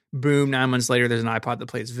iPod. Boom, 9 months later, there's an iPod that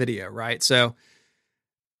plays video, right? So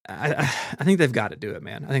I think they've got to do it,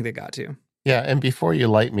 man. I think they got to. Yeah, and before you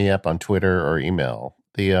light me up on Twitter or email,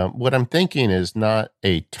 the what I'm thinking is not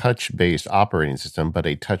a touch-based operating system, but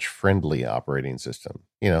a touch-friendly operating system.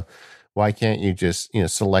 Why can't you just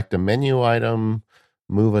select a menu item,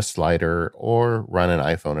 move a slider, or run an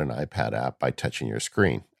iPhone and iPad app by touching your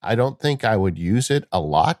screen? I don't think I would use it a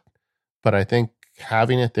lot, but I think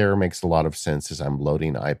having it there makes a lot of sense as I'm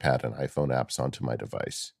loading iPad and iPhone apps onto my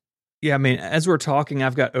device. Yeah, I mean, as we're talking,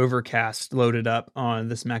 I've got Overcast loaded up on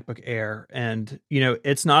this MacBook Air, and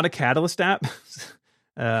it's not a Catalyst app.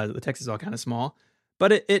 The text is all kind of small,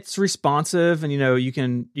 but it's responsive, and you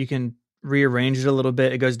can rearrange it a little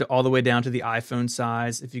bit. It goes all the way down to the iPhone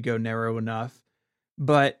size if you go narrow enough.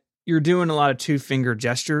 But you're doing a lot of 2-finger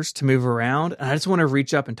gestures to move around, and I just want to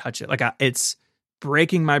reach up and touch it. Like it's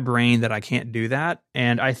breaking my brain that I can't do that.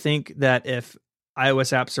 And I think that if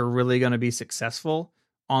iOS apps are really going to be successful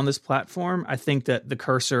on this platform, I think that the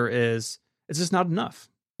cursor it's just not enough.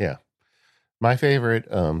 Yeah. My favorite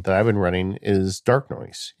that I've been running is Dark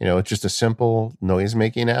Noise. It's just a simple noise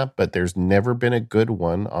making app, but there's never been a good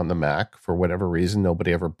one on the Mac. For whatever reason,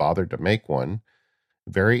 nobody ever bothered to make one.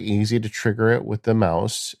 Very easy to trigger it with the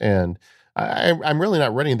mouse. And I'm really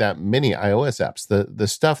not running that many iOS apps. The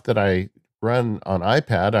stuff that I run on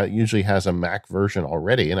iPad usually has a Mac version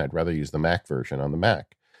already, and I'd rather use the Mac version on the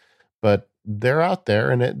Mac. But they're out there,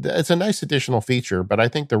 and it's a nice additional feature. But I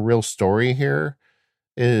think the real story here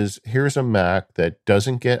is here's a Mac that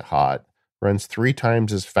doesn't get hot, runs 3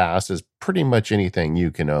 times as fast as pretty much anything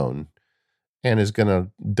you can own, and is going to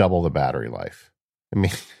double the battery life. I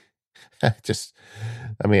mean, this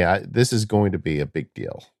is going to be a big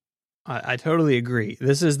deal. I totally agree.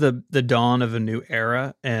 This is the dawn of a new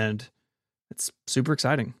era, and it's super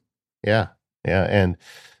exciting. Yeah. And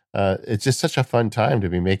it's just such a fun time to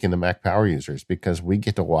be making the Mac Power Users because we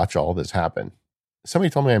get to watch all this happen.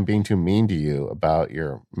 Somebody told me I'm being too mean to you about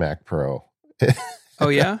your Mac Pro. Oh,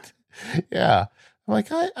 yeah? Yeah. I'm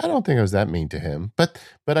like, I don't think I was that mean to him. But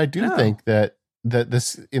I do think that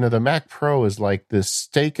this, the Mac Pro is like this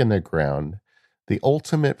stake in the ground, the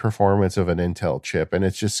ultimate performance of an Intel chip. And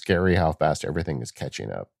it's just scary how fast everything is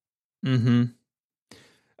catching up. Mm-hmm.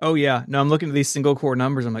 Oh, yeah. No, I'm looking at these single core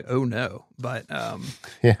numbers. I'm like, oh, no. But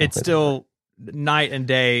it's still night and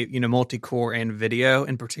day, multi-core and video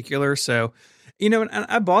in particular. So, and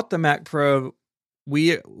I bought the Mac Pro.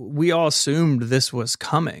 We all assumed this was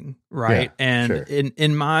coming, right? Yeah, and sure.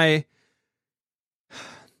 in my,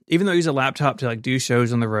 even though I use a laptop to do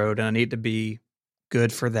shows on the road and I need to be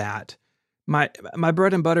good for that, my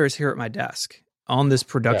bread and butter is here at my desk on this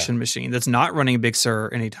production machine that's not running Big Sur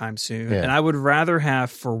anytime soon. Yeah. And I would rather have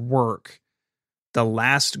for work the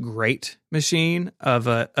last great machine of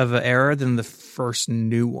a era than the first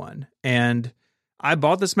new one. And I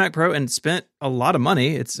bought this Mac Pro and spent a lot of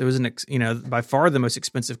money. It was by far the most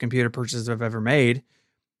expensive computer purchase I've ever made,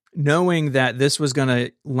 knowing that this was going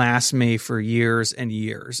to last me for years and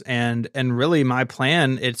years. And really my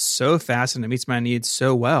plan, it's so fast and it meets my needs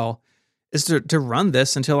so well, is to run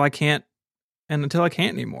this until I can't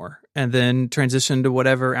anymore, and then transition to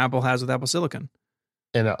whatever Apple has with Apple Silicon.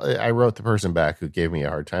 And I wrote the person back who gave me a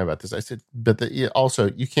hard time about this. I said, but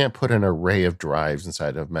also you can't put an array of drives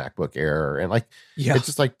inside of MacBook Air, and it's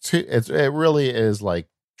just it really is like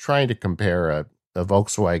trying to compare a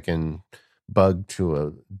Volkswagen Bug to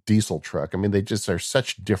a diesel truck. I mean, they just are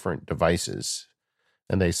such different devices,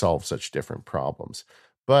 and they solve such different problems.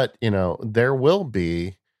 But there will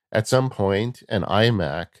be at some point an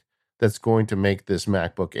iMac that's going to make this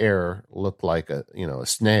MacBook Air look like a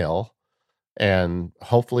snail. And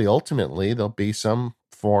hopefully, ultimately, there'll be some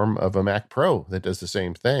form of a Mac Pro that does the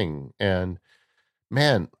same thing. And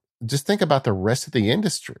man, just think about the rest of the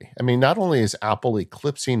industry. I mean, not only is Apple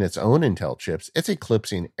eclipsing its own Intel chips, it's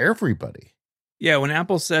eclipsing everybody. Yeah, when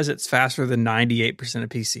Apple says it's faster than 98% of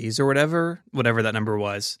PCs or whatever that number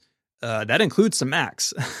was, that includes some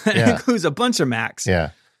Macs. It includes a bunch of Macs.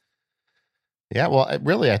 Yeah. Yeah, well,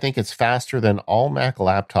 I think it's faster than all Mac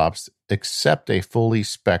laptops except a fully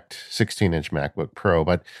spec'd 16-inch MacBook Pro.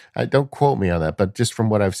 But don't quote me on that, but just from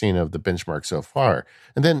what I've seen of the benchmark so far.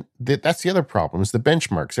 And then that's the other problem is the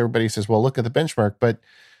benchmarks. Everybody says, well, look at the benchmark, but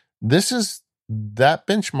that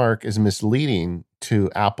benchmark is misleading to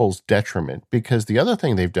Apple's detriment because the other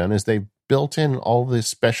thing they've done is they've built in all these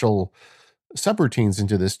special subroutines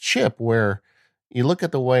into this chip where you look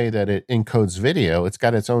at the way that it encodes video, it's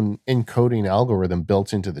got its own encoding algorithm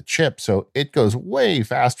built into the chip. So it goes way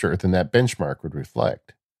faster than that benchmark would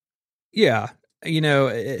reflect. Yeah.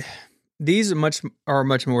 These are much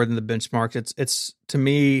more than the benchmark. It's to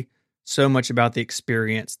me so much about the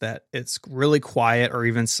experience that it's really quiet or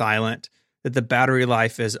even silent, that the battery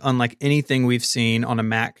life is unlike anything we've seen on a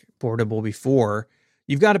Mac portable before.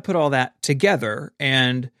 You've got to put all that together,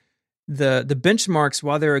 and the benchmarks,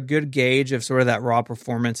 while they're a good gauge of sort of that raw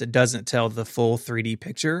performance, it doesn't tell the full 3D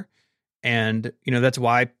picture. And, that's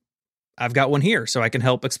why I've got one here so I can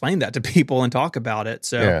help explain that to people and talk about it.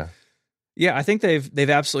 So yeah, I think they've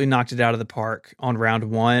absolutely knocked it out of the park on round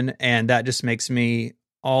one. And that just makes me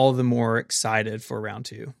all the more excited for round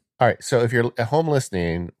two. All right. So if you're at home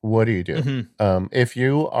listening, what do you do? Mm-hmm. If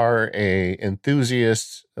you are a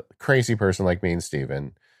enthusiast, crazy person like me and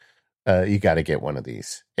Steven, you got to get one of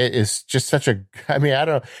these. It is just I don't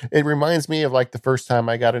know. It reminds me of like the first time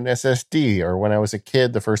I got an SSD or when I was a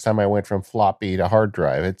kid, the first time I went from floppy to hard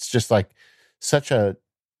drive. It's just like such a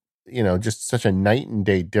night and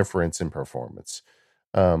day difference in performance.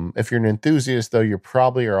 If you're an enthusiast, though, you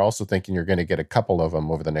probably are also thinking you're going to get a couple of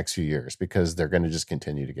them over the next few years because they're going to just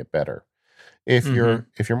continue to get better. If you're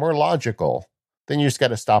more logical, then you just got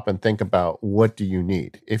to stop and think about what do you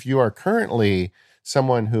need. If you are currently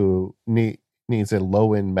someone who needs a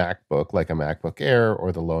low-end MacBook like a MacBook Air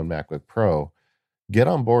or the low-end MacBook Pro, get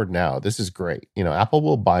on board now. This is great. Apple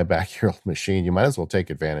will buy back your old machine. You might as well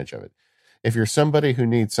take advantage of it. If you're somebody who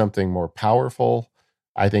needs something more powerful,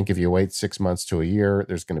 I think if you wait 6 months to a year,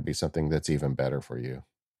 there's going to be something that's even better for you.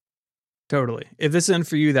 Totally. If this isn't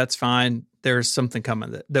for you, that's fine. There's something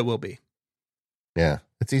coming that will be. Yeah.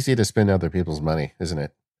 It's easy to spend other people's money, isn't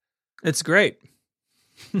it? It's great.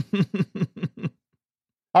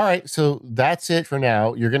 All right, so that's it for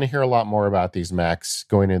now. You're going to hear a lot more about these Macs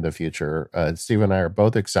going into the future. Steve and I are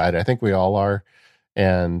both excited. I think we all are.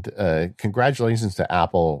 And congratulations to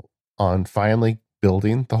Apple on finally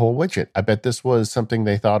building the whole widget. I bet this was something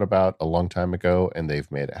they thought about a long time ago, and they've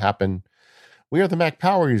made it happen. We are the Mac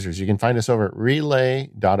Power Users. You can find us over at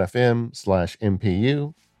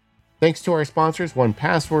relay.fm/MPU. Thanks to our sponsors,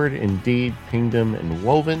 1Password, Indeed, Pingdom, and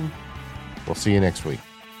Woven. We'll see you next week.